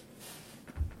that's it.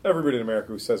 Everybody in America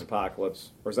who says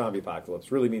apocalypse or zombie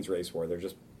apocalypse really means race war. They're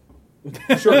just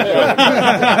Sure.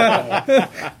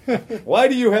 Why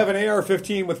do you have an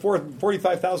AR-15 with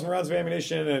 45,000 rounds of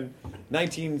ammunition and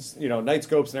 19, night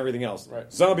scopes and everything else?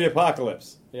 Right. Zombie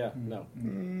apocalypse. Yeah, no.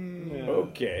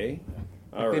 Okay.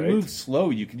 All If right. they move slow,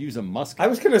 you could use a musket. I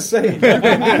was going to say,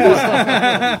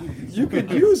 you could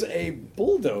use a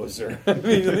bulldozer. I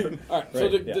mean, All right, so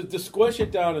to squish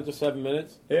it down into 7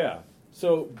 minutes. yeah.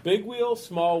 So big wheel,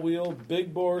 small wheel,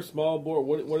 big bore, small bore.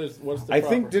 What's the? I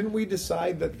proper? think, didn't we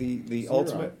decide that the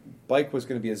ultimate bike was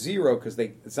going to be a 0 because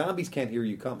zombies can't hear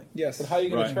you coming? Yes. But how are you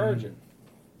going Right. to charge it?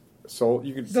 So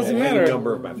you could Doesn't say matter. any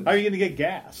number of methods. How are you going to get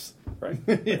gas? Right.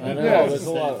 I know, Yeah. there's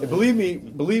a lot.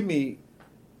 Believe me,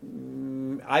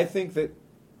 I think that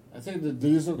I think the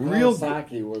diesel Real-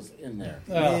 Kawasaki was in there.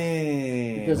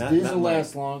 because Because diesel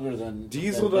lasts longer than...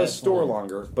 Diesel than does store gasoline.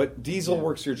 longer, but diesel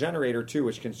works your generator too,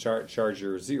 which can charge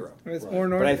your 0. It's more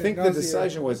But I think the noisy.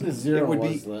 decision was The 0 it would be.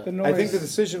 was the- The I think the noise.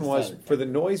 decision was for the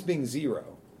noise being 0,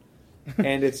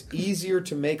 and it's easier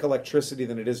to make electricity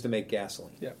than it is to make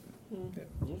gasoline. Yeah.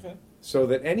 Okay. So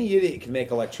that any idiot can make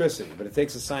electricity, but it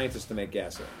takes a scientist to make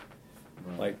gasoline.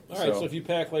 Like, All right. So if you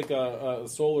pack like a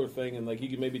solar thing and like you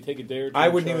could maybe take a day or two. I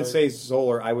to wouldn't even charge. say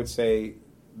solar. I would say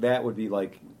that would be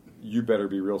like, you better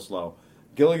be real slow.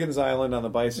 Gilligan's Island on the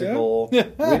bicycle. Yeah.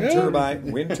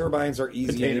 Wind turbines are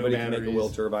easy. Potato Anybody can make a batteries.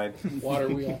 wind turbine. water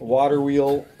wheel. Water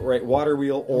wheel, right? Water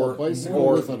wheel Or or a bicycle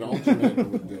or with an alternator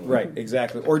would do it. right,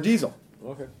 exactly, or diesel,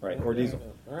 Okay. right, or diesel,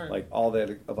 All right. like all that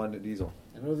abundant diesel.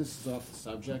 I know this is off the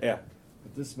subject. Yeah.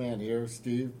 But this man here,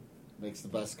 Steve, makes the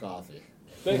best coffee.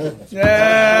 Thank you.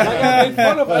 Yeah.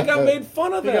 I got made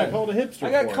fun of You that. got called a hipster.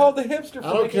 I got for called the hipster. For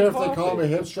I don't making care if coffee. they call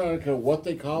him a hipster, I don't care what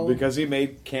they call him. Because he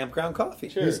made campground coffee.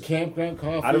 Sure. His campground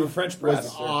coffee Out of a French press.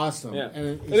 was awesome. Yeah.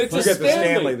 And And it's a Look at the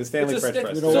Stanley. Stanley It's a French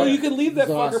press. You know So what? you can leave that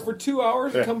It's fucker awesome. for 2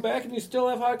 hours Yeah. and come back and you still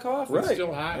have hot coffee. Right. It's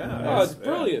still hot. Yeah, Oh, it's that's-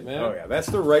 brilliant, man. Oh yeah, that's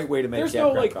the right way to make There's no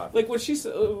campground coffee. like when she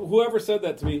said, whoever said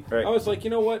that to me, Right. I was like,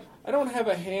 you know what? I don't have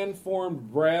a hand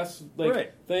formed brass Right.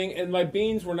 thing, and my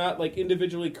beans were not like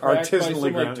individually cracked by Artisanally some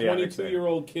like ground, yeah,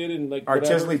 22-year-old kid and like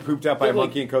Artisanally whatever. pooped out by a But, like-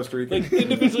 monkey in Costa Rica. Like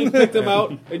individually picked them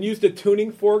out and used a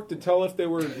tuning fork to tell if they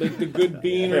were like the good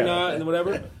bean or Yeah. not and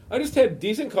whatever. I just had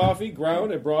decent coffee,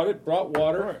 ground. I brought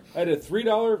water. I had a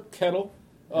 $3 kettle,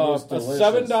 a was delicious.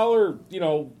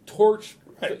 $7 torch,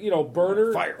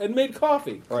 burner, Fire. and made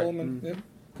coffee. Right. Coleman. Yep.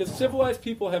 Because civilized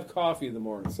people have coffee in the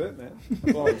morning. That's it, man.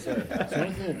 That's all I'm saying. It's the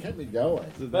only thing that kept me going.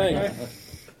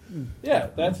 Thanks. Yeah,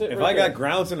 that's it. If right I got there.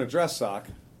 grounds in a dress sock,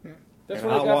 That's and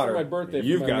what I hot got water, for my birthday.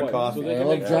 you've for my got wife. coffee. So they I can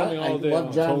love like John, me I all day love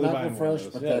long. John Totally buying one of Knucklefresh,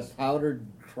 those. but Yes. that powdered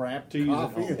crap To use at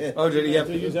coffee. home. oh, did he have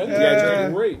So use that.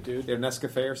 dehydrated? Great, dude. You have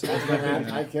Nescafe or something?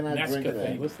 I cannot drink Nescafe.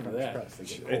 that. Listen to that.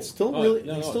 It's still Oh, really.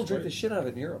 no, they no, still it's drink great. the shit out of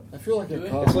it in Europe. I feel like a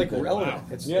coffee. It's like that- relevant.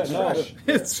 It's Yeah, no,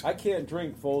 fresh. I can't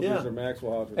drink Folgers Yeah. or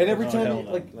Maxwell. And every Oh, time, hell you,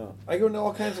 no. like, No. I go to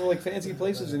all kinds of like fancy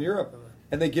places in Europe,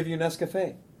 and they give you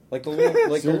Nescafe, like the little, the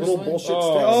little Seriously? bullshit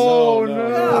Oh, sticks. Oh, no,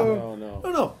 no. no,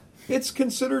 no. No. It's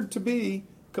considered to be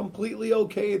completely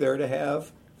okay there to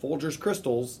have Folgers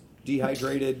crystals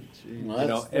dehydrated, Well,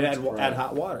 and that's add crap.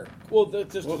 hot water. Well,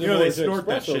 that's just Well, the you know, they noise of snort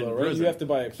that espresso, shit in though, right? prison. You have to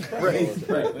buy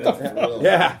espresso.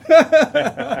 Yeah.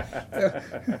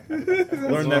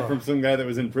 Learned that from some guy that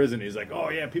was in prison. He's like, oh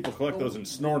yeah, people collect those and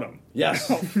snort them. Yes.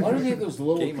 Why do they have those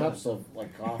little Game on. cups of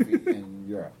like coffee in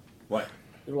Europe? What?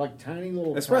 They're like tiny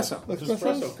little Espresso. cups.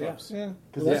 Espresso cups. Yeah.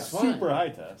 Well, that's Yeah. fine. Super high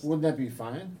test. Wouldn't that be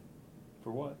fine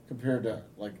For what? compared to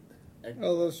like?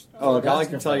 Oh, those. Oh, look, all I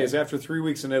can Nescafe. tell you is after 3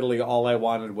 weeks in Italy, all I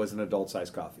wanted was an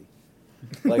adult-sized coffee.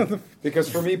 Like, because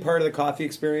for me, part of the coffee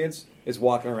experience is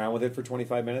walking around with it for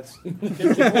 25 minutes.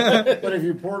 But if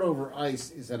you pour it over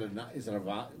ice, is it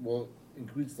will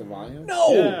increase the volume?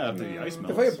 No. Yeah, after the ice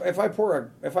melts. If I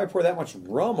pour that much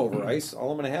rum over ice, all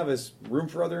I'm going to have is room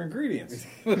for other ingredients.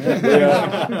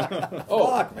 Oh,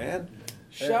 Fuck, man.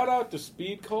 shout out to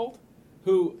Speed Cult,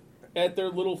 who at their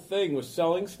little thing was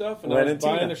selling stuff, and I was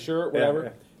Valentina. buying a shirt, Yeah, whatever.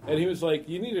 yeah. And he was like,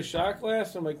 "You need a shot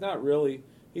glass?" I'm like, "Not really."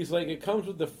 He's like, "It comes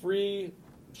with the free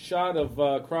shot of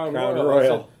Crown Royal." I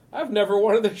Royal. said, I've never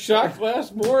wanted a shot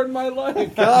glass more in my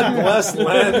life. God bless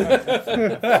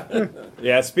Len.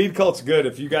 Yeah, Speed Cult's good.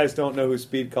 If you guys don't know who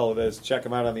Speed Cult is, check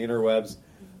them out on the interwebs.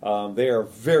 They are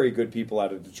very good people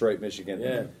out of Detroit, Michigan.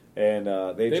 Yeah. And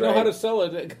They know drag- how to sell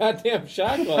a goddamn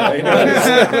shot glass. They know how to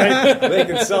sell- they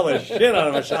can sell the shit out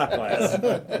of a shot glass.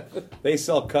 They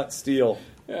sell cut steel,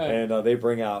 Yeah. and they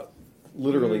bring out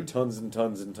literally tons and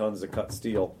tons and tons of cut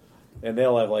steel, and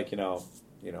they'll have like you know,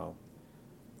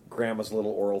 Grandma's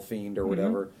little oral fiend or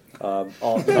whatever,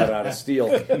 all cut out of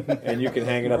steel, and you can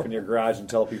hang it up in your garage and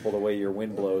tell people the way your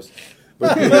wind blows.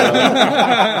 But,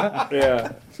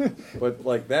 yeah, but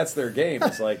like that's their game.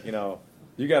 It's like you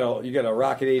You got a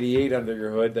Rocket 88 under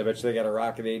your hood. I bet you they got a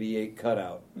Rocket 88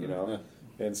 cutout, you know.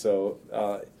 And so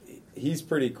he's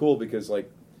pretty cool because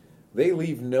like they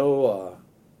leave no.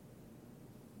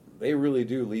 They really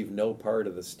do leave no part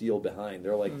of the steel behind.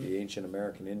 They're like the ancient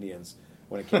American Indians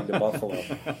when it came to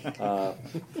buffalo.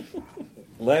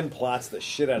 Len plots the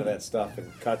shit out of that stuff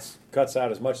and cuts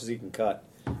out as much as he can cut.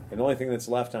 And the only thing that's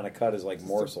left on a cut is like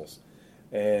morsels.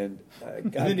 And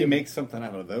then you make something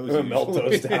out of those. Melt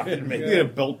those down and make a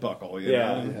belt buckle. You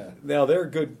know? Now they're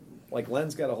good. Like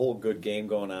Len's got a whole good game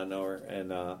going on now,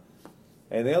 and the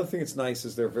other thing that's nice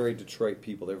is they're very Detroit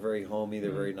people. They're very homey.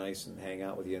 They're very nice and hang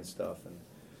out with you and stuff. And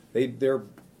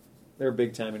they're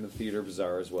big time in the theater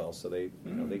bazaar as well. So they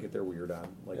they get their weird on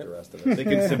like the rest of us. They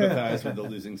can sympathize with the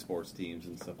losing sports teams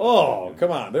and stuff. Oh,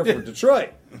 come on! They're from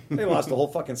Detroit. They lost the whole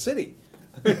fucking city.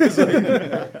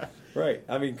 Right.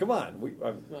 I mean, come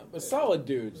on. Solid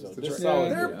dudes, though.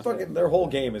 Their whole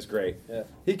game is great. Yeah.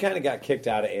 He kind of got kicked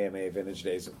out of AMA Vintage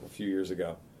Days a few years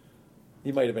ago.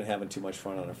 He might have been having too much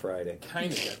fun on a Friday.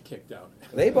 Kind of got kicked out.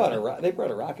 They brought a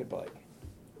rocket bike,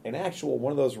 an actual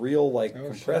one of those real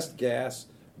compressed gas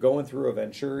going through a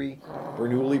Venturi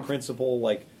Bernoulli principle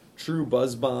like true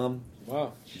buzz bomb.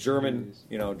 Wow. German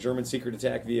secret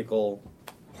attack vehicle.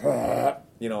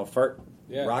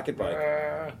 Rocket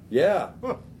bike. Yeah.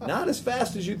 Not as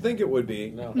fast as you'd think it would be.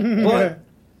 No. But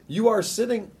you are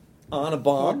sitting on a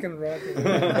bomb. Fucking rocket.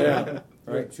 Yeah.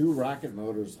 Right. 2 rocket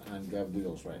motors on Gov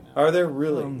Deals right now. Are there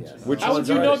really? Yes. Which How ones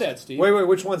would you are know they? that, Steve? Wait.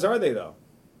 Which ones are they, though?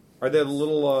 Are they the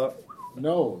little...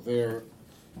 No, they're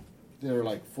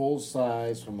like full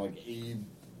size from like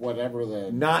whatever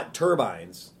the... Not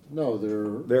turbines. No,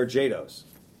 They're JATOs.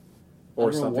 Or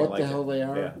I don't know something what like the hell they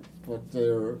are, Yeah. but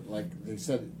they're like they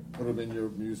said, put them in your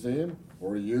museum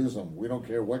or use them. We don't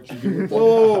care what you do with them.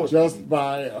 Whoa. Just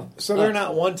buy them. So they're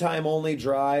not one-time only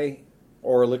dry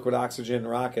or liquid oxygen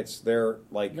rockets. They're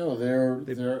like... No,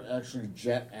 they're actually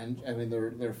jet and I mean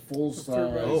they're full size.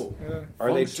 Oh.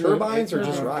 Are they turbines or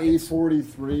just rockets?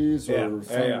 A-43s or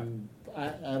Yeah. some...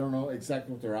 I don't know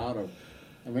exactly what they're out of.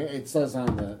 I mean, it says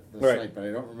on the Right. site, but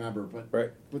I don't remember. But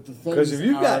the thing Because if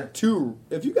you've got two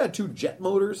jet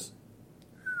motors,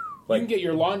 You can get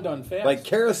your lawn done fast. like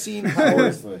kerosene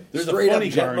powered, There's a straight up funny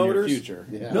jet car in your motors. future.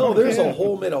 Yeah. No, there's a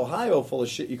whole mid Ohio full of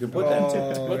shit you can put that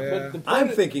to. But the point I'm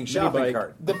of- thinking shopping bike.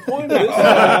 cart The point of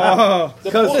this,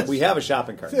 because we have a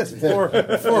shopping cart.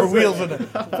 Four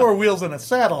wheels and a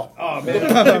saddle. Oh man,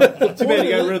 too bad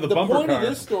you got rid of the bumper point car. of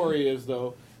this story is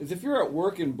though, is if you're at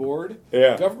work and bored,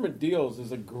 Yeah. Government Deals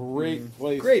is a great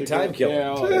place. Great to time go. killer.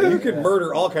 Yeah, oh, You can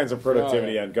murder all kinds of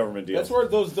productivity on government deals. That's where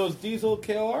those diesel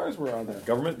KLRs were on there.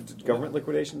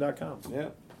 Governmentliquidation.com. Yeah.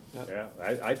 Yeah,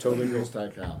 I totally agree.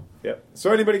 Deals.com. Yep.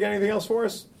 So anybody got anything else for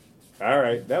us? All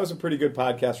right. That was a pretty good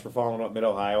podcast for following up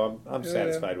Mid-Ohio. I'm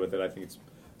satisfied with it. I think it's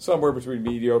somewhere between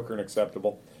mediocre and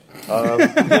acceptable.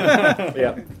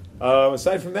 Yeah.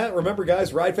 Aside from that, remember,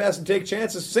 guys, ride fast and take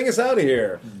chances. Sing us out of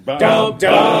here. Press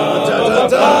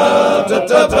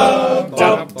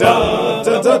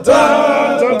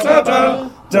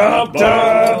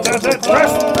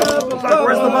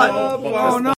the button. Oh, no.